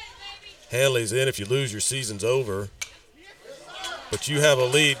where Handley's in. If you lose, your season's over. But you have a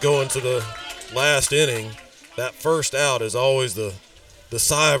lead going to the last inning. That first out is always the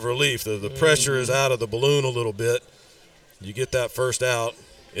sigh of relief. The pressure is out of the balloon a little bit. You get that first out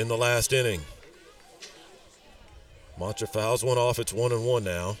in the last inning. Mancha fouls one off. It's 1-1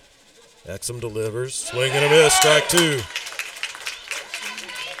 now. Exum delivers. Swing and a miss. Strike 2.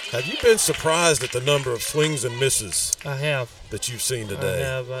 Have you been surprised at the number of swings and misses? I have. That you've seen today? I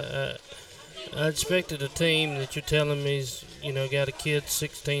have. I expected a team that you're telling me's, got a kid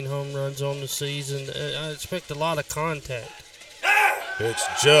 16 home runs on the season. I expect a lot of contact. Pitch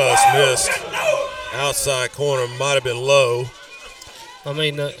just missed. Outside corner, might have been low. I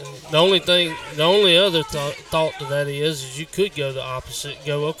mean, the only other thought to that is you could go the opposite.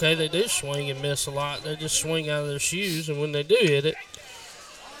 Go, okay, they do swing and miss a lot. They just swing out of their shoes, and when they do hit it,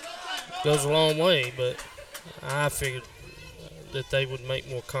 it goes a long way. But I figured that they would make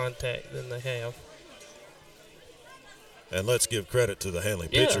more contact than they have. And let's give credit to the Handley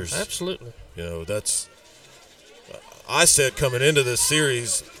pitchers. Yeah, absolutely. That's I said coming into this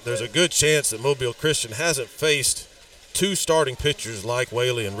series, there's a good chance that Mobile Christian hasn't faced 2 starting pitchers like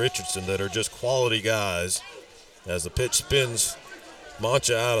Whaley and Richardson that are just quality guys. As the pitch spins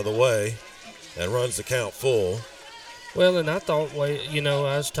Mancha out of the way and runs the count full. Well, and I thought, I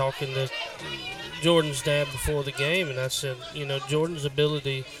was talking to Jordan's dad before the game, and I said, Jordan's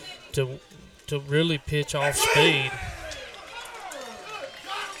ability to really pitch off speed.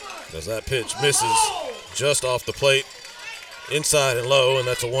 As that pitch misses just off the plate, inside and low, and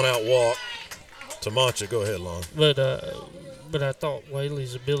that's a 1-out walk to Mancha. Go ahead, Lon. But I thought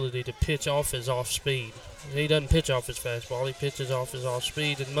Whaley's ability to pitch off his off speed. He doesn't pitch off his fastball. He pitches off his off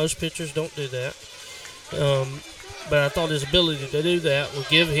speed, and most pitchers don't do that. But I thought his ability to do that would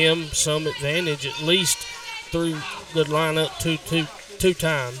give him some advantage, at least through the lineup two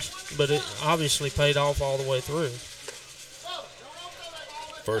times. But it obviously paid off all the way through.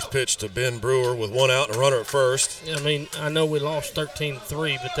 First pitch to Ben Brewer with 1 out and a runner at first. I mean, I know we lost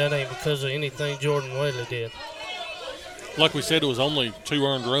 13-3, but that ain't because of anything Jordan Whaley did. Like we said, it was only 2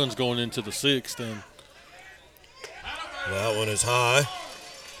 earned runs going into the 6th. And that one is high.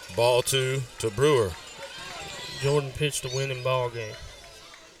 Ball 2 to Brewer. Jordan pitched a winning ball game.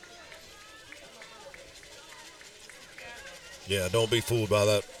 Yeah, don't be fooled by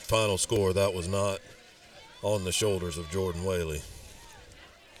that final score. That was not on the shoulders of Jordan Whaley.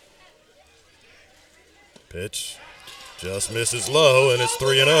 Pitch just misses low, and it's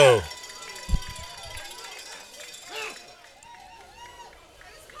 3-0.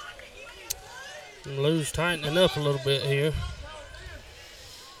 Lou's tightening up a little bit here.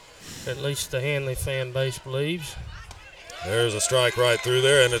 At least the Handley fan base believes. There's a strike right through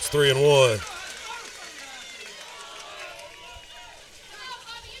there, and it's 3-1.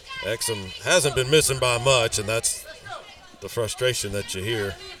 Exum hasn't been missing by much, and that's the frustration that you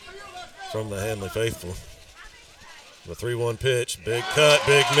hear from the Handley faithful. The 3-1 pitch, big cut,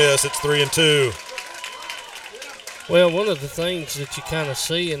 big miss. It's 3-2. Well, one of the things that you kind of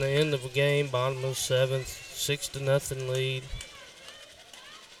see in the end of a game, bottom of seventh, 6-0 lead,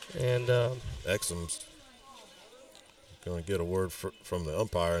 and Exum's going to get a word from the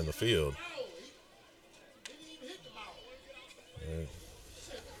umpire in the field.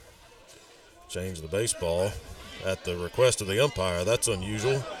 Change the baseball at the request of the umpire. That's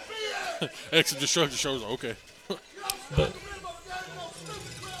unusual. Exum just shrugged his shoulders. Okay.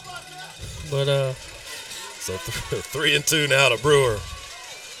 but So 3-2 now to Brewer.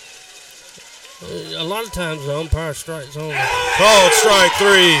 A lot of times the umpire strikes on. Called strike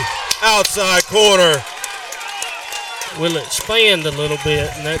 3, outside corner. Will expand a little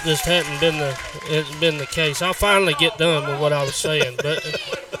bit, and that just hadn't been the case. I'll finally get done with what I was saying, but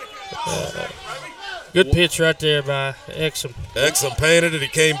good pitch right there by Exum. Exum painted it. He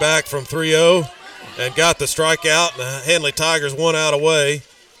came back from 3-0 and got the strikeout. And the Handley Tigers 1 out away,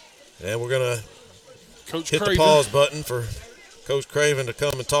 and we're gonna hit the pause button for Coach Craven to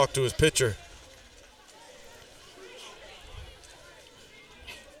come and talk to his pitcher.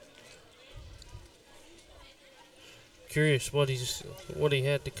 Curious what he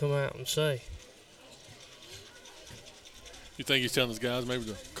had to come out and say. You think he's telling his guys maybe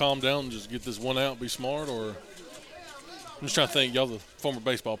to calm down and just get this one out, be smart, or I'm just trying to think, y'all the former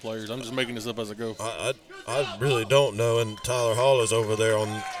baseball players. I'm just making this up as I go. I really don't know, and Tyler Hall is over there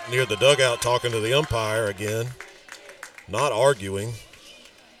near the dugout talking to the umpire again, not arguing.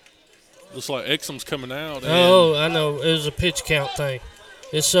 Looks like Exum's coming out. Oh, I know. It was a pitch count thing.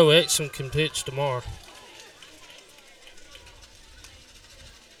 It's so Exum can pitch tomorrow.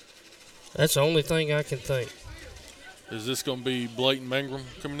 That's the only thing I can think. Is this going to be Blake and Mangrum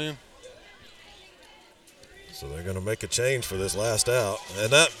coming in? So they're going to make a change for this last out.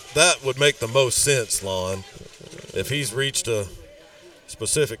 And that would make the most sense, Lon. If he's reached a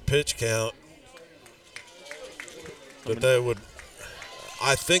specific pitch count,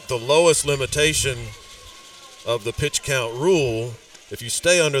 I think the lowest limitation of the pitch count rule, if you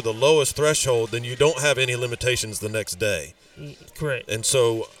stay under the lowest threshold, then you don't have any limitations the next day. Correct. And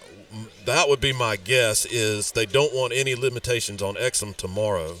so that would be my guess, is they don't want any limitations on Exum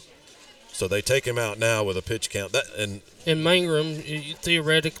tomorrow. So they take him out now with a pitch count. And Mangrum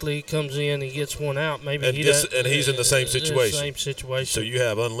theoretically comes in and gets one out. Maybe he's in the same situation. Same situation. So you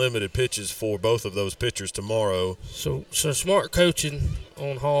have unlimited pitches for both of those pitchers tomorrow. So smart coaching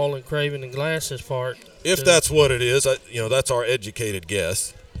on Hall and Craven and Glass's part. If that's what it is, that's our educated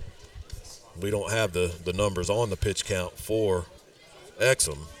guess. We don't have the numbers on the pitch count for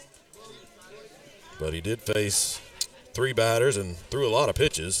Exum. But he did face 3 batters and threw a lot of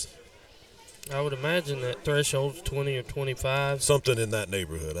pitches. I would imagine that threshold's 20 or 25. Something in that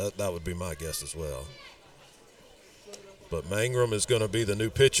neighborhood. That would be my guess as well. But Mangrum is going to be the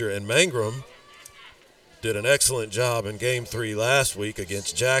new pitcher, and Mangrum did an excellent job in Game 3 last week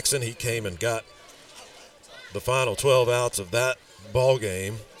against Jackson. He came and got the final 12 outs of that ball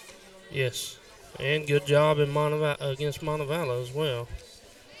game. Yes, and good job in against Montevallo as well.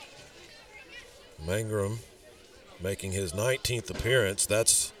 Mangrum making his 19th appearance.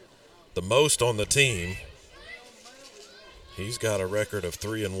 That's the most on the team. He's got a record of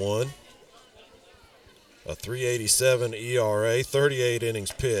 3-1, a 3.87 ERA, 38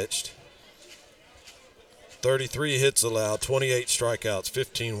 innings pitched, 33 hits allowed, 28 strikeouts,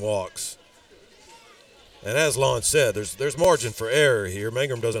 15 walks. And as Lon said, there's margin for error here.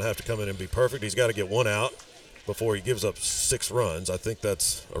 Mangrum doesn't have to come in and be perfect. He's got to get one out before he gives up 6 runs. I think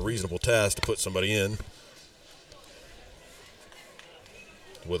that's a reasonable task to put somebody in.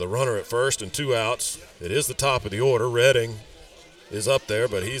 With a runner at first and 2 outs, it is the top of the order. Redding is up there,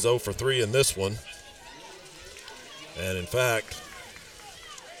 but he's 0 for 3 in this one. And in fact,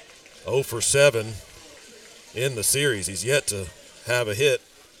 0 for 7 in the series. He's yet to have a hit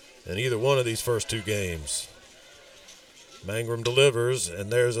in either one of these first 2 games. Mangrum delivers,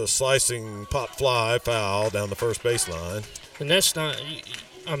 and there's a slicing pop fly foul down the first baseline. And that's not,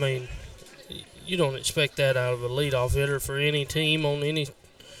 I mean, you don't expect that out of a leadoff hitter for any team on any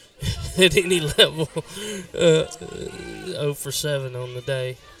at any level. 0 for 7 on the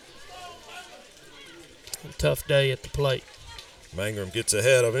day. A tough day at the plate. Mangrum gets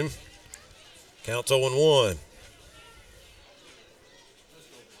ahead of him. Counts 0-1.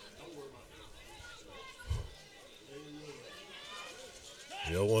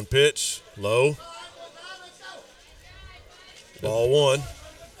 The 0-1 pitch, low. Ball 1.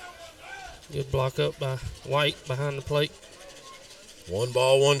 Good block up by White behind the plate. 1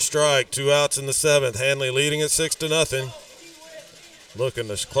 ball, 1 strike. 2 outs in the 7th. Handley leading at 6-0. Looking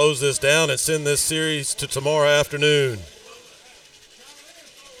to close this down and send this series to tomorrow afternoon.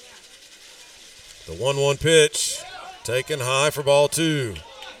 The 1-1 pitch, taken high for ball 2.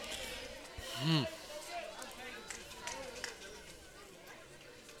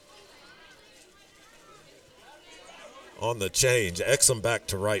 On the change, Exum back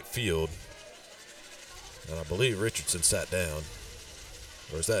to right field. And I believe Richardson sat down.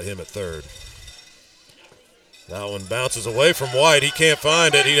 Or is that him at third? That one bounces away from White. He can't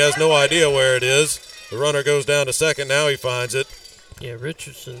find it. He has no idea where it is. The runner goes down to second. Now he finds it. Yeah,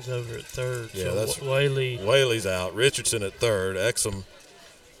 Richardson's over at third. Yeah, so that's Whaley's out. Richardson at third. Exum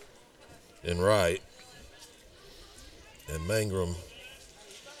in right. And Mangrum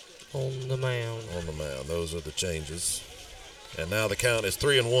on the mound. Those are the changes. And now the count is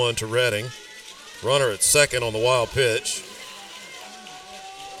 3-1 to Reading. Runner at second on the wild pitch.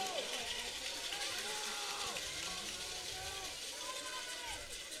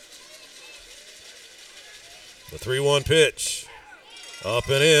 The 3-1 pitch. Up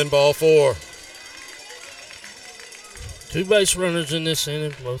and in, ball 4. 2 base runners in this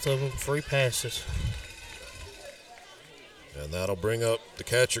inning, both of them free passes. And that'll bring up the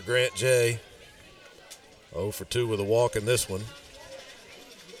catcher, Grant J. 0 for 2 with a walk in this one.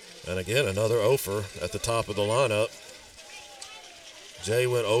 And again, another 0 for at the top of the lineup. Jay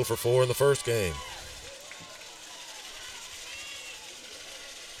went 0 for 4 in the first game.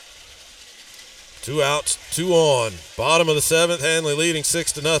 Two outs, 2 on. Bottom of the 7th, Handley leading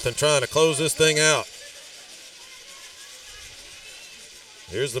 6-0, trying to close this thing out.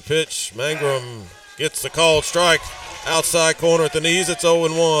 Here's the pitch. Mangrum gets the called strike. Outside corner at the knees, it's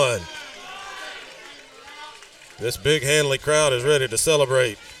 0-1. This big Handley crowd is ready to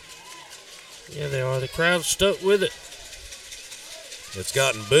celebrate. Yeah, they are. The crowd's stuck with it. It's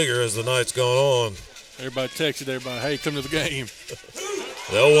gotten bigger as the night's gone on. Everybody texted everybody, hey, come to the game.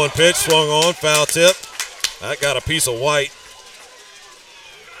 The 0-1 pitch swung on, foul tip. That got a piece of White.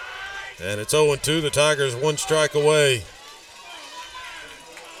 And it's 0-2. The Tigers 1 strike away.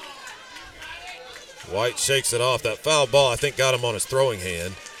 White shakes it off. That foul ball, I think, got him on his throwing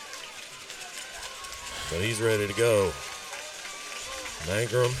hand. But he's ready to go.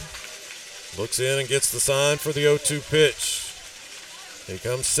 Mangrum looks in and gets the sign for the 0-2 pitch. Here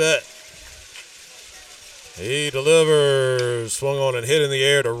comes set. He delivers. Swung on and hit in the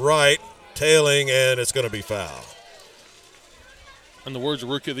air to right. Tailing, and it's going to be foul. In the words of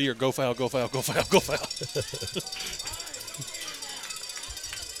Rookie of the Year, go foul, go foul, go foul, go foul.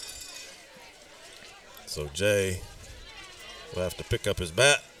 So Jay will have to pick up his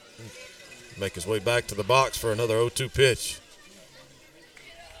bat, make his way back to the box for another 0-2 pitch.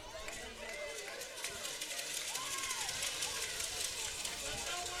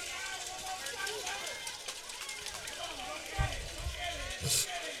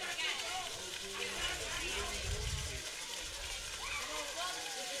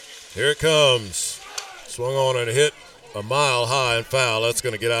 Here it comes. Swung on and hit a mile high and foul. That's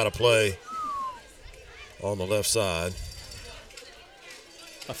going to get out of play on the left side.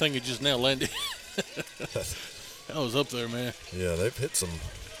 I think it just now landed. That was up there, man. Yeah, they've hit some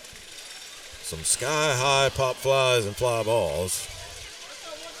sky-high pop flies and fly balls.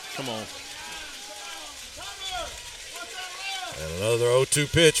 Come on. And another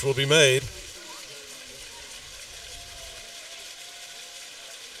 0-2 pitch will be made.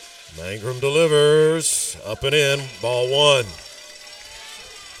 Mangrum delivers. Up and in. Ball 1.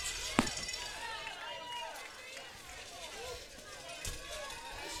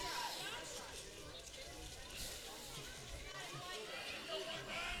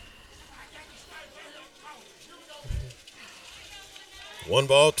 One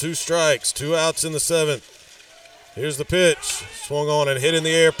ball, 2 strikes, 2 outs in the 7th. Here's the pitch. Swung on and hit in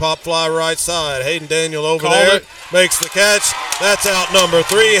the air. Pop fly right side. Hayden Daniel over there. Makes the catch. That's out number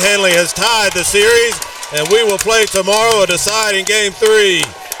 3. Handley has tied the series, and we will play tomorrow a deciding game 3.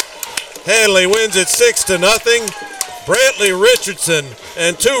 Handley wins it 6-0. Brantley Richardson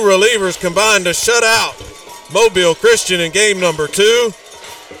and 2 relievers combined to shut out Mobile Christian in game number 2.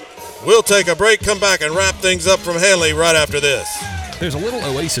 We'll take a break, come back, and wrap things up from Handley right after this. There's a little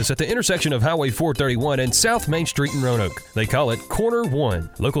oasis at the intersection of Highway 431 and South Main Street in Roanoke. They call it Corner One.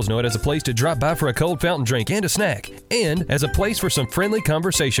 Locals know it as a place to drop by for a cold fountain drink and a snack, and as a place for some friendly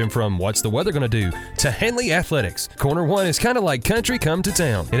conversation from what's the weather going to do to Handley Athletics. Corner One is kind of like country come to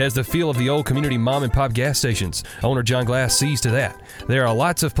town. It has the feel of the old community mom and pop gas stations. Owner John Glass sees to that. There are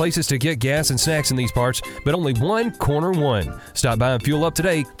lots of places to get gas and snacks in these parts, but only one Corner One. Stop by and fuel up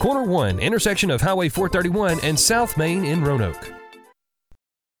today. Corner One, intersection of Highway 431 and South Main in Roanoke.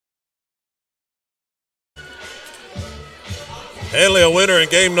 Handley a winner in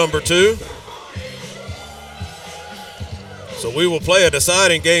game number 2. So we will play a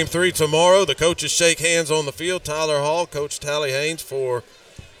deciding game 3 tomorrow. The coaches shake hands on the field. Tyler Hall, Coach Tally Haynes for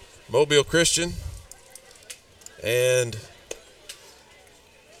Mobile Christian. And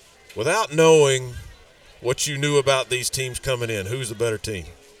without knowing what you knew about these teams coming in, who's the better team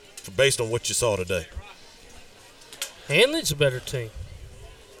based on what you saw today? Handley's a better team.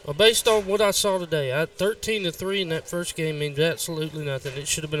 Well, based on what I saw today, 13-3 in that first game means absolutely nothing. It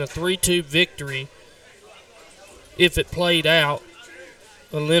should have been a 3-2 victory if it played out,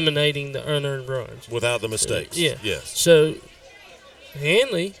 eliminating the unearned runs. Without the mistakes. Yeah. Yes. So,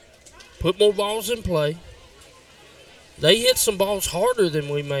 Handley put more balls in play. They hit some balls harder than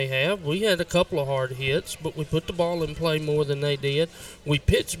we may have. We had a couple of hard hits, but we put the ball in play more than they did. We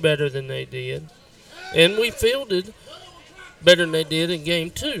pitched better than they did. And we fielded better than they did in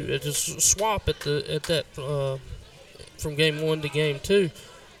game 2. It's a swap at that from game 1 to game 2.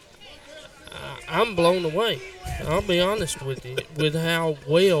 I'm blown away. I'll be honest with you with how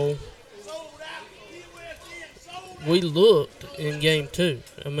well we looked in game 2.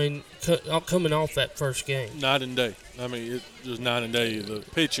 I mean, coming off that first game. Night and day. I mean, it was night and day. The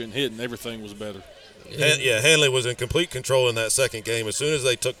pitching, hitting, everything was better. Handley was in complete control in that second game. As soon as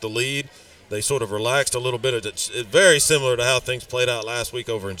they took the lead, they sort of relaxed a little bit. It's very similar to how things played out last week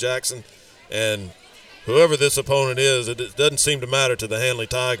over in Jackson. And whoever this opponent is, it doesn't seem to matter to the Handley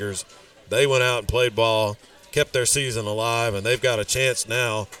Tigers. They went out and played ball, kept their season alive, and they've got a chance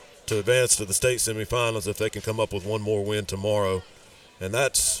now to advance to the state semifinals if they can come up with one more win tomorrow. And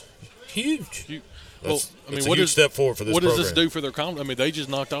that's huge. It's a huge step forward for this program. What does this do for their confidence? I mean, they just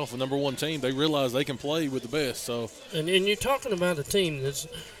knocked off the number 1 team. They realize they can play with the best. So, and you're talking about a team that's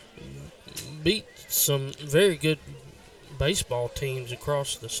beat some very good baseball teams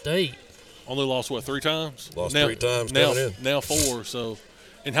across the state. Only lost, 3 times? Lost 3 times coming in. Now 4, so.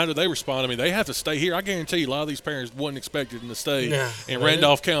 And how do they respond? I mean, they have to stay here. I guarantee you a lot of these parents wasn't expected to stay in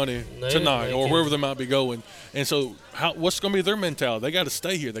Randolph County tonight or wherever they might be going. And so what's going to be their mentality? They got to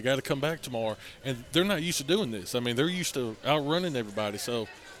stay here. They got to come back tomorrow. And they're not used to doing this. I mean, they're used to outrunning everybody. So,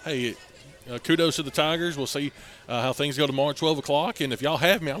 hey, kudos to the Tigers. We'll see how things go tomorrow at 12 o'clock. And if y'all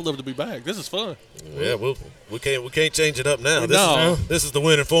have me, I'd love to be back. This is fun. Yeah, we can't change it up now. This is the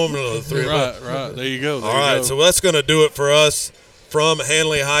winning formula of the 3 of us. Right. There you go. All right, so that's going to do it for us from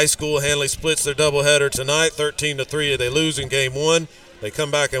Handley High School. Handley splits their doubleheader tonight, 13-3. They lose in game 1. They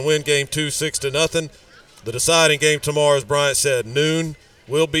come back and win game 2, 6-0. The deciding game tomorrow, as Bryant said, noon.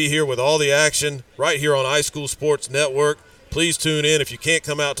 We'll be here with all the action right here on High School Sports Network. Please tune in. If you can't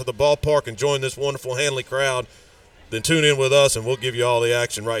come out to the ballpark and join this wonderful Handley crowd, then tune in with us, and we'll give you all the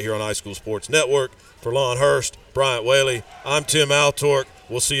action right here on High School Sports Network. For Lon Hurst, Bryant Whaley, I'm Tim Altork.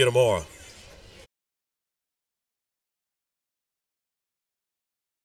 We'll see you tomorrow.